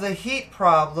resolve the heat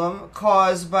problem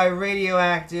caused by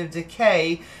radioactive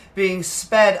decay being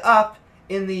sped up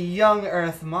in the young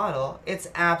Earth model? It's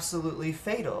absolutely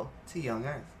fatal to young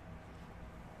Earth.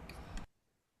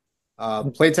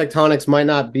 Plate tectonics might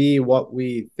not be what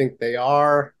we think they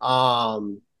are.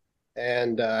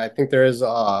 And I think there is a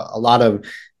lot of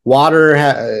water.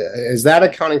 Is that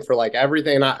accounting for like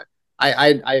everything?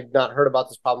 I've not heard about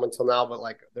this problem until now, but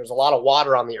like there's a lot of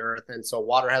water on the Earth, and so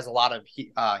water has a lot of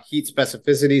heat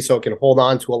specificity, so it can hold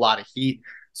on to a lot of heat.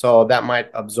 So that might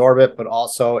absorb it, but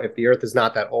also if the Earth is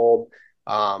not that old,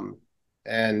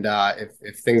 and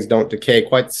if things don't decay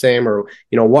quite the same, or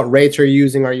what rates are you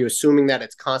using? Are you assuming that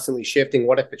it's constantly shifting?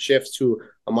 What if it shifts to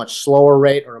a much slower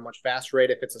rate or a much faster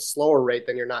rate? If it's a slower rate,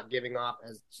 then you're not giving off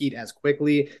as heat as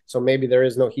quickly, so maybe there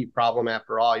is no heat problem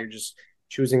after all. You're just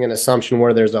choosing an assumption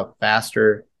where there's a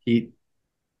faster heat.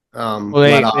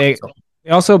 They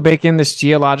also bake in this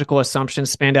geological assumption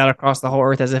spanned out across the whole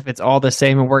Earth as if it's all the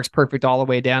same and works perfect all the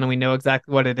way down, and we know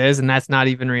exactly what it is, and that's not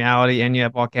even reality. And you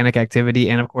have volcanic activity,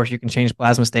 and of course you can change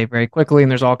plasma state very quickly,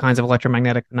 and there's all kinds of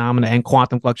electromagnetic phenomena and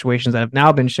quantum fluctuations that have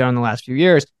now been shown in the last few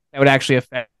years that would actually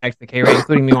affect decay rate,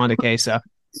 including muon decay. So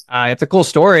it's a cool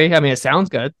story. I mean, it sounds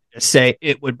good. Just say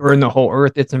it would burn the whole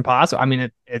Earth. It's impossible. I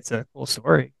mean, it's a cool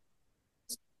story.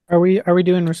 Are we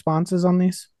doing responses on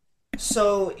these?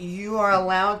 So you are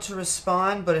allowed to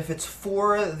respond, but if it's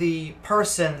for the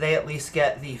person, they at least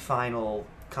get the final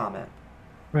comment.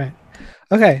 Right.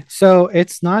 Okay. So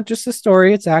it's not just a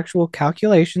story, it's actual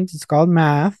calculations. It's called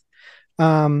math.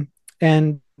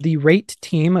 And the rate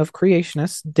team of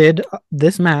creationists did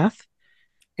this math,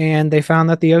 and they found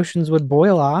that the oceans would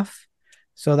boil off.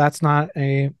 So that's not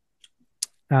a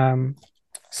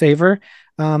saver.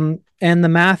 And the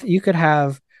math, you could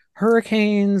have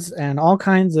hurricanes and all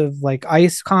kinds of like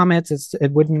ice comets.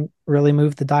 It wouldn't really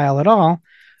move the dial at all.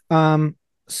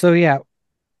 So yeah.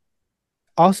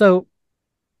 Also,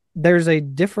 there's a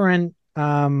different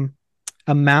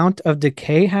amount of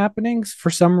decay happening for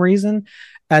some reason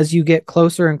as you get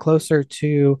closer and closer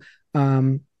to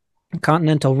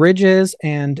continental ridges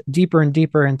and deeper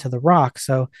into the rock.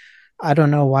 So I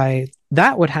don't know why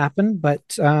that would happen,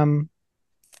 but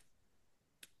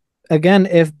again,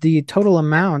 if the total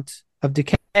amount of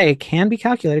decay can be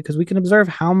calculated, because we can observe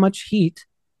how much heat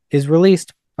is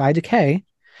released by decay,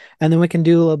 and then we can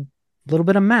do a little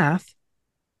bit of math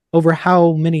over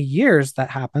how many years that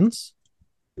happens,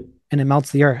 and it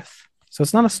melts the Earth. So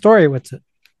it's not a story, Whitsitt.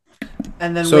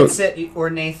 And then Whitsitt or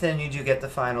Nathan, you do get the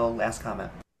final last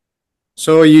comment.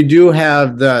 So you do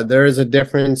have there is a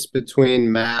difference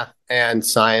between math and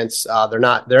science.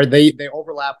 They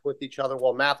overlap with each other.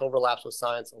 Well, math overlaps with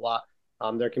science a lot.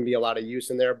 There can be a lot of use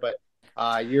in there, but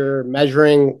you're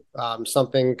measuring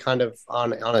something kind of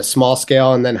on a small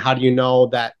scale, and then how do you know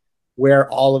that where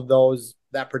all of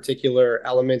that particular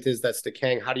element is that's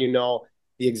decaying? How do you know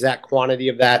the exact quantity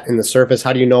of that in the surface?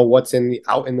 How do you know what's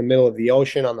out in the middle of the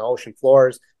ocean, on the ocean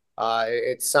floors?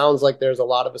 It sounds like there's a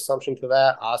lot of assumption to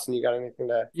that. Austin, you got anything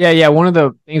to? Yeah. One of the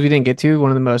things we didn't get to,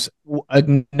 one of the most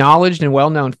acknowledged and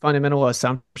well-known fundamental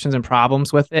assumptions and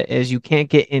problems with it is you can't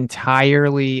get entire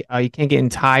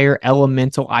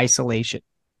elemental isolation.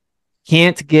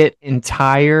 Can't get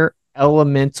entire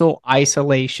elemental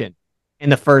isolation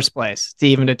in the first place to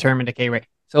even determine decay rate.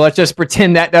 So let's just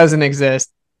pretend that doesn't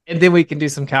exist, and then we can do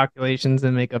some calculations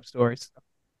and make up stories.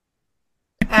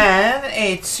 And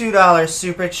a $2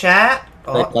 super chat.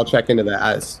 I'll check into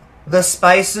that. The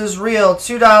spice is real.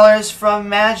 $2 from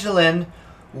Magdalene.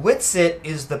 Whitsitt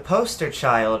is the poster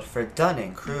child for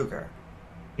Dunning-Kruger.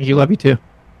 You love you too.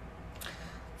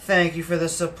 Thank you for the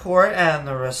support and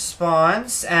the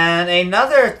response. And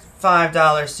another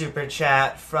 $5 super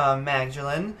chat from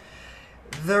Magdalene.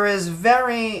 There is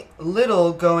very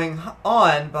little going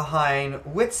on behind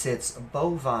Whitsitt's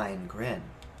bovine grin.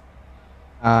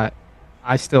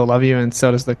 I still love you, and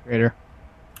so does the creator.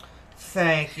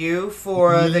 Thank you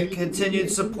for the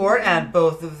continued support and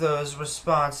both of those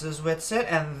responses,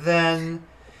 Whitsitt. And then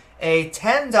a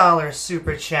 $10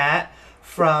 super chat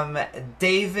from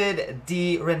David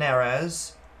D.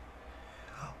 Ramirez.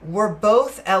 Were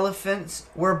both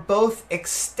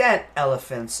extant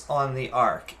elephants on the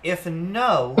Ark? If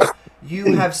no,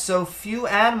 you have so few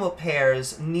animal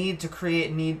pairs need to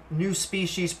create new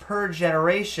species per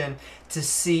generation to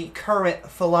see current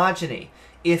phylogeny.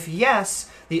 If yes,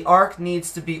 the Ark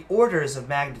needs to be orders of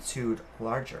magnitude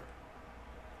larger.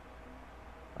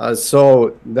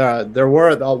 So there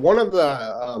were one of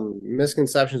the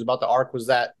misconceptions about the Ark was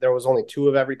that there was only 2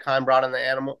 of every kind brought on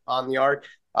the Ark.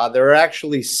 There are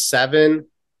actually 7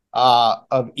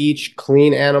 of each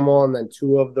clean animal and then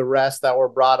 2 of the rest that were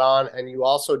brought on. And you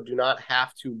also do not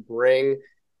have to bring,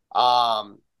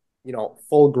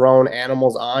 full grown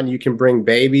animals on. You can bring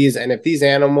babies. And if these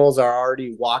animals are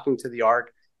already walking to the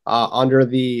ark under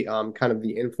the kind of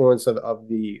the influence of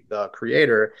the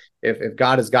creator, if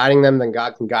God is guiding them, then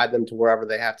God can guide them to wherever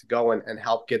they have to go and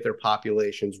help get their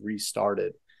populations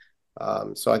restarted.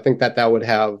 So I think that would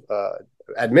have,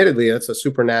 admittedly, it's a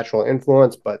supernatural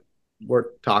influence, but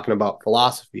we're talking about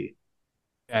philosophy.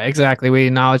 Yeah, exactly. We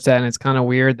acknowledge that, and it's kind of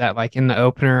weird that, like, in the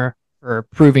opener for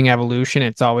proving evolution,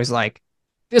 it's always like,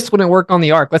 this wouldn't work on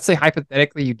the ark. Let's say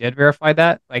hypothetically you did verify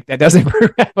that. Like, that doesn't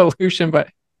prove evolution, but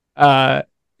yeah,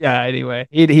 anyway,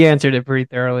 he answered it pretty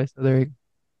thoroughly. So there you go.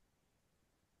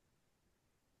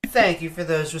 Thank you for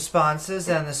those responses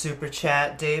and the super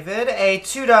chat, David. A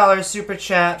 $2 super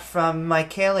chat from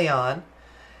Michaelion.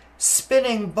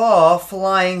 Spinning ball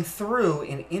flying through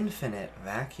an infinite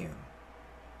vacuum.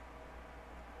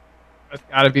 That's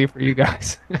got to be for you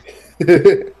guys.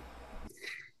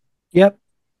 Yep.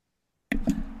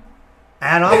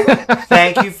 Adam,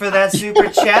 thank you for that super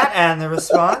chat and the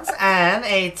response. And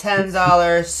a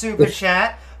 $10 super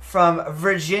chat from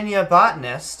Virginia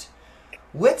Botanist.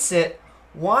 Witsit,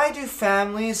 why do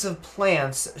families of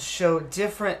plants show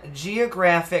different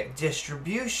geographic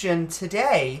distribution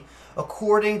today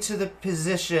according to the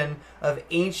position of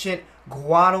ancient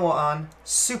Gondwana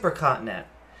supercontinent?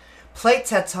 Plate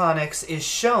tectonics is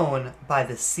shown by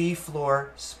the seafloor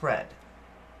spread.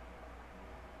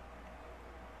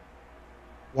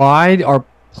 Why are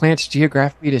plants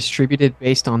geographically distributed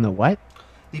based on the what?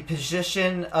 The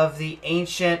position of the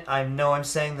ancient, I know I'm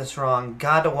saying this wrong,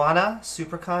 Gondwana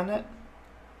supercontinent?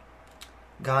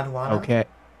 Gondwana?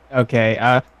 Okay.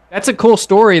 That's a cool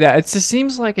story. That it just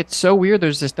seems like it's so weird.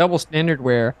 There's this double standard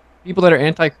where people that are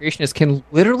anti-creationists can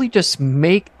literally just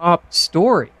make up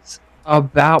stories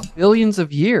about billions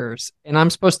of years, and I'm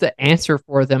supposed to answer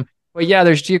for them. But yeah,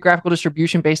 there's geographical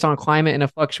distribution based on climate and a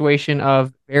fluctuation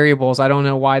of variables. I don't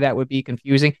know why that would be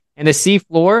confusing. And the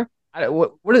seafloor, how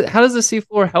does the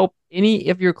seafloor help any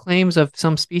of your claims of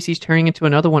some species turning into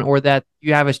another one, or that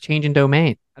you have a change in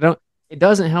domain? It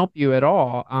doesn't help you at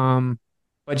all.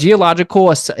 But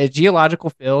geological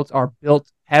fields are built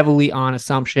heavily on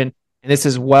assumption, and this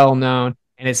is well known,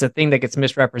 and it's a thing that gets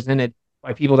misrepresented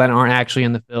by people that aren't actually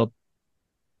in the field.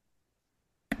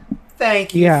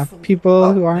 Thank you. Yeah,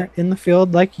 people who aren't in the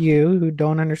field like you, who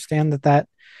don't understand that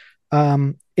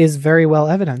is very well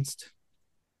evidenced.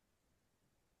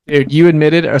 Dude, you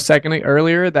admitted a second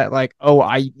earlier that, like,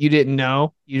 you didn't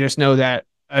know. You just know that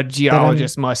a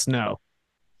geologist must know.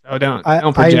 So don't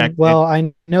project.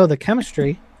 I know the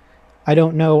chemistry. I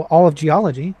don't know all of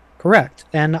geology. Correct.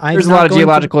 And there's a lot of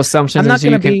geological assumptions. I'm not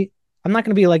going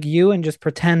to be like you and just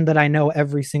pretend that I know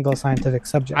every single scientific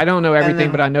subject. I don't know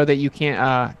everything, but I know that you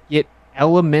can't get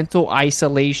elemental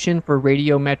isolation for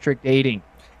radiometric dating.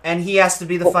 And he has to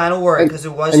be the final word because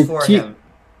it was for him.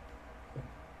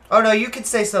 Oh no, you can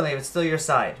say something. It's still your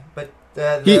side. But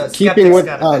keeping with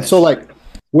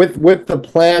with the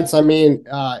plants, I mean,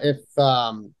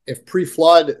 if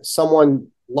pre-flood someone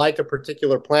liked a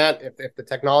particular plant, if the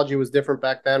technology was different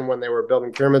back then when they were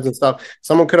building pyramids and stuff,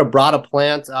 someone could have brought a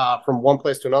plant from one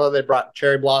place to another. They brought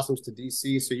cherry blossoms to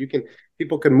DC, so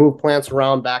people could move plants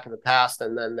around back in the past,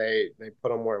 and then they put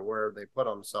them where they put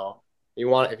them. So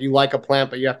if you like a plant,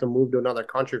 but you have to move to another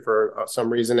country for some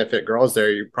reason, if it grows there,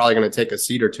 you're probably going to take a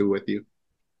seed or two with you.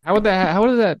 How would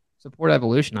that support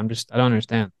evolution? I don't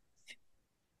understand.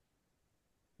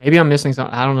 Maybe I'm missing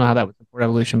something. I don't know how that would support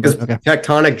evolution. But okay.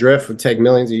 Tectonic drift would take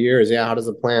millions of years. Yeah, how does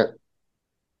a plant?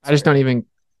 I just don't even.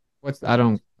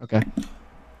 Okay.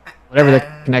 Whatever the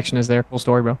connection is there. Full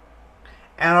story, bro.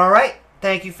 And all right.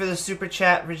 Thank you for the super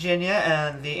chat, Virginia,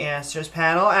 and the answers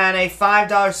panel. And a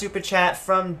 $5 super chat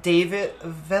from David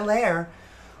Valaire.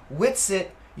 Witsit,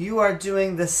 you are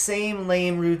doing the same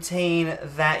lame routine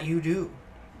that you do.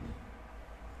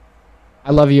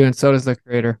 I love you, and so does the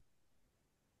creator.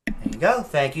 There you go.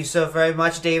 Thank you so very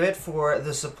much, David, for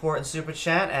the support and super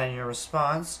chat and your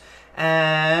response.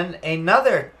 And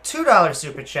another $2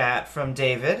 super chat from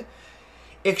David.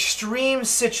 Extreme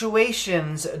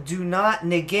situations do not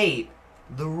negate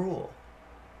the rule.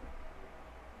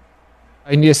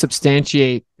 I need to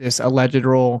substantiate this alleged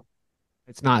rule.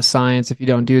 It's not science if you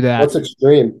don't do that. What's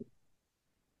extreme?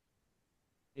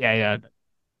 Yeah.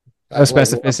 No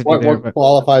specificity there. What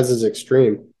qualifies as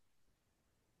extreme?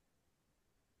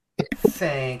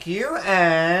 Thank you.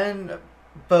 And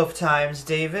both times,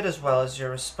 David, as well as your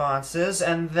responses.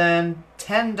 And then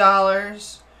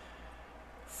 $10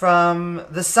 from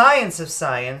the Science of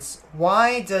Science.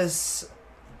 Why does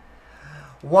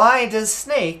Why does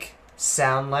Snake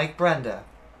sound like Brenda?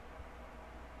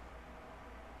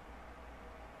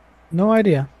 No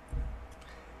idea.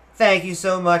 Thank you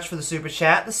so much for the super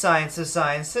chat, the Science of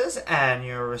Sciences, and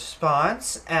your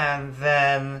response. And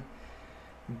then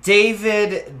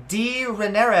David D.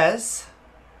 Ramirez,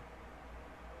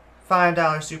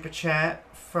 $5 super chat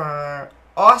for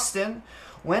Austin.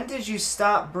 When did you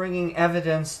stop bringing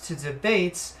evidence to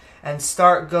debates and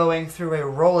start going through a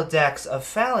Rolodex of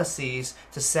fallacies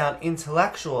to sound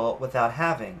intellectual without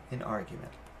having an argument?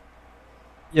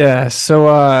 Yeah,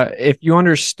 so if you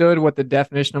understood what the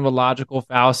definition of a logical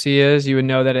fallacy is, you would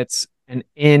know that it's an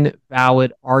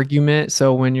invalid argument.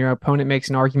 So when your opponent makes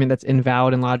an argument that's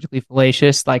invalid and logically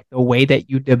fallacious, like the way that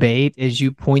you debate is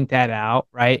you point that out,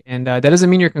 right? And that doesn't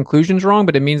mean your conclusion's wrong,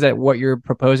 but it means that what you're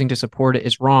proposing to support it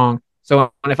is wrong.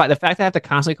 So the fact that I have to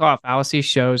constantly call out fallacy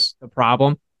shows the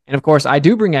problem. And of course, I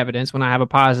do bring evidence when I have a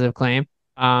positive claim.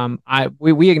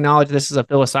 We acknowledge this is a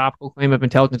philosophical claim of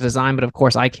intelligent design, but of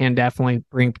course I can definitely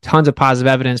bring tons of positive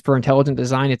evidence for intelligent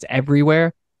design. It's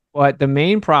everywhere. But the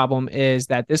main problem is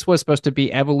that this was supposed to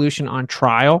be evolution on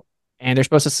trial, and they're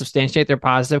supposed to substantiate their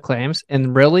positive claims.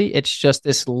 And really, it's just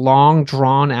this long,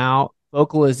 drawn out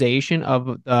vocalization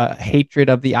of the hatred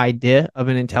of the idea of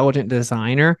an intelligent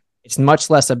designer. It's much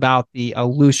less about the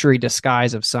illusory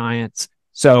disguise of science.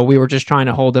 So we were just trying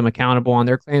to hold them accountable on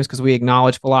their claims because we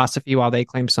acknowledge philosophy while they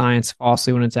claim science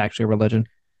falsely when it's actually religion.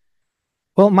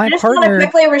 Well, my I just partner. want to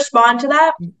quickly respond to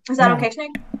that. Is that okay,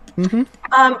 Snake?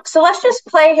 Mm-hmm. So let's just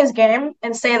play his game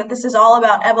and say that this is all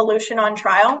about evolution on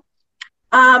trial.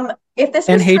 If this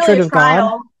was hatred truly a of trial,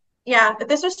 God. Yeah, if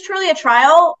this was truly a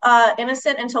trial,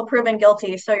 innocent until proven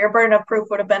guilty, so your burden of proof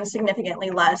would have been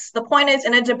significantly less. The point is,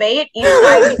 in a debate, each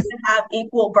side needs to have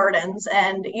equal burdens,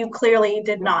 and you clearly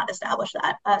did not establish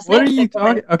that. What are you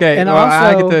talking? Okay, And well,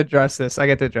 I also- get to address this. I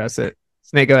get to address it.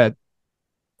 Snake, go ahead.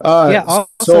 Yeah. Also,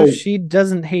 so she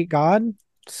doesn't hate God,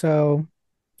 so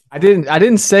I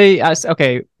didn't say.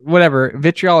 Okay, whatever.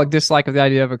 Vitriolic dislike of the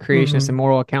idea of a creationist and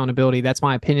moral accountability. That's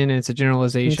my opinion, and it's a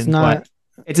generalization. it's not. But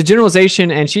it's a generalization,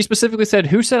 and she specifically said,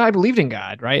 "Who said I believed in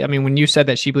God?" Right? I mean, when you said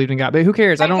that she believed in God, but who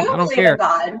cares? I don't believe care. in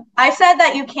God. I said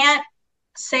that you can't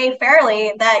say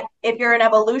fairly that if you're an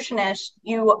evolutionist,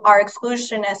 you are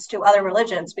exclusionist to other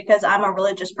religions because I'm a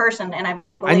religious person and I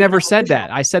I never said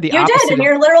that. I said the You opposite. did in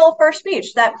your literal first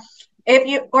speech that if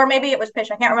you, or maybe it was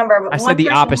pitch, I can't remember. But I said the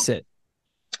opposite.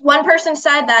 One person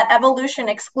said that evolution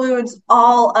excludes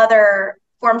all other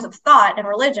forms of thought and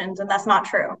religions, and that's not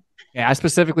true. Yeah, I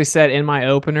specifically said in my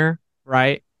opener,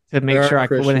 right, to make There sure are I went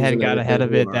Christians ahead and and got ahead of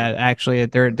everything it who are. that actually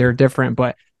they're different.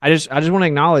 But I just want to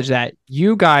acknowledge that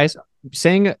you guys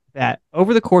saying that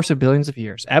over the course of billions of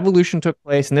years, evolution took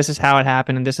place and this is how it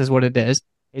happened and this is what it is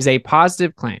a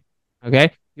positive claim.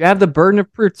 Okay, you have the burden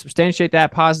of proof to substantiate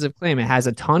that positive claim. It has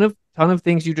a ton of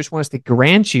things you just want us to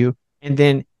grant you and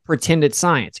then pretend it's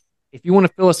science. If you want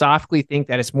to philosophically think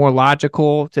that it's more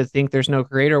logical to think there's no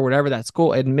creator or whatever, that's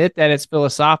cool. Admit that it's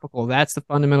philosophical. That's the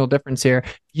fundamental difference here.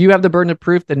 You have the burden of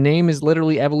proof. The name is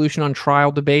literally Evolution on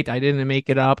Trial Debate. I didn't make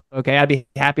it up. Okay, I'd be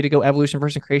happy to go evolution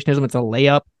versus creationism. It's a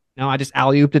layup. No, I just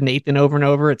alley-ooped to Nathan over and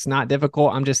over. It's not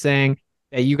difficult. I'm just saying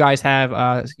that you guys have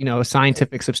a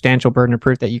scientific substantial burden of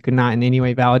proof that you could not in any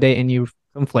way validate, and you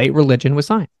conflate religion with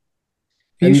science.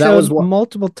 You And that showed was what-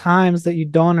 multiple times that you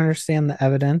don't understand the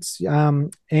evidence,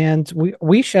 and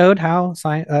we showed how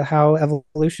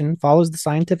evolution follows the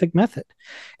scientific method.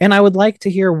 And I would like to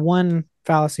hear one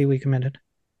fallacy we committed.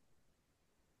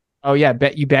 Oh yeah,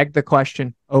 bet you begged the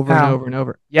question over and How? over and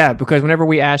over. Yeah, because whenever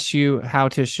we asked you how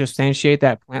to substantiate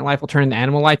that plant life will turn into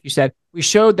animal life, you said we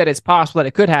showed that it's possible that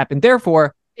it could happen.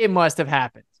 Therefore, it must have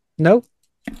happened. Nope,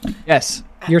 Yes.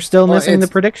 you're still Well, missing the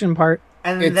it's- prediction part.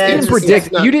 And It's- then You it's didn't predict.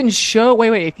 it's not- You didn't show.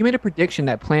 Wait. If you made a prediction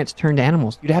that plants turned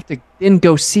animals, you'd have to then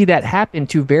go see that happen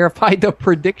to verify the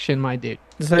prediction, my dude.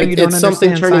 So you don't it's something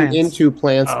understand turning science. into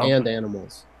plants Oh. and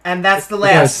animals. And that's the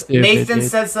That's last. stupid, Nathan dude.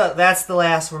 says that's the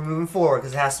last. We're moving forward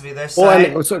because it has to be their Well,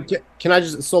 side. and so can I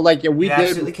just we You did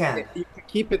absolutely can. You can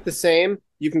keep it the same.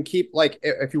 You can keep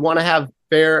if you want to have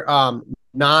fair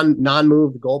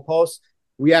non-moved goalposts,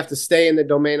 we have to stay in the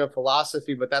domain of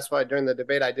philosophy. But that's why during the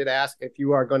debate I did ask if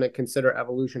you are going to consider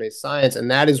evolution a science, and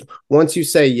that is once you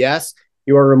say yes,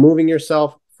 you are removing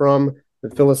yourself from the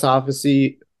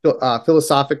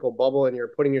philosophical bubble, and you're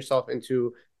putting yourself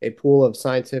into a pool of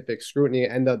scientific scrutiny,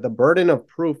 and the burden of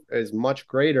proof is much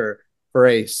greater for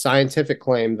a scientific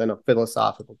claim than a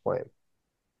philosophical claim.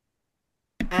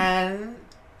 And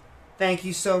thank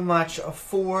you so much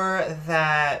for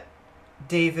that,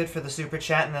 David, for the super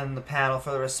chat, and then the panel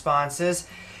for the responses.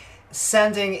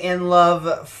 sending in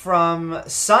love from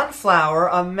Sunflower,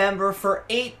 a member for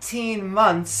 18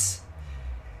 months,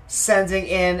 sending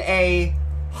in a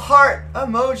heart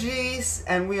emojis,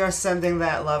 and we are sending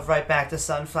that love right back to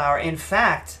Sunflower. In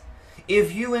fact,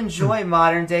 if you enjoy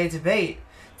modern day debate,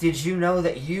 did you know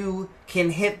that you can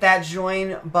hit that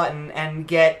join button and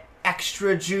get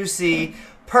extra juicy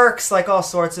perks like all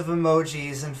sorts of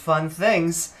emojis and fun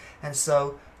things? And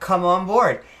so come on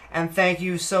board. And thank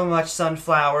you so much,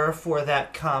 Sunflower, for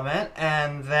that comment.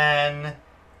 And then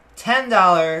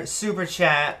 $10 super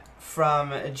chat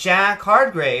from Jack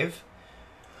Hardgrave.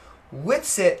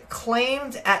 Witsit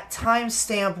claimed at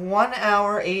timestamp 1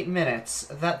 hour 8 minutes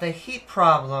that the heat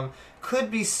problem could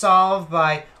be solved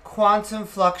by quantum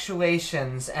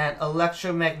fluctuations and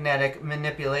electromagnetic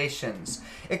manipulations.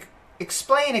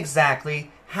 Explain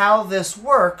exactly how this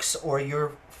works, or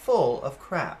you're full of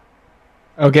crap.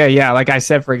 Okay, yeah, like I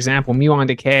said, for example, muon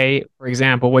decay, for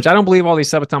example, which I don't believe all these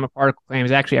subatomic particle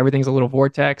claims. Actually, everything's a little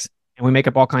vortex, and we make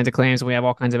up all kinds of claims, and we have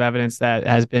all kinds of evidence that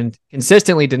has been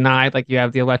consistently denied. Like you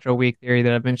have the electroweak theory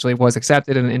that eventually was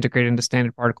accepted and integrated into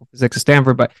standard particle physics at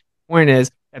Stanford. But the point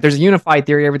is that there's a unified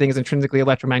theory. Everything is intrinsically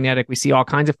electromagnetic. We see all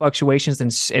kinds of fluctuations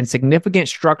and significant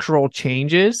structural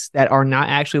changes that are not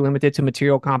actually limited to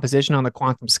material composition on the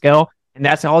quantum scale. And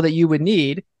that's all that you would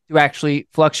need to actually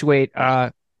fluctuate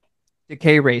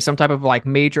decay rate. Some type of like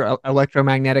major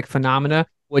electromagnetic phenomena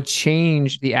would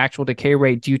change the actual decay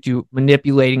rate due to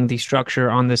manipulating the structure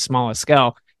on this smallest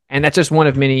scale. And that's just one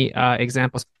of many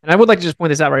examples. And I would like to just point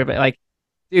this out right away. Like,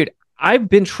 dude, I've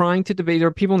been trying to debate. There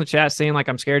are people in the chat saying like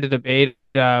I'm scared to debate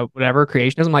whatever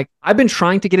creationism. Like, I've been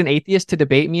trying to get an atheist to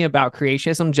debate me about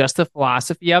creationism, just the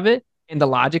philosophy of it and the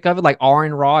logic of it. Like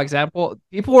Aaron Raw example,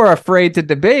 people are afraid to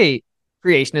debate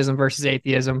creationism versus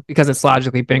atheism because it's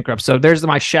logically bankrupt. So there's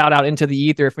my shout out into the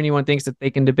ether. If anyone thinks that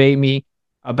they can debate me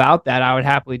about that, I would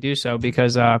happily do so,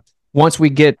 because once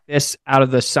we get this out of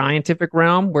the scientific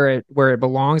realm where it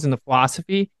belongs in the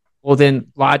philosophy, well,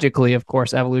 then logically, of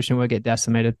course, evolution would get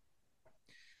decimated.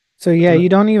 So yeah, you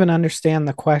don't even understand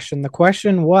the question. The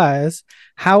question was,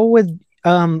 how would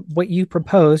what you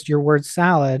proposed, your word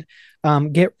salad,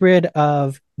 get rid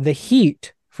of the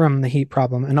heat from the heat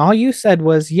problem? And all you said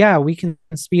was, yeah, we can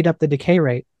speed up the decay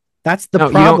rate. That's the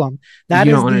problem. That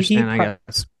is the heat. I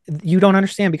guess you don't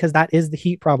understand, because that is the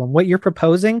heat problem. What you're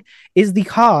proposing is the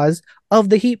cause of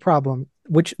the heat problem,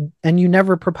 and you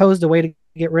never proposed a way to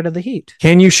get rid of the heat.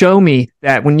 Can you show me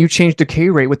that when you change decay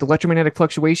rate with electromagnetic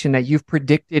fluctuation, that you've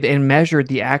predicted and measured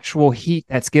the actual heat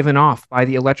that's given off by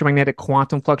the electromagnetic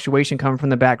quantum fluctuation coming from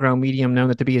the background medium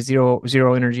known to be a zero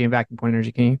energy and vacuum point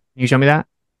energy? Can you show me that?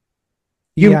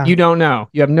 You don't know.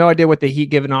 You have no idea what the heat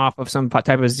given off of some type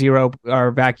of zero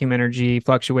or vacuum energy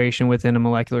fluctuation within a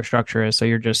molecular structure is. So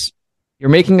you're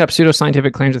making up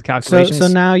pseudoscientific claims with calculations. So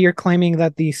now you're claiming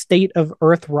that the state of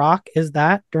Earth rock is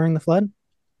that during the flood?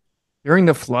 During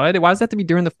the flood? Why does that have to be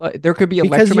during the flood? There could be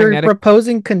because electromagnetic... you're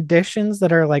proposing conditions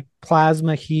that are like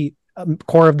plasma heat,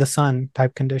 core of the sun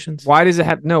type conditions. Why does it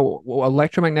have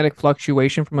electromagnetic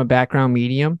fluctuation from a background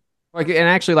medium? Like, and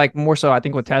actually, like more so, I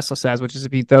think what Tesla says, which is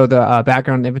if you throw the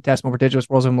background infinitesimal prodigious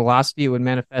whirls of velocity, it would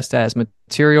manifest as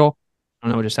material. I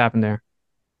don't know what just happened there.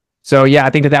 So yeah, I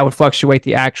think that would fluctuate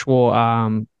the actual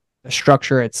the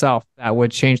structure itself. That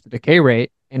would change the decay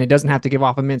rate, and it doesn't have to give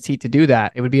off immense heat to do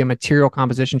that. It would be a material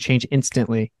composition change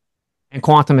instantly. And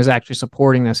quantum is actually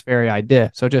supporting this very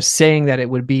idea. So just saying that it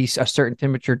would be a certain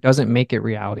temperature doesn't make it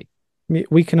reality.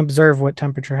 We can observe what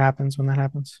temperature happens when that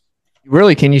happens.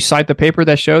 Really? Can you cite the paper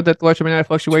that showed that the electromagnetic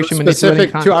fluctuation can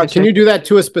you do that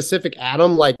to a specific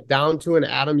atom, like down to an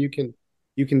atom? You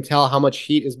can tell how much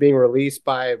heat is being released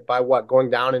by what,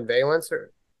 going down in valence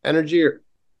or energy, or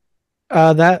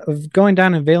that going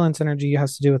down in valence energy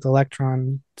has to do with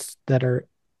electrons that are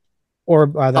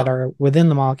that are within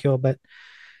the molecule, but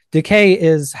decay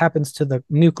happens to the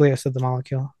nucleus of the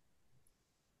molecule.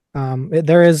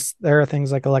 There are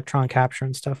things like electron capture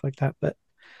and stuff like that, but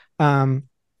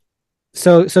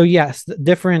so yes,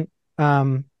 different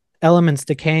elements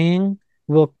decaying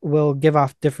will give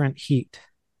off different heat.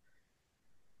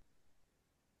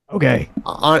 Okay.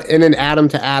 In an atom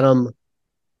to atom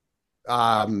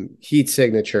heat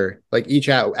signature, like each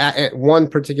one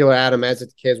particular atom as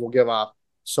it decays will give off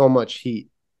so much heat.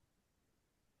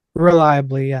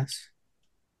 Reliably, yes.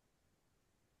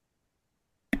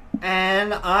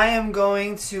 And I am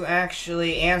going to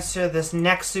actually answer this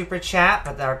next super chat,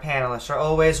 but our panelists are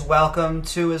always welcome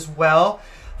to as well.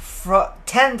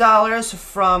 $10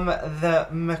 from the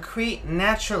Macrete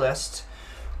Naturalist.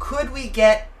 Could we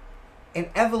get an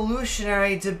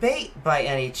evolutionary debate by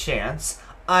any chance?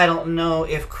 I don't know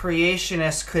if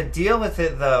creationists could deal with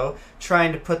it, though,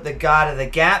 trying to put the God of the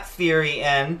Gap theory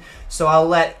in. So I'll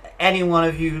let any one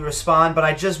of you respond, but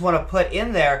I just want to put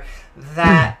in there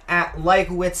that, like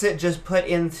Witsit just put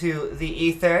into the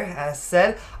ether, as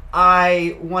said,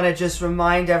 I want to just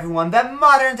remind everyone that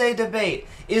modern day debate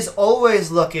is always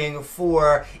looking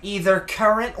for either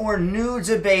current or new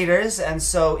debaters. And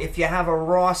so if you have a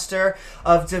roster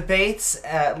of debates,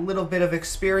 a little bit of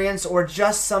experience, or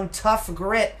just some tough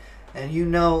grit, and you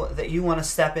know that you want to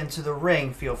step into the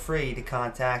ring, feel free to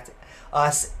contact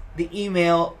us. The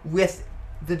email with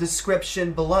the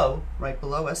description below, right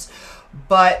below us.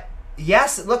 But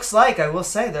yes, it looks like, I will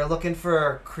say, they're looking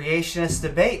for creationist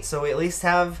debate, so we at least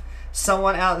have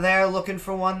someone out there looking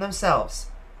for one themselves.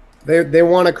 They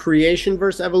want a creation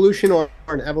versus evolution, or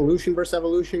an evolution versus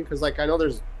evolution, because like I know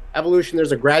there's evolution,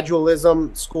 there's a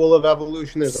gradualism school of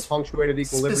evolution, there's a punctuated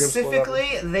equilibrium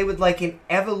Specifically, they would like an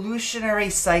evolutionary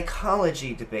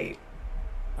psychology debate.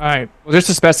 All right. Well, just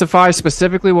to specify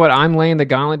specifically what I'm laying the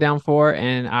gauntlet down for,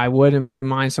 and I wouldn't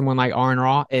mind someone like Aaron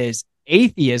Raw, is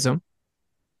atheism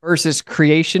versus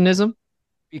creationism,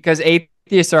 because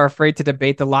atheists are afraid to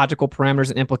debate the logical parameters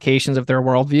and implications of their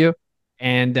worldview,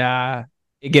 and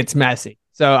it gets messy.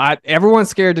 So everyone's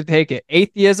scared to take it.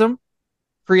 Atheism,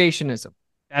 creationism.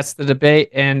 That's the debate.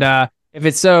 And if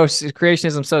it's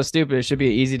creationism so stupid, it should be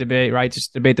an easy debate, right?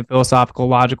 Just debate the philosophical,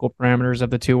 logical parameters of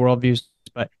the two worldviews.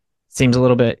 But it seems a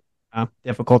little bit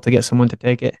difficult to get someone to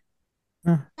take it.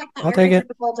 I'll take it.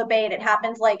 Typical debate. It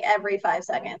happens like every 5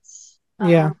 seconds.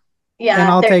 Yeah. Yeah,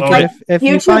 and I'll take like, it if YouTube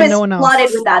you find is no one else.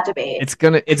 flooded with that debate. It's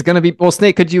gonna be. Well,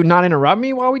 Snake, could you not interrupt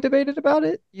me while we debated about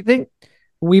it? You think?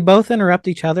 We both interrupt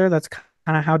each other. That's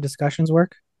kind of how discussions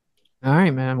work. All right,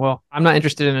 man. Well, I'm not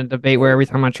interested in a debate where every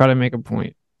time I try to make a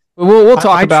point. But we'll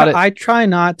talk about it. I try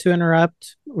not to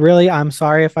interrupt. Really, I'm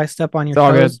sorry if I step on your It's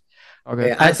toes. all good.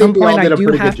 Yeah, At some point, I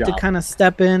do have to kind of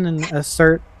step in and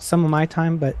assert some of my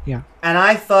time, but yeah. And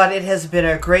I thought it has been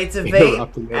a great debate,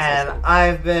 and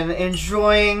I've been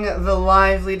enjoying the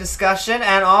lively discussion.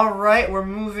 And all right, we're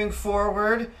moving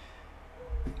forward.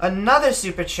 Another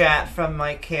super chat from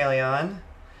Mike Kalion.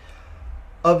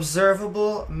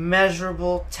 Observable,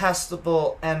 measurable,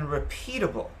 testable, and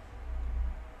repeatable.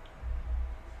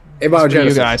 Hey, Biogenesis.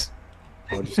 You guys.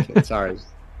 Oh, just kidding. Sorry.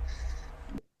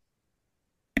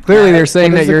 Clearly, they're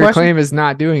saying that your claim is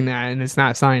not doing that, and it's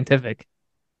not scientific.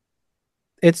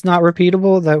 It's not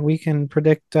repeatable that we can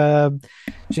predict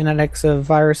genetics of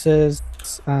viruses,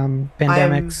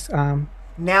 pandemics.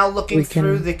 Now looking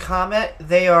through the comment,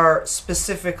 they are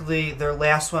specifically, their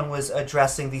last one was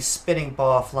addressing the spinning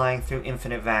ball flying through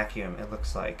infinite vacuum, it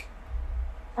looks like.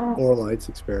 Morley's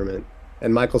experiment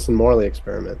and Michelson-Morley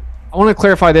experiment. I want to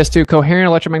clarify this too. Coherent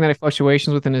electromagnetic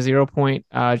fluctuations within a 0-point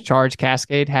charge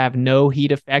cascade have no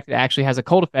heat effect. It actually has a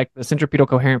cold effect, the centripetal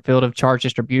coherent field of charge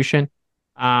distribution,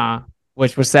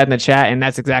 which was said in the chat, and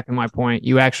that's exactly my point.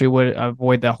 You actually would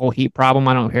avoid the whole heat problem.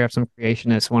 I don't care if some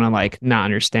creationists want to not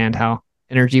understand how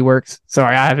energy works.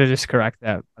 Sorry, I have to just correct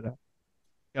that.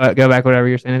 But, go back whatever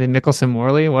you're saying. Anything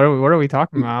Michelson-Morley? What are we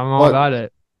talking about? I'm all about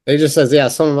it. They just says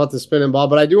something about the spinning ball.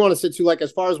 But I do want to say too,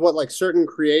 as far as what certain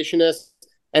creationists.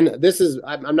 And this is,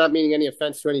 I'm not meaning any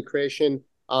offense to any creation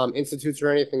institutes or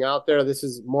anything out there. This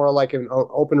is more like an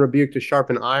open rebuke to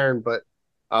sharpen iron. But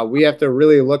we have to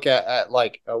really look at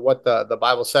what the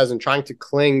Bible says, and trying to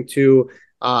cling to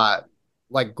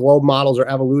globe models or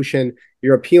evolution.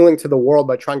 You're appealing to the world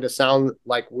by trying to sound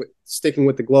like sticking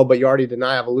with the globe, but you already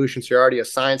deny evolution. So you're already a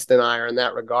science denier in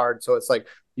that regard. So it's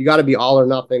you got to be all or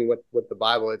nothing with the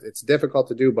Bible. It's difficult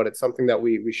to do, but it's something that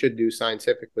we should do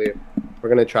scientifically. We're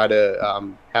going to try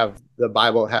to have the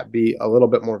Bible be a little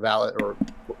bit more valid or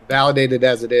validated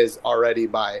as it is already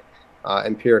by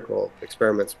empirical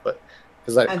experiments. But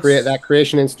because that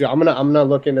creation institute, I'm gonna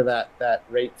look into that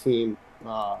rate team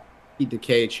heat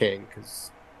decay chain,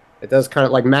 because it does kind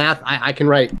of like math. I can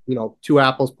write 2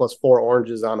 apples plus 4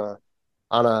 oranges on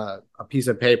a piece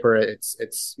of paper.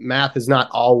 It's math is not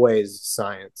always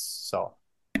science. So.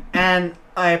 And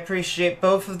I appreciate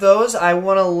both of those. I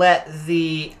want to let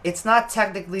it's not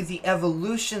technically the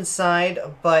evolution side,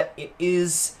 but it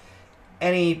is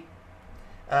any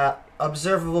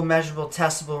observable, measurable,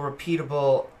 testable,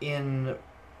 repeatable in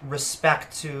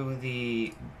respect to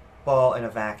the ball in a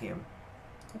vacuum.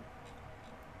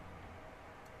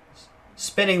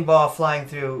 Spinning ball flying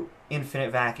through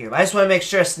infinite vacuum. I just want to make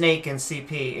sure Snake and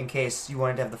CP, in case you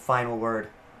wanted to have the final word.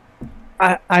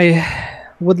 I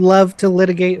would love to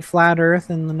litigate flat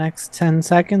Earth in the next 10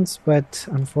 seconds, but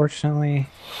unfortunately,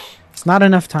 it's not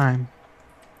enough time.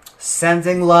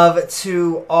 Sending love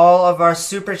to all of our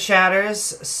super chatters.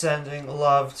 Sending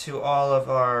love to all of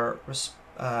our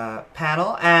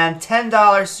panel. And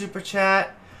 $10 super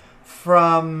chat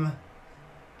from...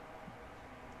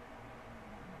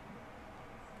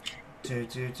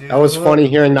 That was funny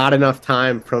hearing not enough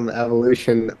time from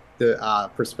evolution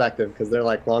perspective, because they're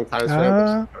like long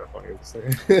time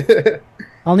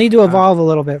I'll need to evolve a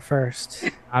little bit first.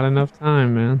 Not enough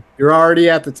time, man. You're already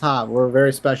at the top. We're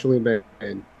very specially made.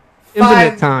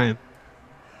 Infinite time.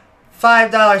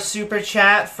 $5 super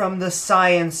chat from the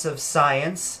Science of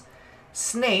Science.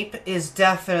 Snape is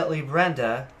definitely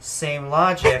Brenda. Same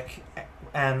logic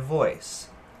and voice.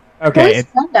 Okay,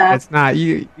 it's not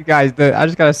you guys. I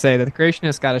just gotta say that the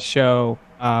creationists got to show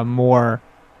more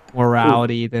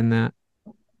morality than that.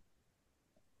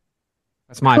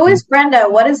 That's my. Who is Brenda?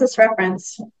 What is this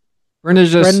reference?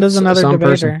 Brenda's another debater.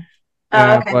 Person.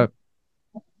 Yeah, okay. But,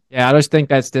 yeah, I just think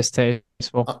that's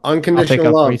distasteful.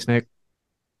 Unconditional love. Snake.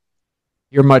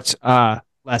 You're much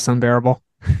less unbearable.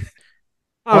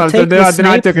 I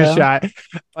took a shot.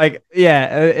 Like,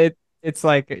 yeah, it's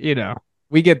like,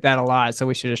 we get that a lot, so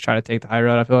we should just try to take the high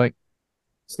road, I feel like.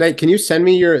 Snake, can you send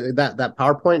me that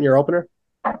PowerPoint, your opener?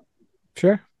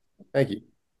 Sure. Thank you.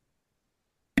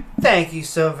 Thank you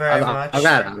so very much. I've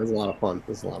had it. This is a lot of fun.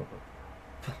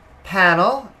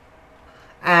 Panel.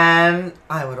 And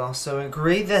I would also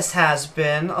agree, this has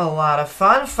been a lot of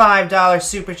fun. $5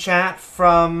 super chat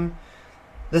from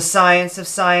the Science of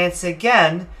Science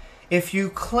again. If you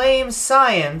claim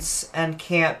science and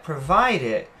can't provide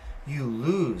it, you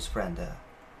lose, Brenda.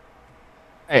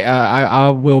 Hey, I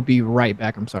will be right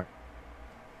back. I'm sorry.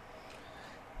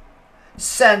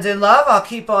 Send in love. I'll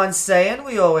keep on saying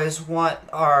we always want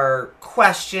our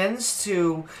questions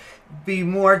to be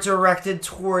more directed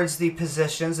towards the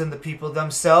positions and the people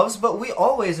themselves, but we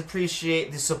always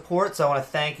appreciate the support, so I want to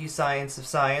thank you, Science of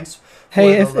Science.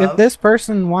 Hey, if this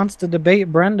person wants to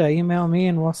debate Brenda, email me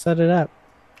and we'll set it up.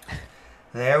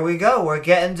 There we go. We're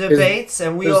getting debates,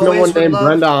 and we there's always no one named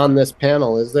Brenda on this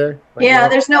panel, is there? Like, yeah,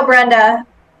 there's no Brenda.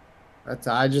 No.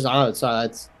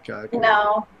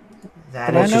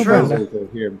 That is true.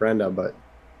 Here, Brenda, but.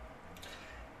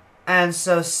 And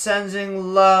so,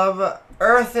 sending love,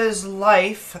 Earth is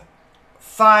Life,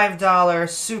 $5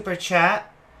 super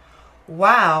chat.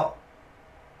 Wow.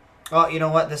 Oh, you know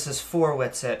what? This is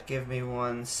 4Witsit. Give me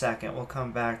 1 second. We'll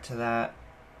come back to that.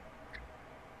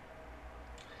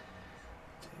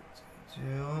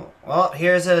 Well,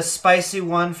 here's a spicy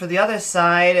one for the other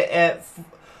side.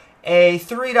 A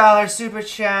 $3 super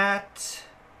chat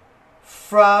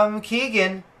from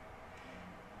Keegan.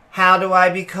 How do I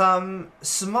become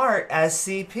smart as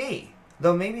CP?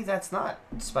 Though maybe that's not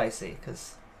spicy,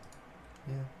 because...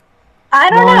 Yeah. I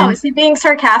don't know. Is he being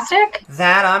sarcastic?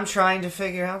 That I'm trying to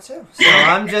figure out, too. So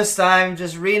I'm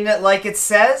just reading it like it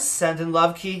says. Sending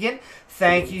love, Keegan.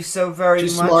 Thank you so very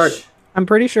much. Smart. I'm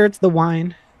pretty sure it's the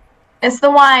wine. It's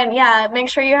the wine, yeah. Make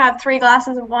sure you have 3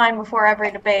 glasses of wine before every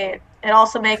debate. It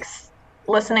also makes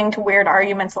listening to weird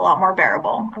arguments a lot more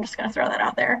bearable. I'm just going to throw that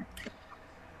out there.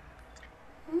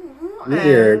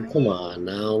 Weird. Come on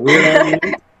now.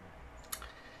 Weird.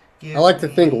 I like to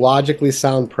think logically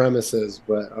sound premises,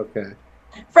 but okay.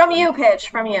 From you, Pitch.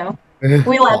 From you.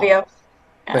 We love you.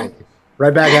 Yeah. Thank you.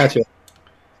 Right back at you.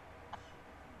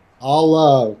 All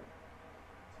love.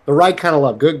 The right kind of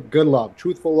love. Good love.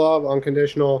 Truthful love.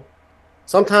 Unconditional.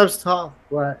 Sometimes tough,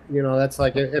 but that's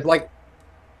like if like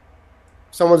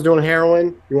someone's doing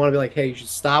heroin, you want to be like, hey, you should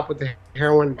stop with the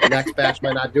heroin. The next batch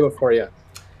might not do it for you.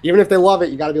 Even if they love it,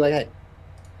 you got to be like, hey.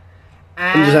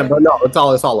 But no, it's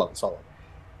all love. It's all love.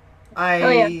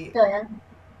 I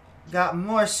got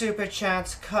more super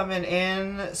chats coming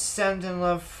in. Sending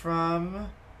love from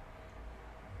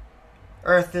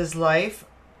Earth is Life.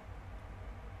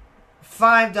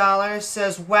 $5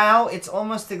 says, wow, it's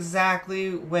almost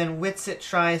exactly when Witsit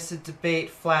tries to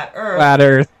debate Flat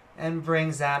Earth. And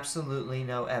brings absolutely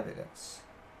no evidence.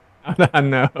 I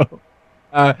know.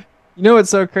 What's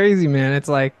so crazy, man? It's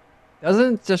like,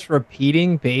 doesn't just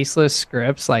repeating baseless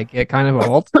scripts like get kind of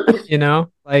old?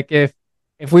 Like if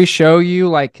we show you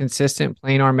like consistent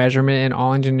planar measurement in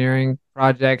all engineering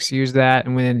projects, use that,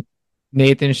 and when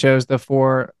Nathan shows the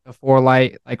four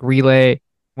light like relay,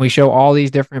 we show all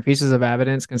these different pieces of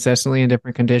evidence consistently in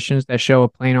different conditions that show a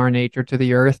planar nature to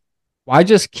the Earth. Why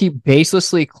just keep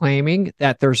baselessly claiming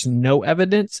that there's no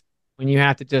evidence when you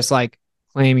have to just like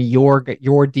claim your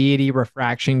deity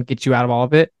refraction gets you out of all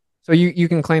of it? So you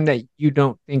can claim that you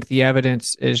don't think the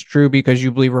evidence is true because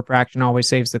you believe refraction always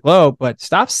saves the globe, but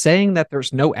stop saying that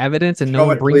there's no evidence and no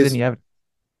one brings any evidence.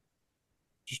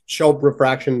 Just show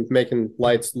refraction making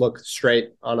lights look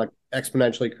straight on an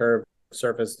exponentially curved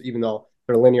surface, even though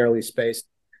they're linearly spaced.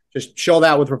 just show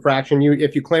that with refraction.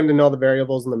 If you claim to know the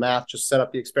variables in the math, just set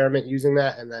up the experiment using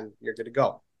that, and then you're good to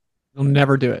go. You'll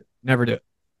never do it. Never do it.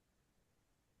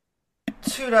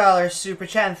 $2 super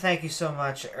chat, and thank you so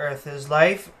much, Earth is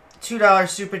Life. $2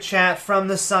 super chat from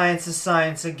the Science is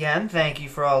Science again. Thank you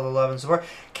for all the love and support.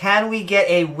 Can we get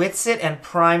a Witsit and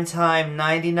Primetime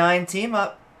 99 team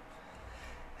up?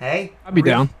 Hey, I'll be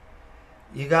down.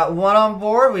 You got one on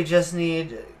board. We just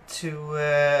need to.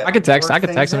 I could text. I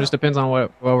could text him. Just depends on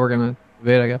what we're gonna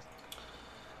debate, I guess.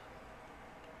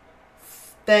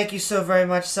 Thank you so very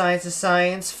much, Science is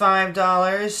Science.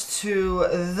 $5 to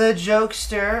the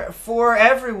Jokester. For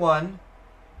everyone,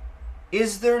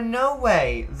 is there no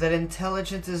way that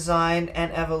intelligent design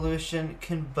and evolution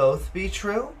can both be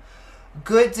true?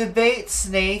 Good debate,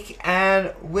 Snake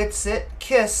and Witsit.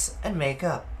 Kiss and make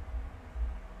up.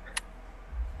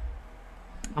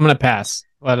 I'm gonna pass,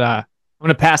 but I'm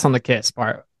gonna pass on the kiss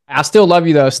part. I still love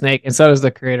you though, Snake, and so does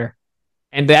the creator.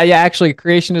 And yeah, actually,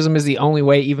 creationism is the only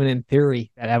way, even in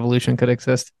theory, that evolution could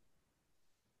exist.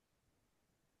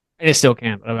 And it still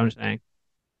can, but I'm just saying.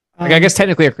 Like, I guess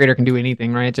technically a creator can do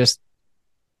anything, right? Just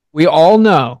we all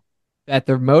know that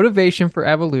the motivation for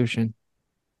evolution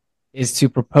is to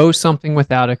propose something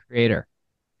without a creator.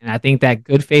 And I think that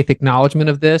good faith acknowledgement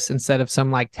of this, instead of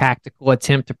some like tactical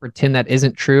attempt to pretend that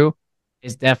isn't true,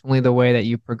 is definitely the way that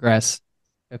you progress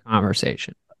the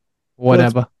conversation.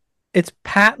 Whatever. It's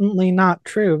patently not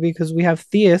true because we have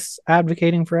theists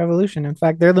advocating for evolution. In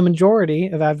fact, they're the majority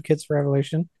of advocates for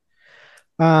evolution.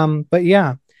 But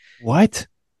yeah. What?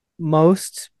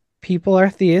 Most people are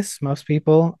theists. Most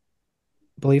people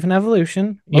believe in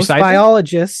evolution. You Most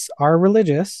biologists are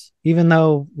religious, even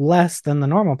though less than the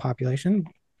normal population.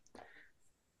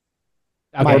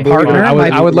 Okay. My partner,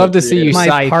 I would love to see you my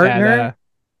cite partner that.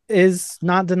 Is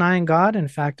not denying God, in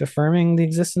fact, affirming the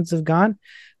existence of God.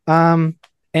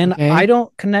 And Okay. I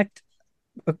don't connect,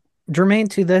 germane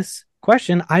to this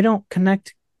question, I don't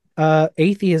connect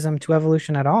atheism to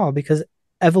evolution at all, because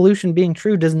evolution being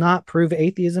true does not prove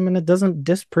atheism, and it doesn't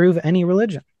disprove any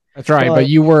religion. That's right, Well, but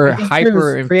you were it disproves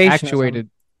hyper creationism. infatuated.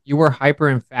 You were hyper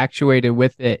infatuated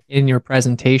with it in your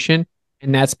presentation,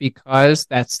 and that's because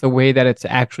that's the way that it's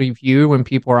actually viewed when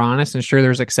people are honest. And sure,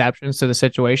 there's exceptions to the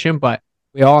situation, but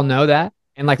we all know that.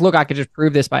 And like, look, I could just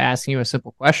prove this by asking you a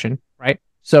simple question, right?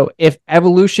 So if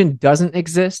evolution doesn't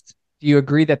exist, do you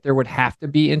agree that there would have to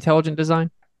be intelligent design?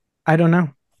 I don't know.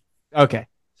 Okay.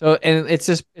 So, and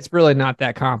it's really not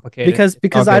that complicated.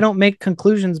 Because Okay. I don't make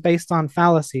conclusions based on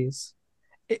fallacies.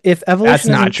 If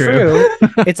evolution not isn't true.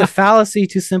 it's a fallacy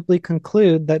to simply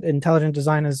conclude that intelligent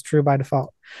design is true by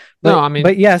default. But, No, I mean,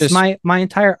 but yes, just my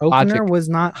entire opener logic. was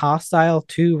not hostile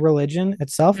to religion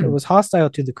itself. It was hostile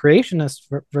to the creationist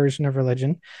version of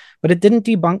religion, but it didn't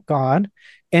debunk God.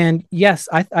 And yes,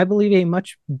 I believe a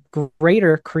much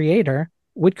greater creator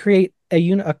would create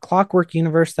a clockwork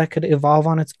universe that could evolve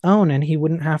on its own, and he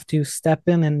wouldn't have to step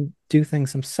in and do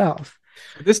things himself.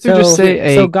 This dude just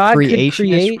say a God could creationist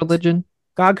create religion.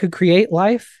 God could create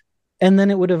life, and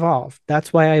then it would evolve.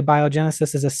 That's why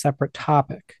biogenesis is a separate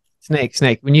topic.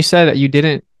 Snake. When you said that you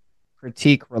didn't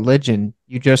critique religion,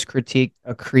 you just critiqued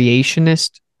a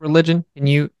creationist religion. Can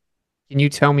you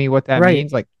tell me what that Right.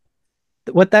 means? Like,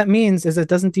 What that means is it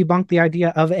doesn't debunk the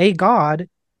idea of a God.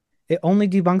 It only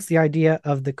debunks the idea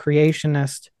of the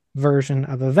creationist version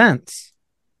of events.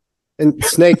 And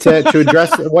Snake, to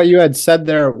address what you had said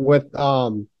there with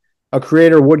a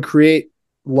creator would create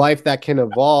life that can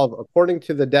evolve, according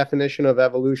to the definition of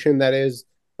evolution, that is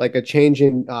like a change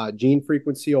in gene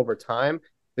frequency over time.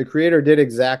 The creator did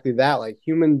exactly that. Like,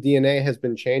 human DNA has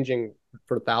been changing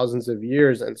for thousands of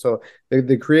years, and so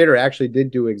the creator actually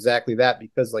did do exactly that,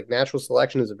 because like natural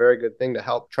selection is a very good thing to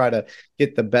help try to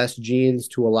get the best genes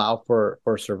to allow for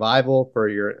survival for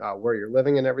your where you're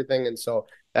living and everything. And so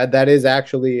that is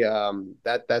actually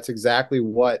that's exactly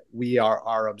what we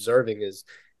are observing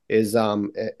is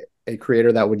a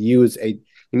creator that would use a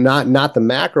not the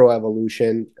macro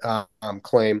evolution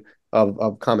claim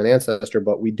of common ancestor,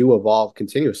 but we do evolve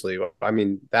continuously. I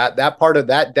mean, that part of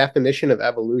that definition of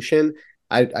evolution,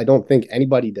 I don't think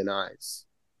anybody denies.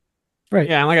 Right.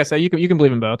 yeah, and like I said, you can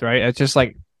believe in both, right? It's just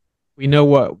like we know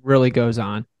what really goes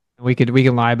on, and we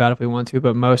can lie about it if we want to,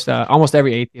 but almost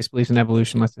every atheist believes in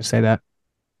evolution. Let's just say that.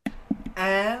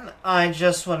 And I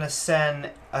just want to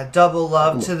send a double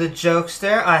love to the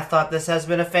Jokester. I thought this has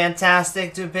been a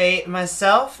fantastic debate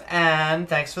myself, and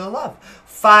thanks for the love.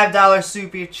 $5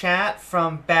 super chat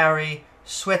from Barry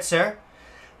Switzer.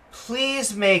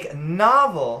 Please make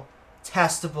novel,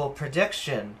 testable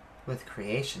prediction with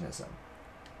creationism.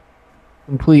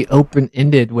 Complete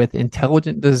open-ended with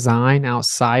intelligent design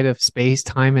outside of space,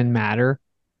 time, and matter.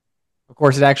 Of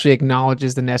course, it actually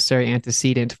acknowledges the necessary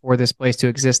antecedent for this place to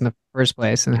exist in the first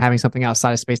place, and having something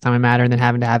outside of space, time, and matter, and then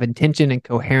having to have intention and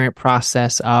coherent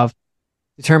process of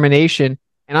determination.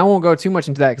 And I won't go too much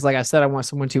into that because, like I said, I want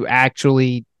someone to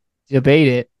actually debate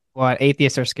it. But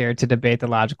atheists are scared to debate the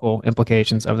logical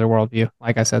implications of their worldview.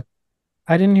 Like I said,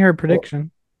 I didn't hear a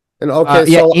prediction. And okay,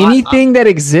 yeah, so anything that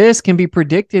exists can be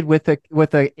predicted with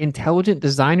a intelligent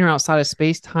designer outside of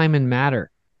space, time, and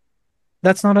matter.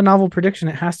 That's not a novel prediction.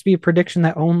 It has to be a prediction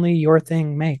that only your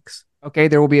thing makes. Okay,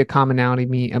 there will be a commonality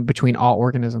between all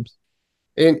organisms.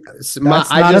 I just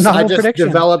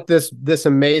developed this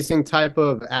amazing type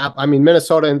of app. I mean,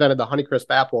 Minnesota invented the Honeycrisp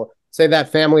apple. Say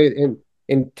that family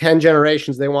in 10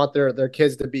 generations, they want their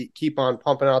kids to keep on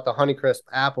pumping out the Honeycrisp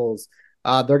apples.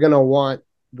 They're going to want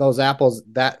those apples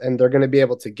and they're going to be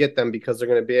able to get them because they're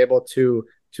going to be able to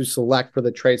select for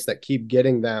the traits that keep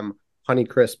getting them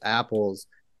Honeycrisp apples.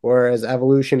 Whereas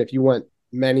evolution, if you went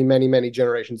many, many, many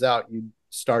generations out, you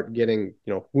start getting,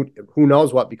 who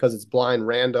knows what, because it's blind,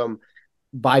 random.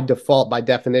 By default, by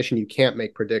definition, you can't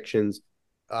make predictions,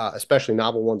 especially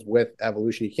novel ones with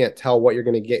evolution. You can't tell what you're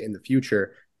going to get in the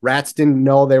future. Rats didn't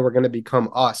know they were going to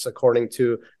become us, according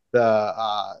to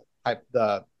the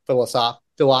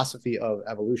philosophy of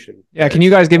evolution. Yeah, can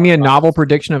you guys give me a novel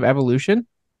prediction of evolution?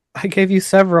 I gave you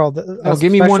several.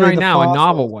 Give me one right now. A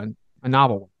novel one.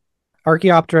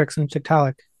 Archaeopteryx and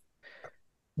Tiktaalik.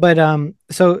 But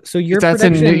so your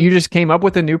prediction, you just came up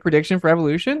with a new prediction for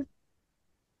evolution?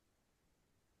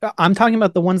 I'm talking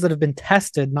about the ones that have been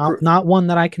tested, not one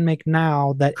that I can make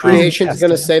now. That creation is going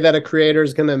to say that a creator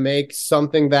is going to make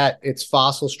something that its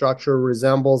fossil structure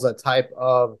resembles a type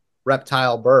of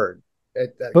reptile bird.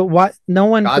 But what?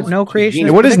 No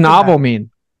creation. What does novel mean?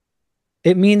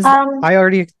 It means I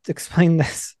already explained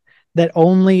this. That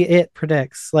only it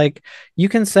predicts. Like you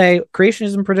can say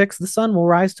creationism predicts the sun will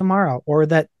rise tomorrow, or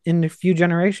that in a few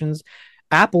generations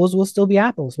apples will still be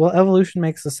apples. Well, evolution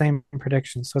makes the same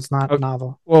prediction, so it's not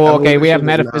novel. Well, okay, we have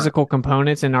metaphysical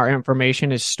components, and our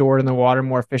information is stored in the water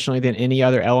more efficiently than any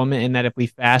other element, in that if we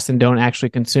fast and don't actually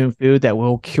consume food, that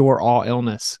will cure all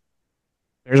illness.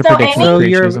 There's a prediction of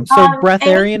creationism. So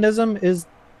breatharianism is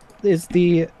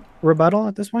the rebuttal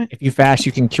at this point? If you fast,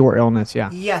 you can cure illness, yeah.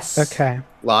 Yes. Okay.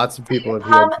 Lots of people have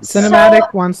healed.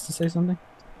 Cinematic wants to say something.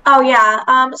 Oh,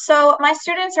 yeah. So my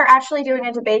students are actually doing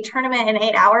a debate tournament in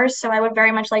 8 hours, so I would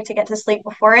very much like to get to sleep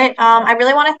before it. I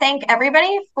really want to thank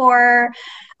everybody for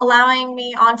allowing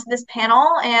me onto this panel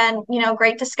and,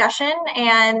 great discussion.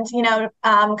 And,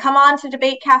 come on to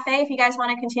Debate Cafe if you guys want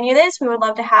to continue this. We would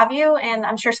love to have you, and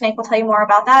I'm sure Snake will tell you more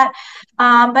about that.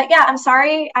 But yeah, I'm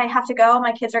sorry I have to go.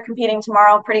 My kids are competing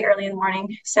tomorrow pretty early in the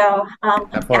morning. So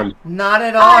have fun. Yeah. Not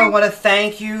at all. I want to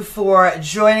thank you for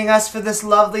joining us for this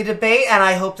lovely debate, and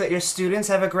I hope that your students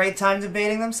have a great time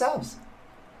debating themselves.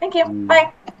 Thank you.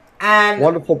 Bye. And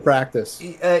wonderful practice.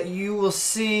 You will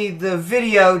see the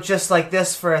video just like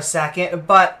this for a second,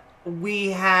 but we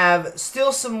have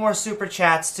still some more super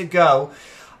chats to go.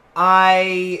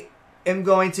 I am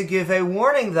going to give a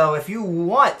warning, though. If you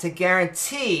want to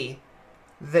guarantee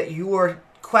that your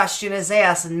question is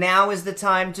asked, now is the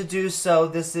time to do so.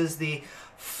 This is the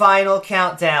final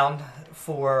countdown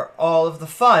for all of the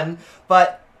fun,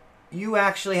 but you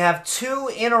actually have 2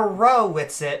 in a row,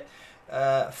 Witsit.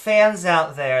 Fans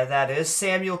out there, that is.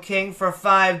 Samuel King for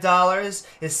 $5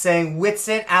 is saying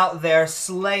Witsit out there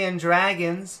slaying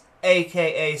dragons,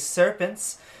 aka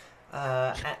serpents.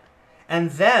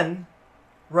 And then,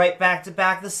 right back to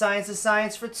back, the Science of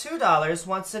Science for $2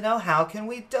 wants to know how can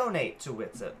we donate to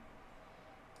Witsit.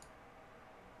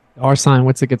 $,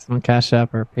 Witsit gets on Cash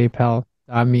App or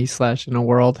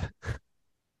PayPal.me/inaworld.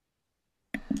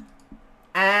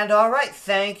 And all right,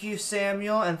 thank you,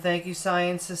 Samuel, and thank you,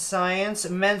 Science is Science.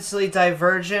 Mentally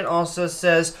Divergent also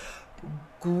says,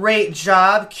 great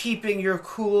job keeping your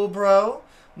cool, bro.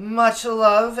 Much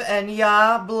love, and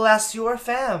Yah bless your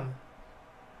fam.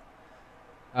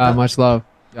 Much love.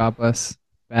 God bless.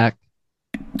 Back.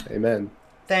 Amen.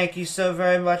 Thank you so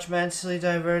very much, Mentally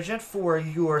Divergent, for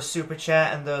your super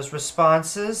chat and those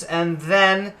responses. And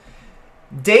then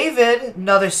David,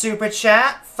 another super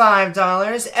chat,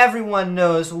 $5. Everyone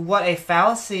knows what a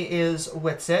fallacy is,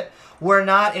 Witsit. We're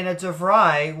not in a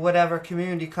DeVry, whatever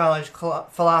community college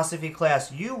philosophy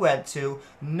class you went to.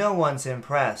 No one's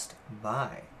impressed.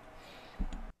 Bye.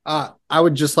 I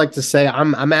would just like to say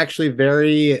I'm actually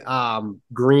very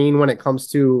green when it comes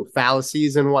to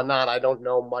fallacies and whatnot. I don't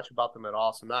know much about them at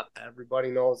all, so not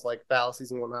everybody knows like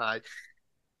fallacies and whatnot.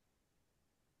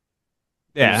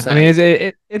 Yeah, I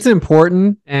mean it's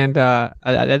important, and I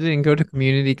didn't go to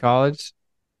community college.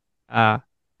 I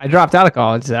dropped out of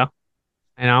college though,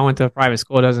 and I went to a private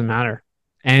school. It doesn't matter.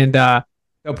 And the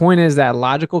point is that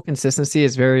logical consistency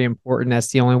is very important. That's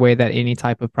the only way that any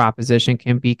type of proposition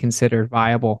can be considered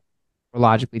viable or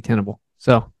logically tenable.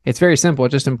 So it's very simple.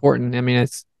 It's just important. I mean,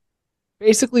 it's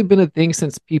basically been a thing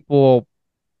since people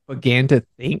began to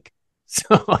think.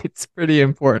 So it's pretty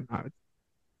important.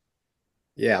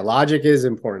 Yeah, logic is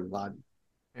important.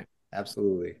 Yeah.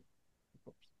 Absolutely.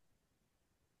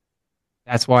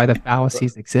 That's why the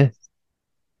fallacies exist.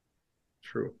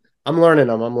 True. I'm learning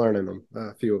them.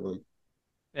 A few of them.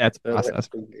 Yeah, it's a process.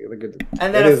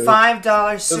 And then a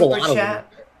 $5 super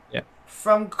chat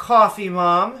from Coffee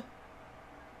Mom.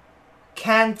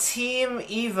 Can Team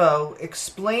Evo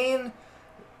explain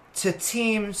to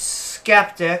Team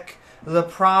Skeptic the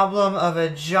problem of a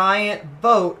giant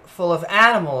boat full of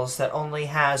animals that only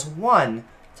has one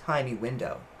tiny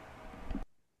window?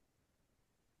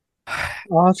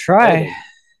 I'll try.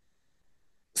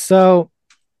 So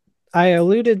I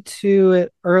alluded to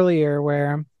it earlier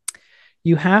where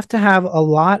you have to have a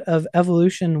lot of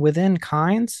evolution within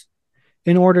kinds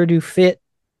in order to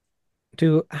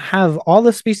have all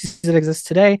the species that exist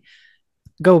today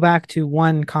go back to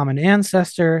one common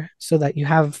ancestor so that you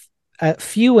have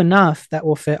few enough that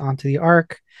will fit onto the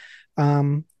ark.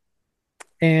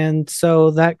 And so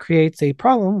that creates a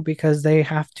problem because they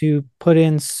have to put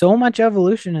in so much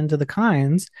evolution into the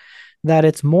kinds that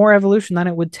it's more evolution than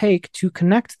it would take to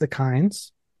connect the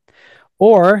kinds,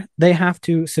 or they have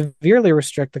to severely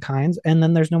restrict the kinds, and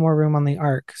then there's no more room on the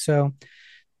ark. So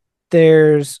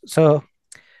the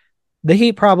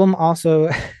heat problem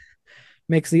also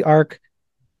makes the ark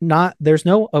there's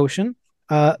no ocean.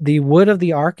 The wood of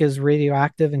the ark is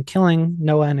radioactive and killing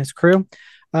Noah and his crew.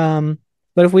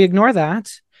 But if we ignore that,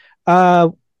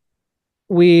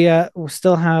 we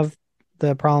still have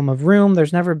the problem of room.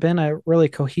 There's never been a really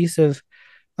cohesive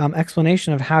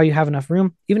explanation of how you have enough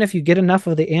room. Even if you get enough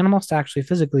of the animals to actually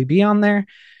physically be on there,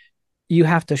 you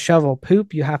have to shovel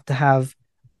poop. You have to have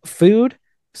food.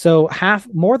 So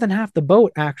more than half the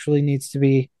boat actually needs to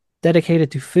be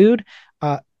dedicated to food,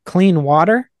 clean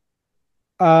water.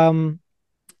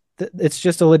 It's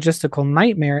just a logistical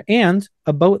nightmare. And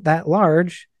a boat that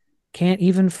large can't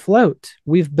even float.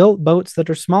 We've built boats that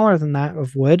are smaller than that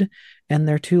of wood, and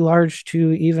they're too large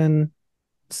to even,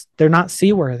 they're not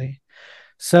seaworthy.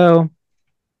 So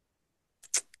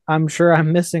I'm sure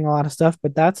I'm missing a lot of stuff,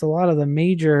 but that's a lot of the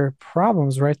major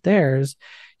problems right there is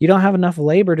you don't have enough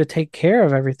labor to take care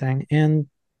of everything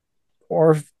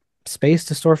or space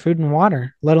to store food and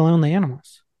water, let alone the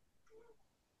animals.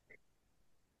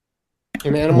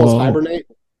 Can animals hibernate?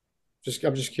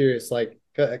 I'm just curious, like,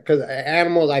 because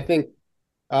animals, I think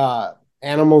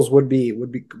animals would be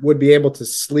able to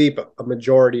sleep a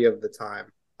majority of the time.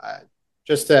 I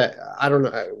don't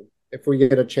know if we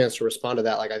get a chance to respond to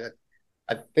that. Like,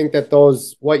 I think that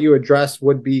what you addressed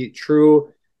would be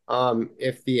true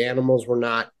if the animals were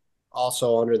not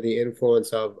also under the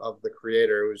influence of the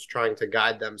creator who's trying to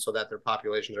guide them so that their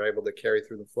populations are able to carry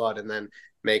through the flood and then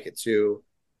make it to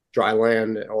dry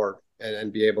land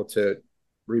and be able to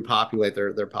repopulate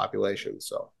their population.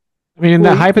 So I mean, in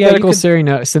that hypothetical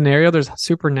scenario, there's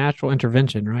supernatural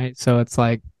intervention, right? So it's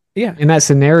like, yeah, in that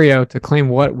scenario, to claim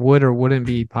what would or wouldn't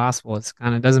be possible, it's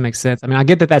kind of doesn't make sense. I mean, I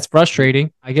get that that's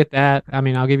frustrating. I get that. I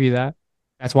mean, I'll give you that.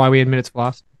 That's why we admit it's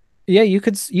philosophy. Yeah, you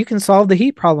can solve the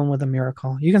heat problem with a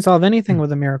miracle. You can solve anything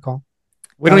with a miracle.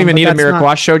 We don't even need a miracle.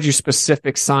 I showed you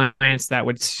specific science that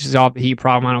would solve the heat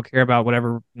problem. I don't care about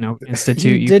whatever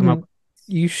institute you come up with.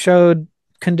 You showed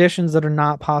conditions that are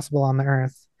not possible on the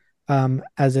Earth, in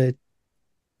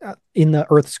the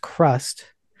Earth's crust,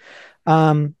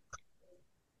 and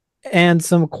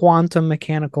some quantum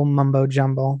mechanical mumbo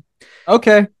jumbo.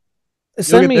 Okay,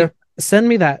 send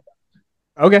me that.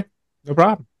 Okay, no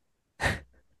problem. Will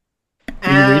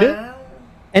you read it?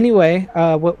 Anyway,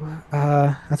 I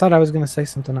thought I was going to say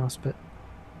something else, but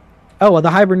the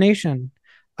hibernation.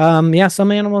 Yeah,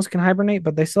 some animals can hibernate,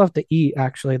 but they still have to eat.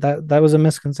 Actually, that was a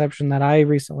misconception that I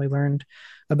recently learned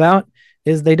about.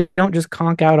 Is they don't just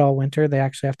conk out all winter; they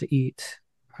actually have to eat.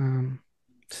 And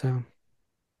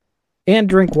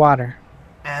drink water.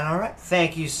 And all right,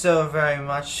 thank you so very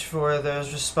much for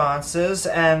those responses.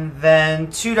 And then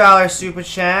 $2 super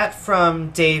chat from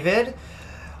David.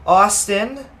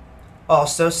 Austin,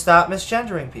 also stop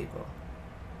misgendering people.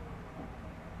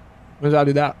 When did I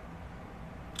do that?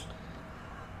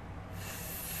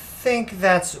 Think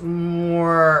that's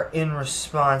more in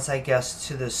response, I guess,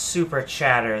 to the super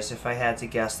chatters, if I had to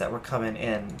guess, that were coming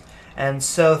in. And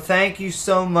so thank you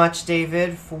so much,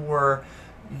 David, for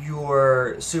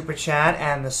your super chat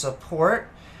and the support.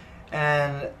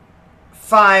 And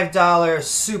 $5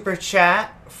 super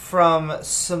chat from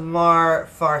Samar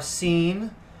Farsin.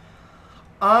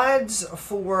 Odds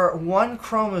for one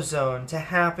chromosome to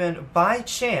happen by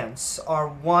chance are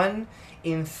 1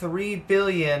 in 3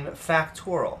 billion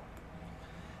factorial.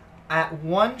 At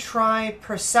 1 try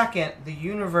per second, the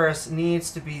universe needs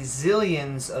to be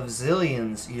zillions of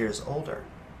zillions years older.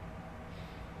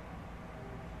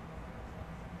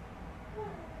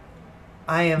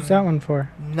 I am What's that one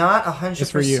for? not It's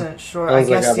for you. 100% sure. Sounds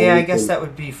like I evolution. guess that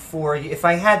would be for you. If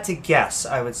I had to guess,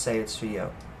 I would say it's for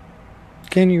you.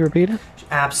 Can you repeat it?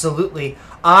 Absolutely.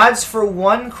 Odds for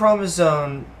one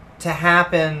chromosome to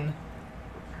happen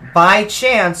by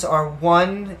chance are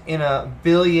 1 in a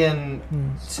billion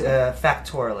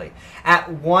factorially.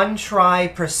 At 1 try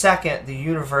per second, the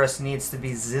universe needs to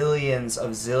be zillions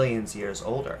of zillions years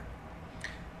older.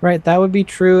 Right, that would be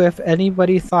true if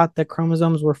anybody thought that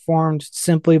chromosomes were formed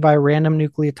simply by random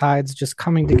nucleotides just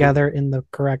coming together in the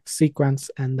correct sequence,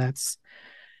 and that's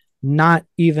not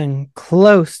even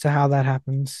close to how that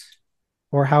happens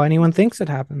or how anyone thinks it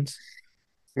happens.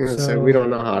 I'm gonna say So, we don't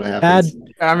know how it Bad, happens.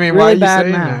 I mean, Really why are you bad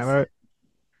saying math. that?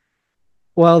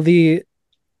 well, the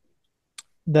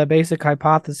basic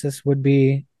hypothesis would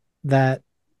be that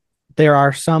there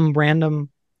are some random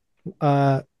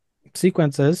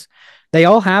sequences. They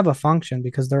all have a function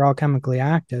because they're all chemically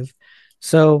active.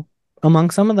 So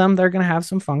among some of them, they're going to have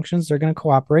some functions. They're going to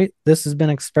cooperate. This has been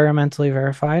experimentally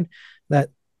verified that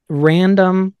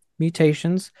random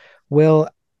mutations to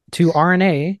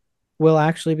RNA will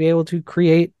actually be able to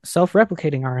create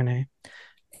self-replicating RNA.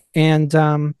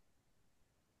 And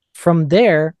from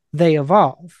there, they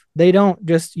evolve. You don't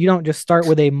just start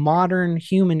with a modern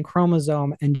human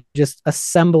chromosome and just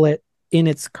assemble it in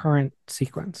its current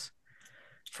sequence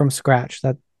from scratch.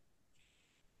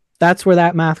 That's where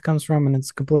that math comes from, and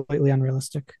it's completely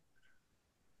unrealistic.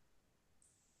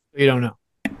 You don't know.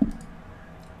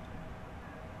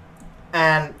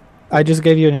 And I just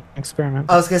gave you an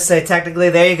experiment. I was going to say, technically,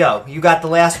 there you go. You got the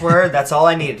last word. That's all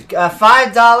I needed.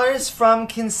 $5 from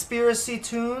Conspiracy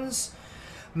Tunes.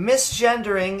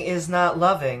 Misgendering is not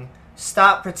loving.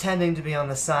 Stop pretending to be on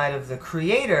the side of the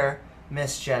creator.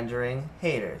 Misgendering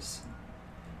haters.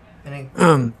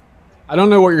 I don't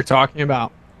know what you're talking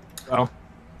about. So,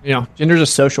 gender's a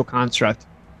social construct.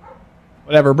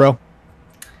 Whatever, bro.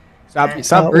 Stop virtue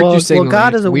signaling. Well,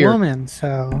 God It's is a weird. woman,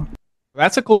 so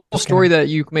That's a cool story that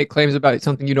you make claims about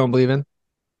something you don't believe in.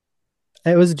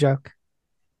 it was a joke.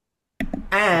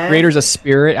 And Creator's a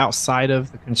spirit outside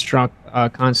of the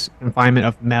confinement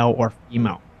of male or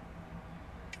female.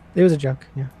 It was a joke.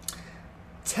 Yeah.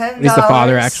 $10 He's the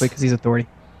father, actually, because he's authority.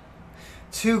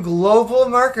 to Global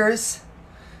Markers.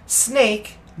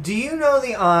 Snake, do you know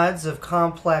the odds of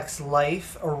complex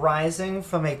life arising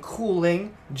from a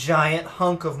cooling giant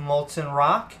hunk of molten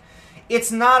rock?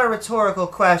 It's not a rhetorical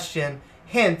question.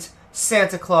 Hint,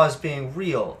 Santa Claus being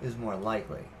real is more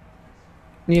likely.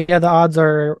 Yeah, the odds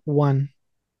are 1.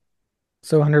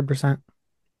 So 100%.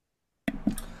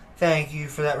 Thank you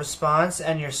for that response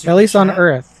and your super At least on chat.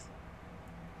 Earth.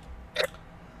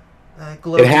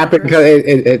 Global It happened Markers.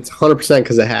 because it's 100%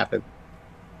 because it happened.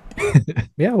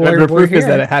 Yeah, The we're proof is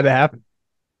that here. it had to happen.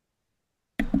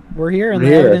 We're here, and We're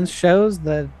the here. evidence shows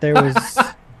that there was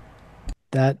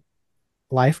that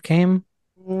life came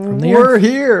from the We're Earth.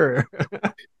 here.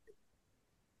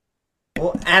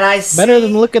 Well, and I see Better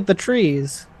than look at the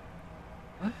trees.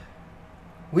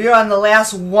 we are on the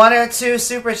last 1 or 2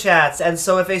 super chats, and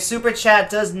so if a super chat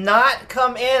does not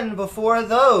come in before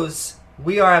those,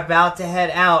 we are about to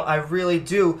head out. I really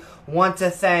do want to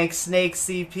thank Snake,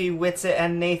 CP, Witsit,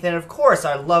 and Nathan, of course,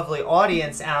 our lovely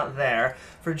audience out there,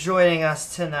 for joining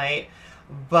us tonight.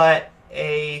 But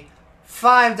a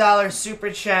 $5 super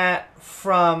chat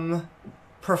from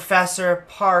Professor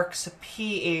Parks,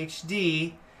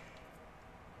 PhD.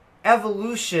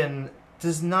 Evolution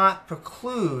does not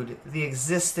preclude the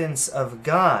existence of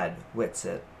God,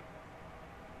 Witsit.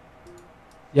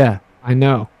 Yeah, I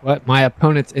know. What my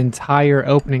opponent's entire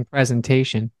opening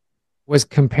presentation was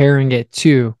comparing it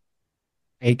to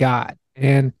a god.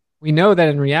 And we know that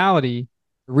in reality,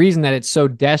 the reason that it's so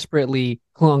desperately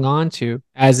clung on to,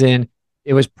 as in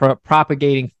it was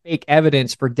propagating fake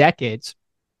evidence for decades,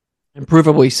 and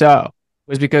provably so,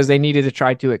 was because they needed to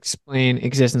try to explain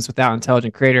existence without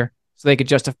intelligent creator so they could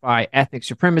justify ethnic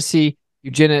supremacy,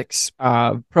 eugenics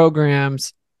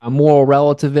programs, moral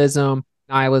relativism,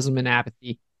 nihilism, and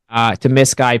apathy to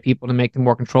misguide people to make them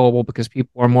more controllable because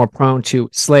people are more prone to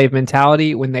slave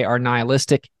mentality when they are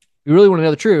nihilistic. We really want to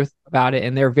know the truth about it,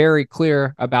 and they're very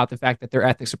clear about the fact that they're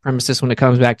ethnic supremacists when it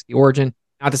comes back to the origin.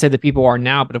 Not to say that people are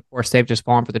now, but of course they've just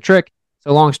fallen for the trick.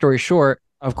 So long story short,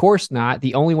 of course not.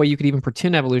 The only way you could even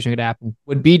pretend evolution could happen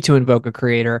would be to invoke a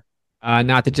creator,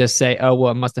 not to just say, oh,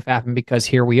 well, it must have happened because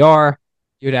here we are.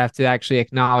 you'd have to actually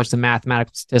acknowledge the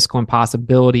mathematical statistical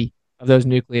impossibility of those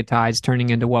nucleotides turning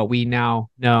into what we now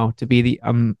know to be the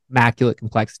immaculate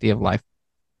complexity of life.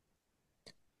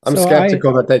 I'm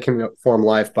skeptical that they can form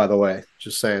life, by the way.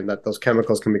 Just saying that those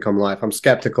chemicals can become life. I'm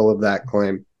skeptical of that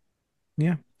claim.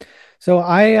 Yeah. So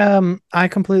I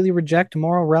completely reject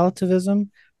moral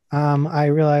relativism. I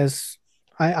realize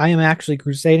I am actually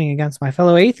crusading against my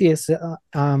fellow atheists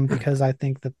because I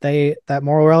think that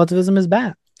moral relativism is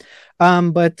bad.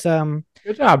 Good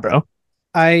job, bro.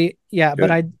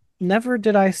 But I never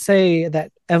did I say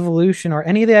that evolution or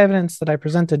any of the evidence that I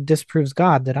presented disproves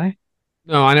God, did I?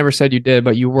 No, I never said you did,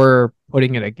 but you were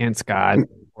putting it against God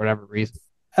for whatever reason.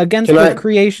 Against the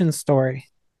creation story.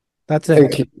 That's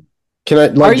it. Can I?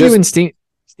 Are you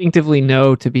instinctively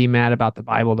know to be mad about the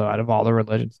Bible though, out of all the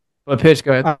religions? But Pitch,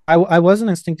 go ahead. I wasn't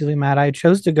instinctively mad. I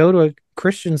chose to go to a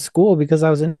Christian school because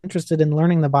I was interested in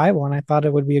learning the Bible, and I thought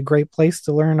it would be a great place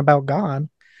to learn about God.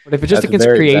 But if it's just against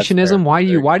creationism,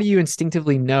 why do you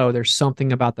instinctively know there's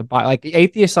something about the Bible? Like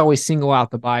atheists always single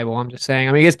out the Bible. I'm just saying.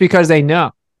 I mean, it's because they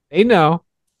know. They know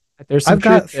that there's some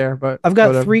truth there. But I've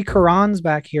got 3 Qurans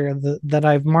back here that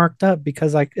I've marked up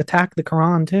because I attack the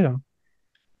Quran too.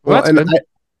 Well, and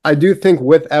I do think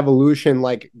with evolution,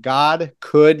 like God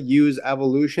could use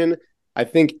evolution. I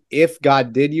think if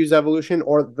God did use evolution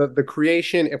or the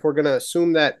creation, if we're going to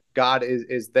assume that God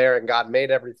is there and God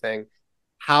made everything,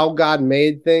 how God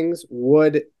made things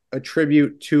would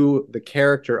attribute to the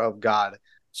character of God.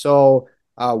 So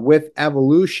with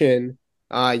evolution,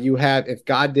 you have, if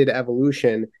God did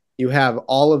evolution, you have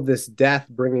all of this death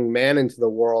bringing man into the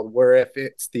world, where if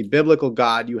it's the biblical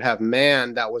God, you have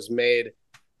man that was made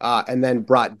and then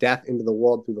brought death into the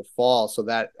world through the fall. So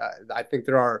that I think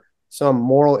there are some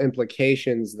moral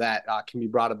implications that can be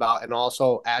brought about, and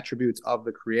also attributes of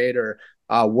the creator.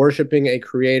 Worshiping a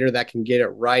creator that can get it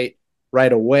right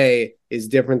away is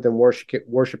different than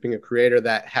worshiping a creator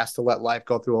that has to let life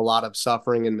go through a lot of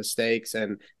suffering and mistakes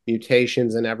and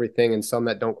mutations and everything, and some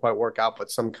that don't quite work out, but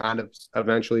some kind of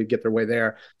eventually get their way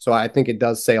there. So I think it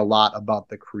does say a lot about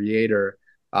the creator,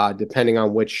 depending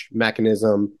on which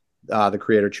mechanism the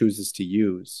creator chooses to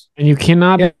use. And you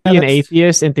cannot be an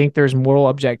atheist and think there's moral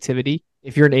objectivity.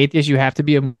 If you're an atheist, you have to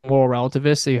be a moral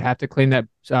relativist. So you have to claim that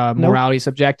morality is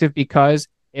subjective, because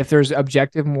if there's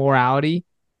objective morality,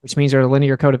 which means there's a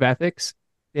linear code of ethics,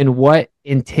 then what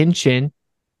intention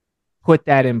put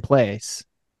that in place?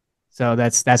 So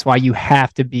that's why you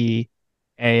have to be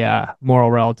a moral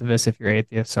relativist if you're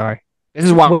atheist. Sorry. This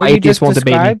is why atheists won't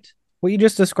debate me. What you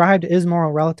just described is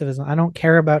moral relativism. I don't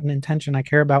care about an intention. I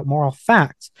care about moral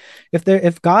facts.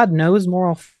 If God knows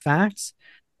moral facts,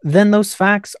 then those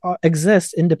facts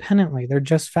exist independently. They're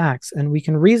just facts, and we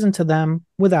can reason to them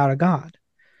without a God.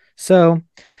 So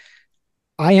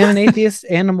I am an atheist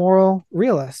and a moral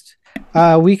realist.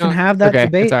 We can have that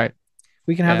debate. That's all right.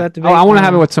 We can have that debate. I want to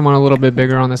have it with someone a little bit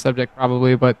bigger on the subject,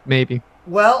 probably, but maybe.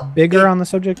 Well, bigger on the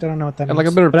subject. I don't know what that means. Like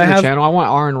a bit of a channel. I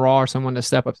want Aaron Raw or someone to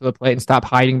step up to the plate and stop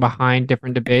hiding behind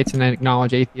different debates and then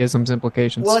acknowledge atheism's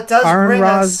implications. Well, it does. Aaron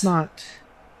Raw is not.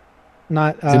 He's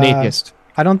an atheist.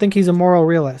 I don't think he's a moral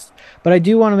realist, but I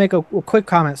do want to make a quick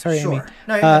comment. Sorry, sure.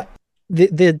 Amy.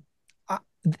 No,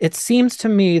 it seems to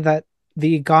me that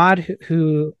the God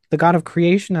the God of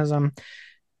creationism,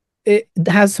 it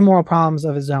has some moral problems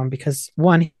of his own, because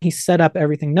one, he set up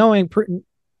everything knowing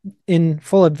in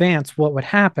full advance what would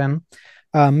happen,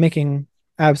 making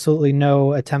absolutely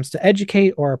no attempts to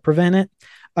educate or prevent it.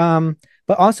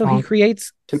 But also he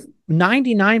creates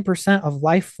 99% of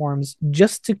life forms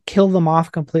just to kill them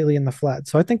off completely in the flood.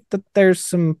 So I think that there's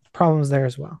some problems there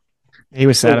as well. He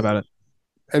was sad about it.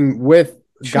 And with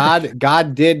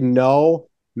God did know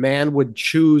man would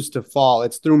choose to fall.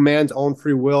 It's through man's own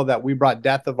free will that we brought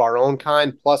death of our own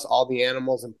kind, plus all the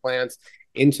animals and plants,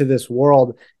 into this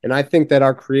world. And I think that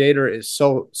our creator is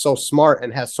so smart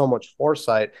and has so much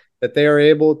foresight that they are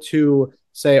able to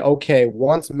say, okay,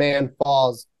 once man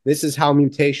falls, this is how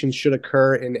mutations should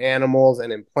occur in animals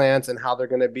and in plants, and how they're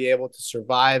going to be able to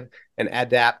survive and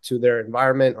adapt to their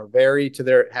environment, or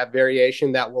have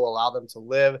variation that will allow them to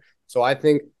live. So I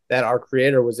think that our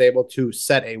creator was able to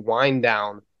set a wind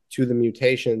down to the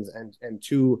mutations and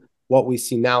to what we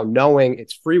see now, knowing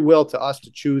it's free will to us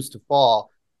to choose to fall.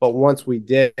 But once we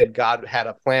did, God had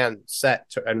a plan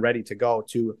set and ready to go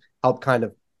to help kind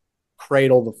of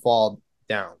cradle the fall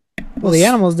down. Well, the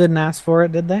animals didn't ask for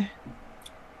it, did they?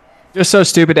 Just so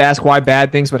stupid to ask why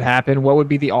bad things would happen. What would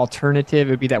be the alternative?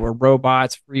 It would be that we're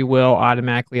robots. Free will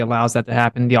automatically allows that to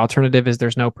happen. The alternative is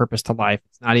there's no purpose to life.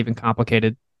 It's not even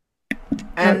complicated.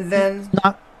 And then...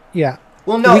 Yeah.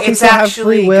 Well, no, it's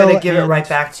actually going to give it right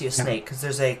back to you, Snake, because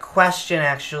there's a question,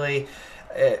 actually.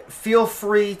 feel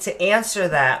free to answer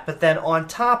that. But then on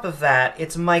top of that,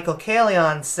 it's Michael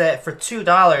Kalion set for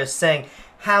 $2 saying,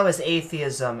 "How is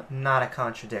atheism not a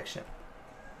contradiction?"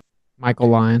 Michael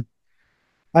Lyon.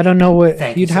 I don't know what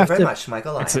Thank you'd you so have very to. much,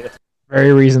 Michael It's Lyon. a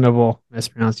very reasonable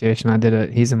mispronunciation. I did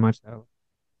it. He's in much that.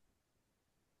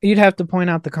 You'd have to point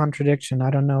out the contradiction. I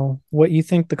don't know what you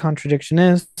think the contradiction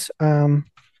is.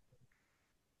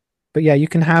 But yeah, you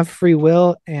can have free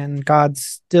will and God's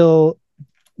still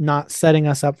not setting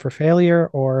us up for failure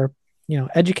or,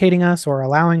 educating us or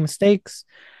allowing mistakes.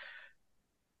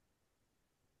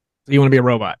 So you want to be a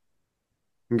robot?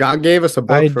 God gave us a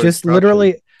book I for just instruction.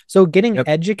 literally, so getting Yep.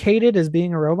 educated is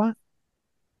being a robot?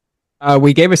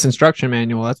 We gave us instruction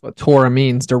manual. That's what Torah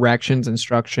means: directions,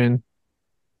 instruction.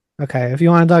 Okay, if you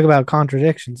want to talk about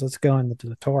contradictions, let's go into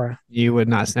the Torah. You would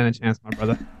not stand a chance, my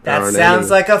brother. That Darn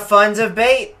sounds it. like a fun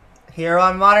debate here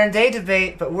on Modern Day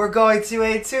Debate, but we're going to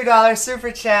a $2 super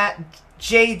chat.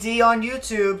 JD on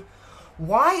YouTube.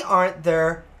 Why aren't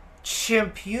there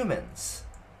chimp humans?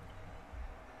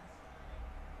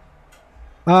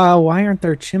 Why aren't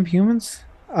there chimp humans?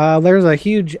 There's a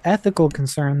huge ethical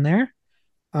concern there.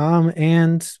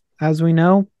 And as we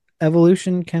know,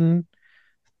 evolution can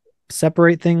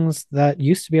separate things that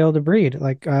used to be able to breed.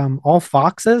 Like all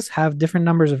foxes have different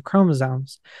numbers of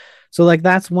chromosomes. So like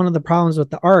that's one of the problems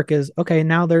with the ark is, okay,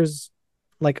 now there's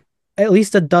like at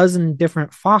least a dozen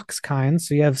different fox kinds.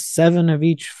 So you have 7 of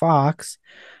each fox.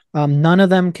 None of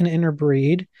them can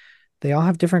interbreed. They all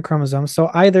have different chromosomes.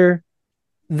 So either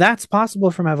that's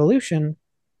possible from evolution,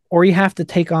 or you have to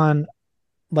take on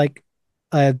like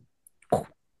a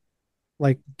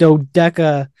like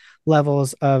dodeca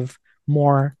levels of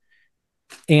more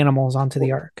animals onto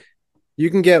the ark. You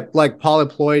can get like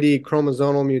polyploidy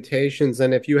chromosomal mutations,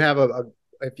 and if you have a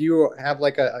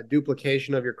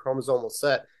duplication of your chromosomal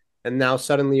set, and now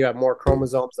suddenly you have more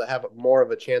chromosomes that have more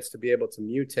of a chance to be able to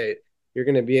mutate, you're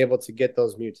going to be able to get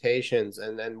those mutations.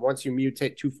 And then once you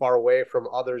mutate too far away from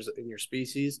others in your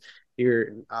species,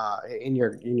 you're in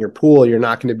your pool, you're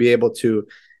not going to be able to.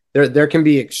 There can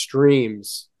be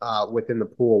extremes within the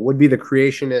pool. Would be the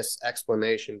creationist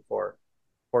explanation for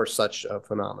such a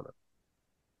phenomenon.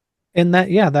 And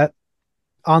that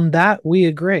on that we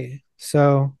agree.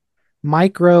 So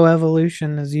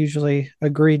microevolution is usually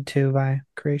agreed to by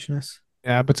creationists.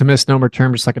 Yeah, but it's a misnomer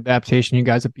term, just like adaptation. You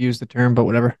guys abuse the term, but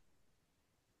whatever.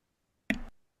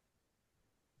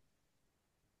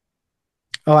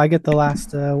 Oh, I get the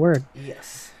last word.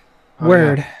 Yes.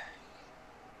 Word.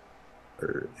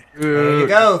 There you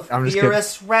go. I'm just kidding.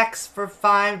 Theorist Rex for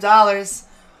 $5.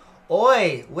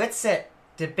 Oi, Witsit,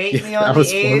 debate me on that the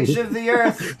was age funny. of the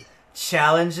Earth.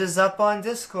 Challenges up on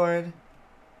Discord.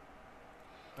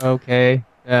 Okay.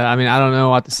 I mean, I don't know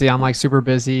what to see. I'm like super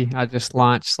busy. I just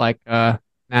launched like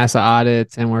NASA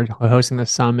audits, and we're hosting the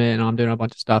summit, and I'm doing a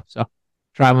bunch of stuff. So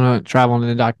traveling to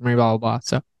the documentary, blah, blah, blah.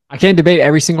 So I can't debate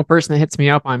every single person that hits me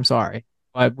up. I'm sorry.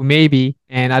 But maybe,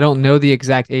 and I don't know the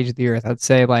exact age of the Earth. I'd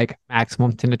say like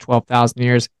maximum 10 to 12,000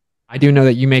 years. I do know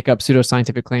that you make up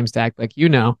pseudoscientific claims to act like you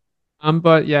know.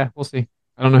 But yeah, we'll see.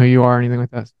 I don't know who you are or anything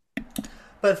like that.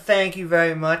 But thank you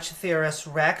very much, Theorist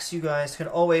Rex. You guys can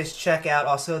always check out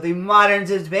also the Modern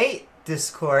Debate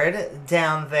Discord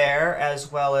down there,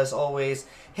 as well as always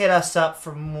hit us up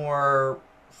for more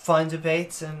fun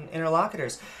debates and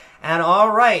interlocutors. And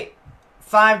all right,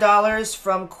 $5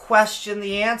 from Question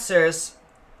the Answers.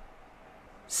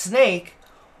 Snake,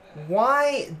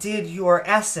 why did your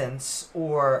essence,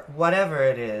 or whatever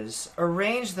it is,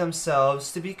 arrange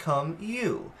themselves to become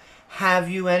you? Have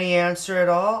you any answer at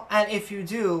all? And if you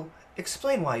do,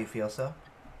 explain why you feel so.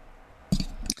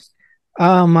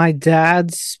 My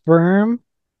dad's sperm,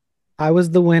 I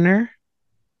was the winner,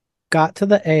 got to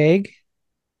the egg,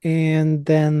 and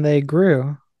then they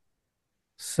grew.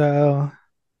 So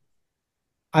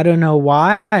I don't know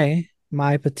why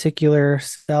my particular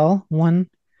cell won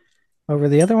over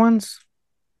the other ones.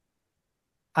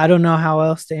 I don't know how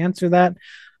else to answer that.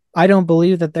 I don't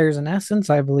believe that there's an essence.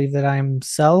 I believe that I'm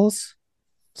cells.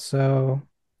 So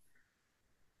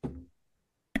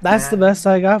that's the best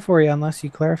I got for you, unless you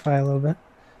clarify a little bit.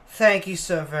 Thank you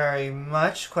so very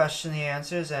much. Question the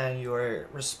answers and your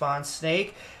response,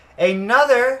 Snake.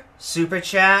 Another super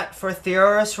chat for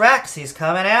Theorist Rex. He's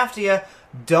coming after you.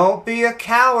 Don't be a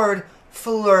coward,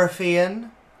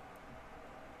 Flurfian.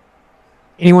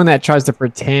 Anyone that tries to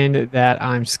pretend that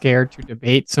I'm scared to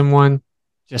debate someone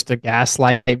just to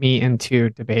gaslight me into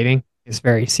debating is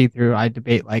very see-through. I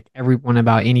debate like everyone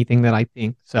about anything that I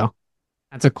think. So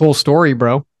that's a cool story,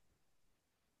 bro.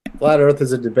 Flat Earth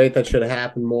is a debate that should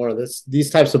happen more.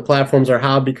 These types of platforms are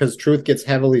how because truth gets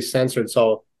heavily censored.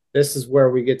 So this is where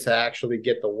we get to actually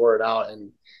get the word out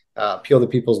and appeal to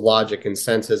people's logic and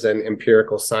senses and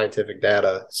empirical scientific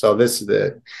data. So this is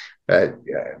the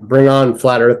bring on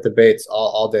flat Earth debates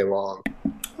all day long.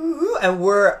 And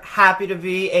we're happy to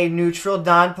be a neutral,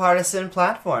 nonpartisan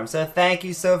platform. So thank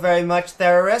you so very much,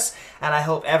 Theorist. And I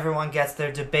hope everyone gets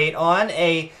their debate on.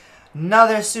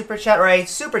 Another super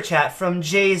chat from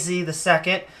Jay-Z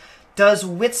II. Does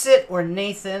Witsit or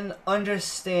Nathan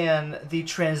understand the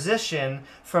transition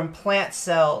from plant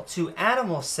cell to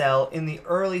animal cell in the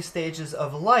early stages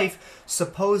of life,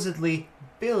 supposedly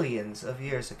billions of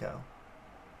years ago?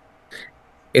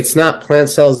 It's not plant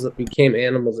cells that became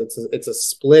animals. It's a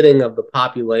splitting of the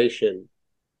population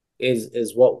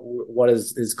is what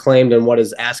is claimed, and what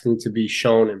is asking to be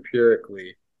shown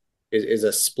empirically is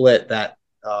a split that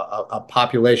a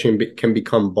population can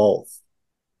become both.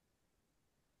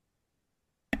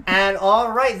 And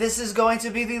all right, this is going to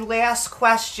be the last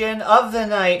question of the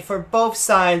night for both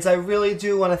sides. I really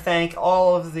do want to thank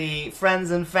all of the friends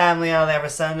and family out there for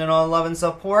sending all love and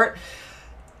support.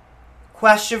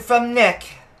 Question from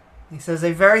Nick. He says,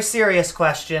 a very serious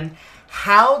question.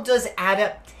 How does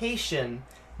adaptation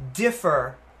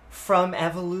differ from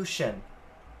evolution?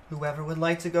 Whoever would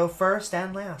like to go first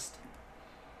and last.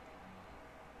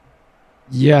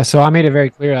 Yeah, so I made it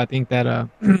very clear. I think that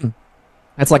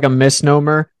that's like a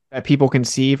misnomer that people can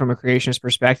see from a creationist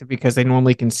perspective, because they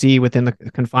normally can see within the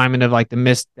confinement of like the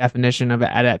misdefinition of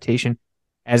adaptation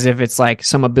as if it's like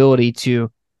some ability to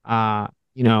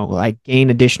like gain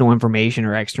additional information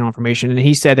or external information. And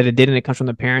he said that it didn't, it comes from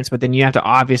the parents, but then you have to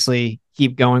obviously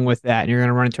keep going with that and you're going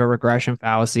to run into a regression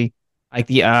fallacy. Like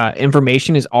the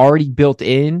information is already built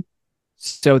in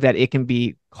so that it can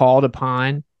be called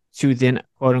upon to then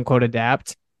quote unquote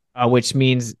adapt, which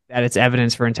means that it's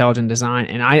evidence for intelligent design.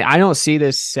 And I don't see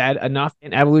this said enough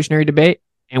in evolutionary debate.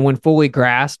 And when fully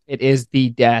grasped, it is the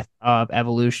death of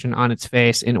evolution on its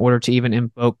face. In order to even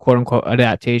invoke quote unquote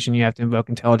adaptation, you have to invoke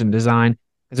intelligent design,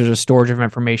 because there's a storage of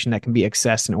information that can be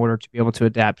accessed in order to be able to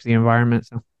adapt to the environment.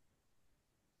 So,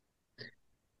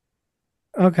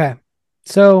 okay.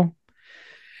 So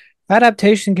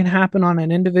adaptation can happen on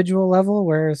an individual level,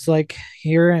 whereas like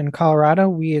here in Colorado,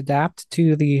 we adapt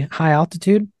to the high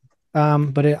altitude.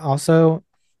 But it also,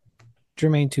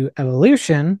 germane to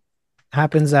evolution,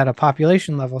 happens at a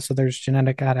population level. So there's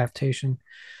genetic adaptation.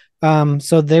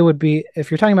 So they would be,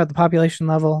 if you're talking about the population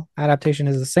level, adaptation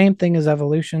is the same thing as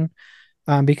evolution,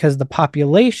 because the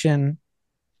population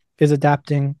is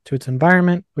adapting to its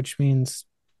environment, which means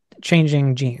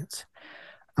changing genes.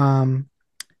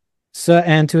 So,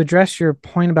 and to address your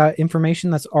point about information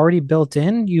that's already built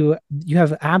in, you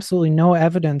have absolutely no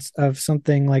evidence of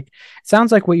something like, it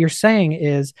sounds like what you're saying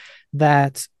is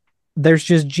that there's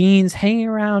just genes hanging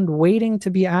around waiting to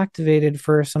be activated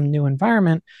for some new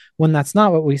environment, when that's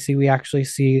not what we see. We actually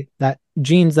see that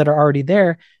genes that are already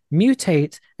there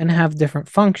mutate and have different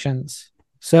functions.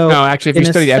 So no, actually, if you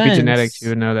studied epigenetics, you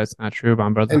would know that's not true,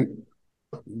 Bon Brother.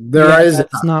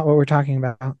 That's not what we're talking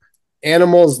about.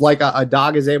 Animals, like a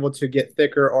dog, is able to get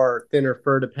thicker or thinner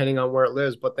fur depending on where it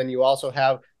lives. But then you also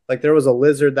have, like, there was a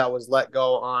lizard that was let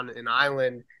go on an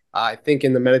island, I think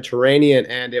in the Mediterranean,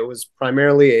 and it was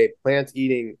primarily a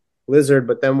plant-eating lizard.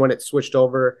 But then when it switched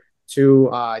over to,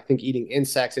 I think, eating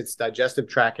insects, its digestive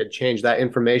tract had changed. That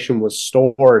information was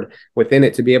stored within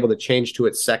it to be able to change to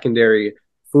its secondary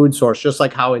food source. Just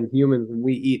like how in humans, when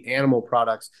we eat animal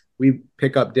products, we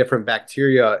pick up different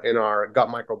bacteria in our gut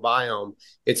microbiome.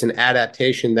 It's an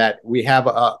adaptation that we have,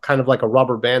 a kind of like a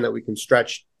rubber band that we can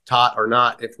stretch taut or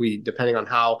not, if we, depending on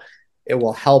how it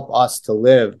will help us to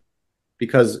live,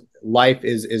 because life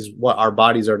is what our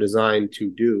bodies are designed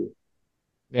to do.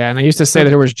 Yeah, and I used to say that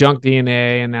there was junk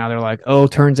DNA, and now they're like, oh,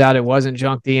 turns out it wasn't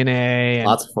junk DNA. And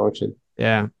lots of function.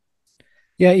 Yeah.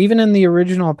 Yeah, even in the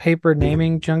original paper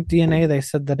naming junk DNA, they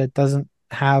said that it doesn't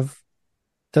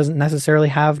necessarily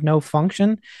have no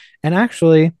function. And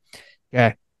actually,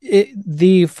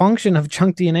 the function of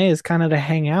junk DNA is kind of to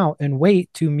hang out and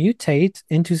wait to mutate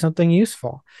into something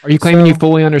useful. Are you claiming you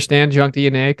fully understand junk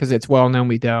DNA? Because it's well known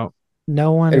we don't.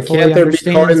 No one and fully can't there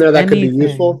understands be code in there that could be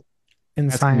useful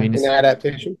in science. In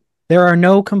adaptation? There are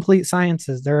no complete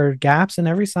sciences. There are gaps in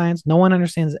every science. No one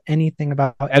understands anything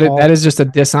about that is just a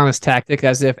dishonest tactic,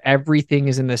 as if everything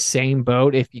is in the same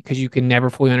boat, because you can never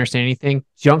fully understand anything.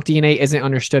 Junk DNA isn't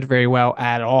understood very well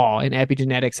at all, and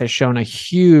epigenetics has shown a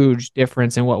huge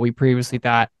difference in what we previously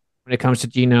thought when it comes to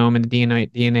genome and the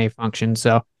DNA function.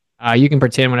 So you can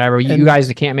pretend whatever. You guys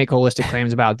can't make holistic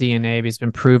claims about DNA, but it's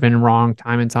been proven wrong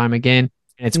time and time again,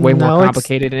 and it's way more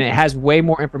complicated, and it has way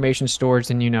more information storage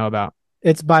than you know about.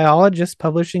 It's biologists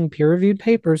publishing peer-reviewed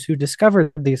papers who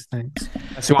discovered these things.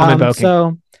 That's who I'm invoking.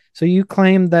 So So you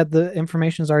claim that the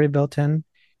information is already built in.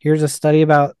 Here's a study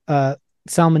about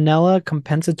Salmonella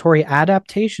compensatory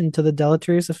adaptation to the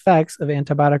deleterious effects of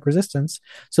antibiotic resistance.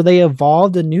 So they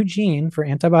evolved a new gene for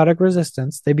antibiotic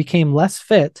resistance. They became less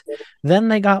fit. Then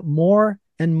they got more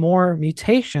and more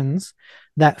mutations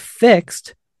that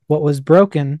fixed what was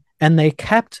broken, and they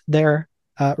kept their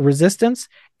resistance,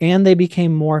 and they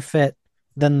became more fit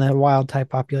than the wild type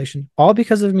population, all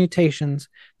because of mutations.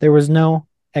 There was no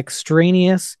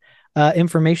extraneous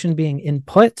information being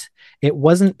input. It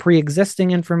wasn't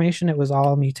pre-existing information. It was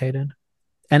all mutated.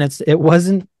 And it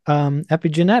wasn't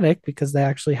epigenetic because they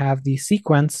actually have the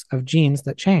sequence of genes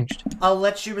that changed. I'll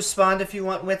let you respond if you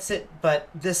want, Witsit, but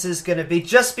this is going to be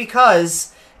just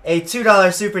because a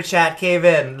 $2 super chat came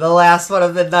in, the last one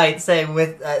of the night,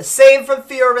 saying, same from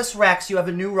Theorist Rex, you have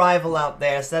a new rival out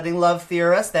there. Sending love,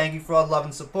 Theorist. Thank you for all the love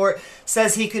and support.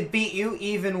 Says he could beat you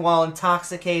even while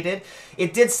intoxicated.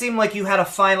 It did seem like you had a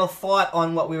final thought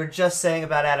on what we were just saying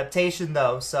about adaptation,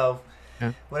 though, so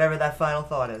whatever that final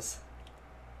thought is.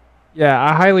 Yeah,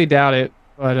 I highly doubt it.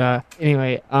 But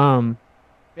anyway,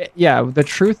 yeah, the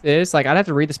truth is, like, I'd have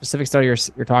to read the specific study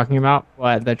you're talking about,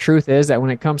 but the truth is that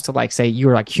when it comes to, like, say,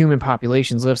 you're like human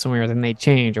populations live somewhere, then they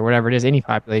change, or whatever it is, any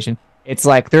population, it's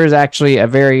like there's actually a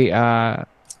very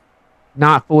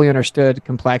not fully understood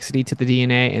complexity to the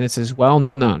DNA, and this is well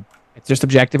known. It's just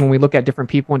objective. When we look at different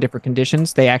people in different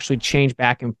conditions, they actually change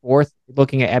back and forth.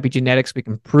 Looking at epigenetics, we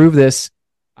can prove this.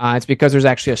 It's because there's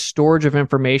actually a storage of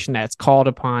information that's called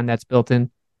upon, that's built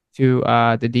in to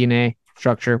the DNA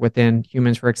structure within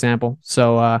humans, for example.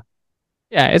 So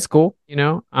yeah, it's cool, you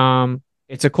know.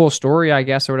 It's a cool story, I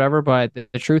guess, or whatever, but the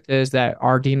truth is that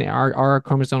our DNA, our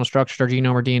chromosomal structure, our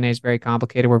genome, our DNA is very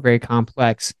complicated. We're very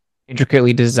complex,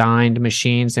 intricately designed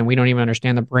machines, and we don't even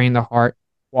understand the brain, the heart,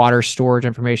 water, storage,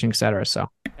 information, etc. So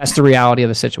that's the reality of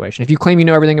the situation. If you claim you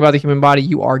know everything about the human body,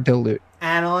 you are deluded.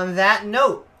 And on that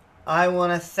note, I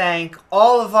want to thank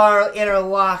all of our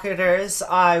interlocutors.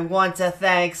 I want to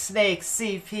thank Snake,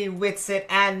 CP, Witsit,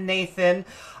 and Nathan.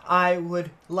 I would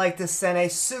like to send a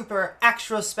super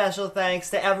extra special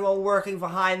thanks to everyone working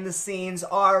behind the scenes,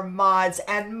 our mods,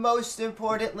 and most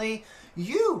importantly,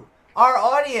 you, our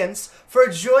audience, for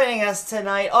joining us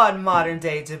tonight on Modern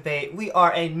Day Debate. We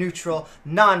are a neutral,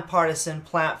 nonpartisan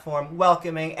platform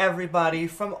welcoming everybody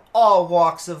from all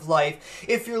walks of life.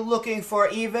 If you're looking for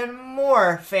even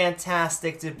more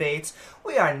fantastic debates,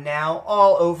 we are now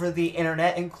all over the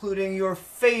internet, including your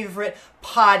favorite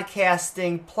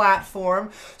podcasting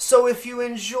platform. So if you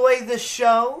enjoy the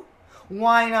show,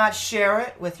 why not share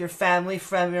it with your family,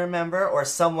 friend, or member, or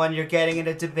someone you're getting in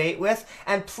a debate with?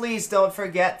 And please don't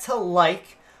forget to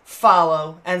like,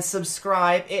 follow, and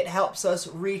subscribe. It helps us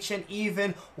reach an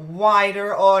even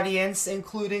wider audience,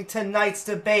 including tonight's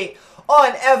debate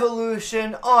on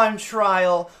evolution on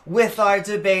trial with our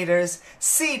debaters,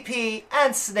 CP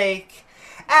and Snake,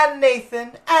 and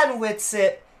Nathan and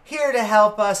Witsit, here to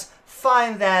help us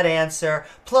find that answer.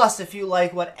 Plus, if you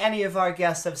like what any of our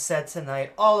guests have said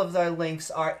tonight, all of their links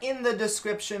are in the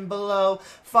description below.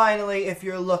 Finally, if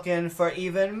you're looking for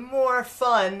even more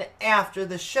fun after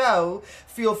the show,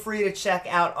 feel free to check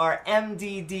out our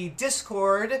MDD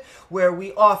Discord, where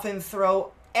we often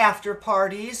throw after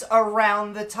parties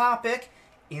around the topic,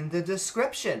 in the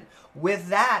description. With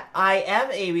that, I am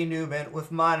Amy Newman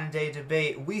with Modern Day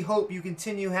Debate. We hope you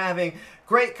continue having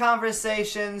great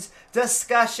conversations,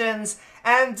 discussions,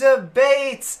 and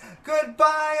debates.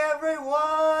 Goodbye,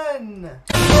 everyone!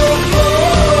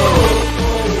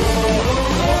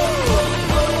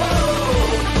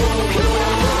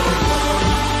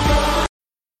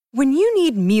 When you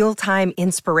need mealtime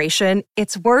inspiration,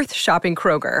 it's worth shopping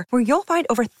Kroger, where you'll find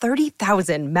over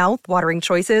 30,000 mouth-watering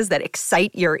choices that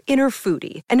excite your inner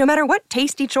foodie. And no matter what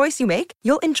tasty choice you make,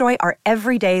 you'll enjoy our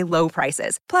everyday low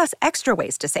prices, plus extra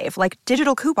ways to save, like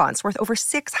digital coupons worth over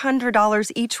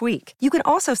 $600 each week. You can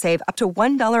also save up to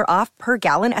 $1 off per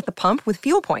gallon at the pump with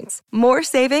fuel points. More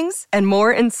savings and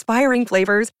more inspiring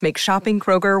flavors make shopping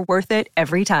Kroger worth it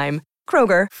every time.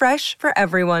 Kroger, fresh for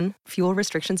everyone. Fuel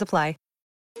restrictions apply.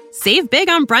 Save big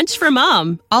on brunch for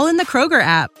mom, all in the Kroger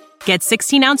app. Get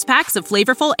 16-ounce packs of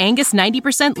flavorful Angus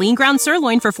 90% lean ground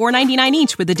sirloin for $4.99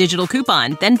 each with a digital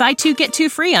coupon. Then buy 2, get 2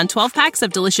 free on 12 packs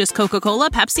of delicious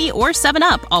Coca-Cola, Pepsi, or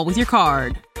 7-Up, all with your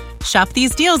card. Shop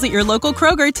these deals at your local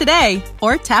Kroger today,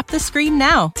 or tap the screen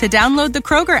now to download the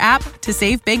Kroger app to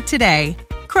save big today.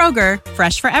 Kroger,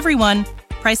 fresh for everyone.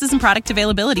 Prices and product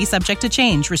availability subject to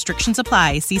change. Restrictions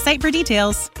apply. See site for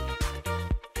details.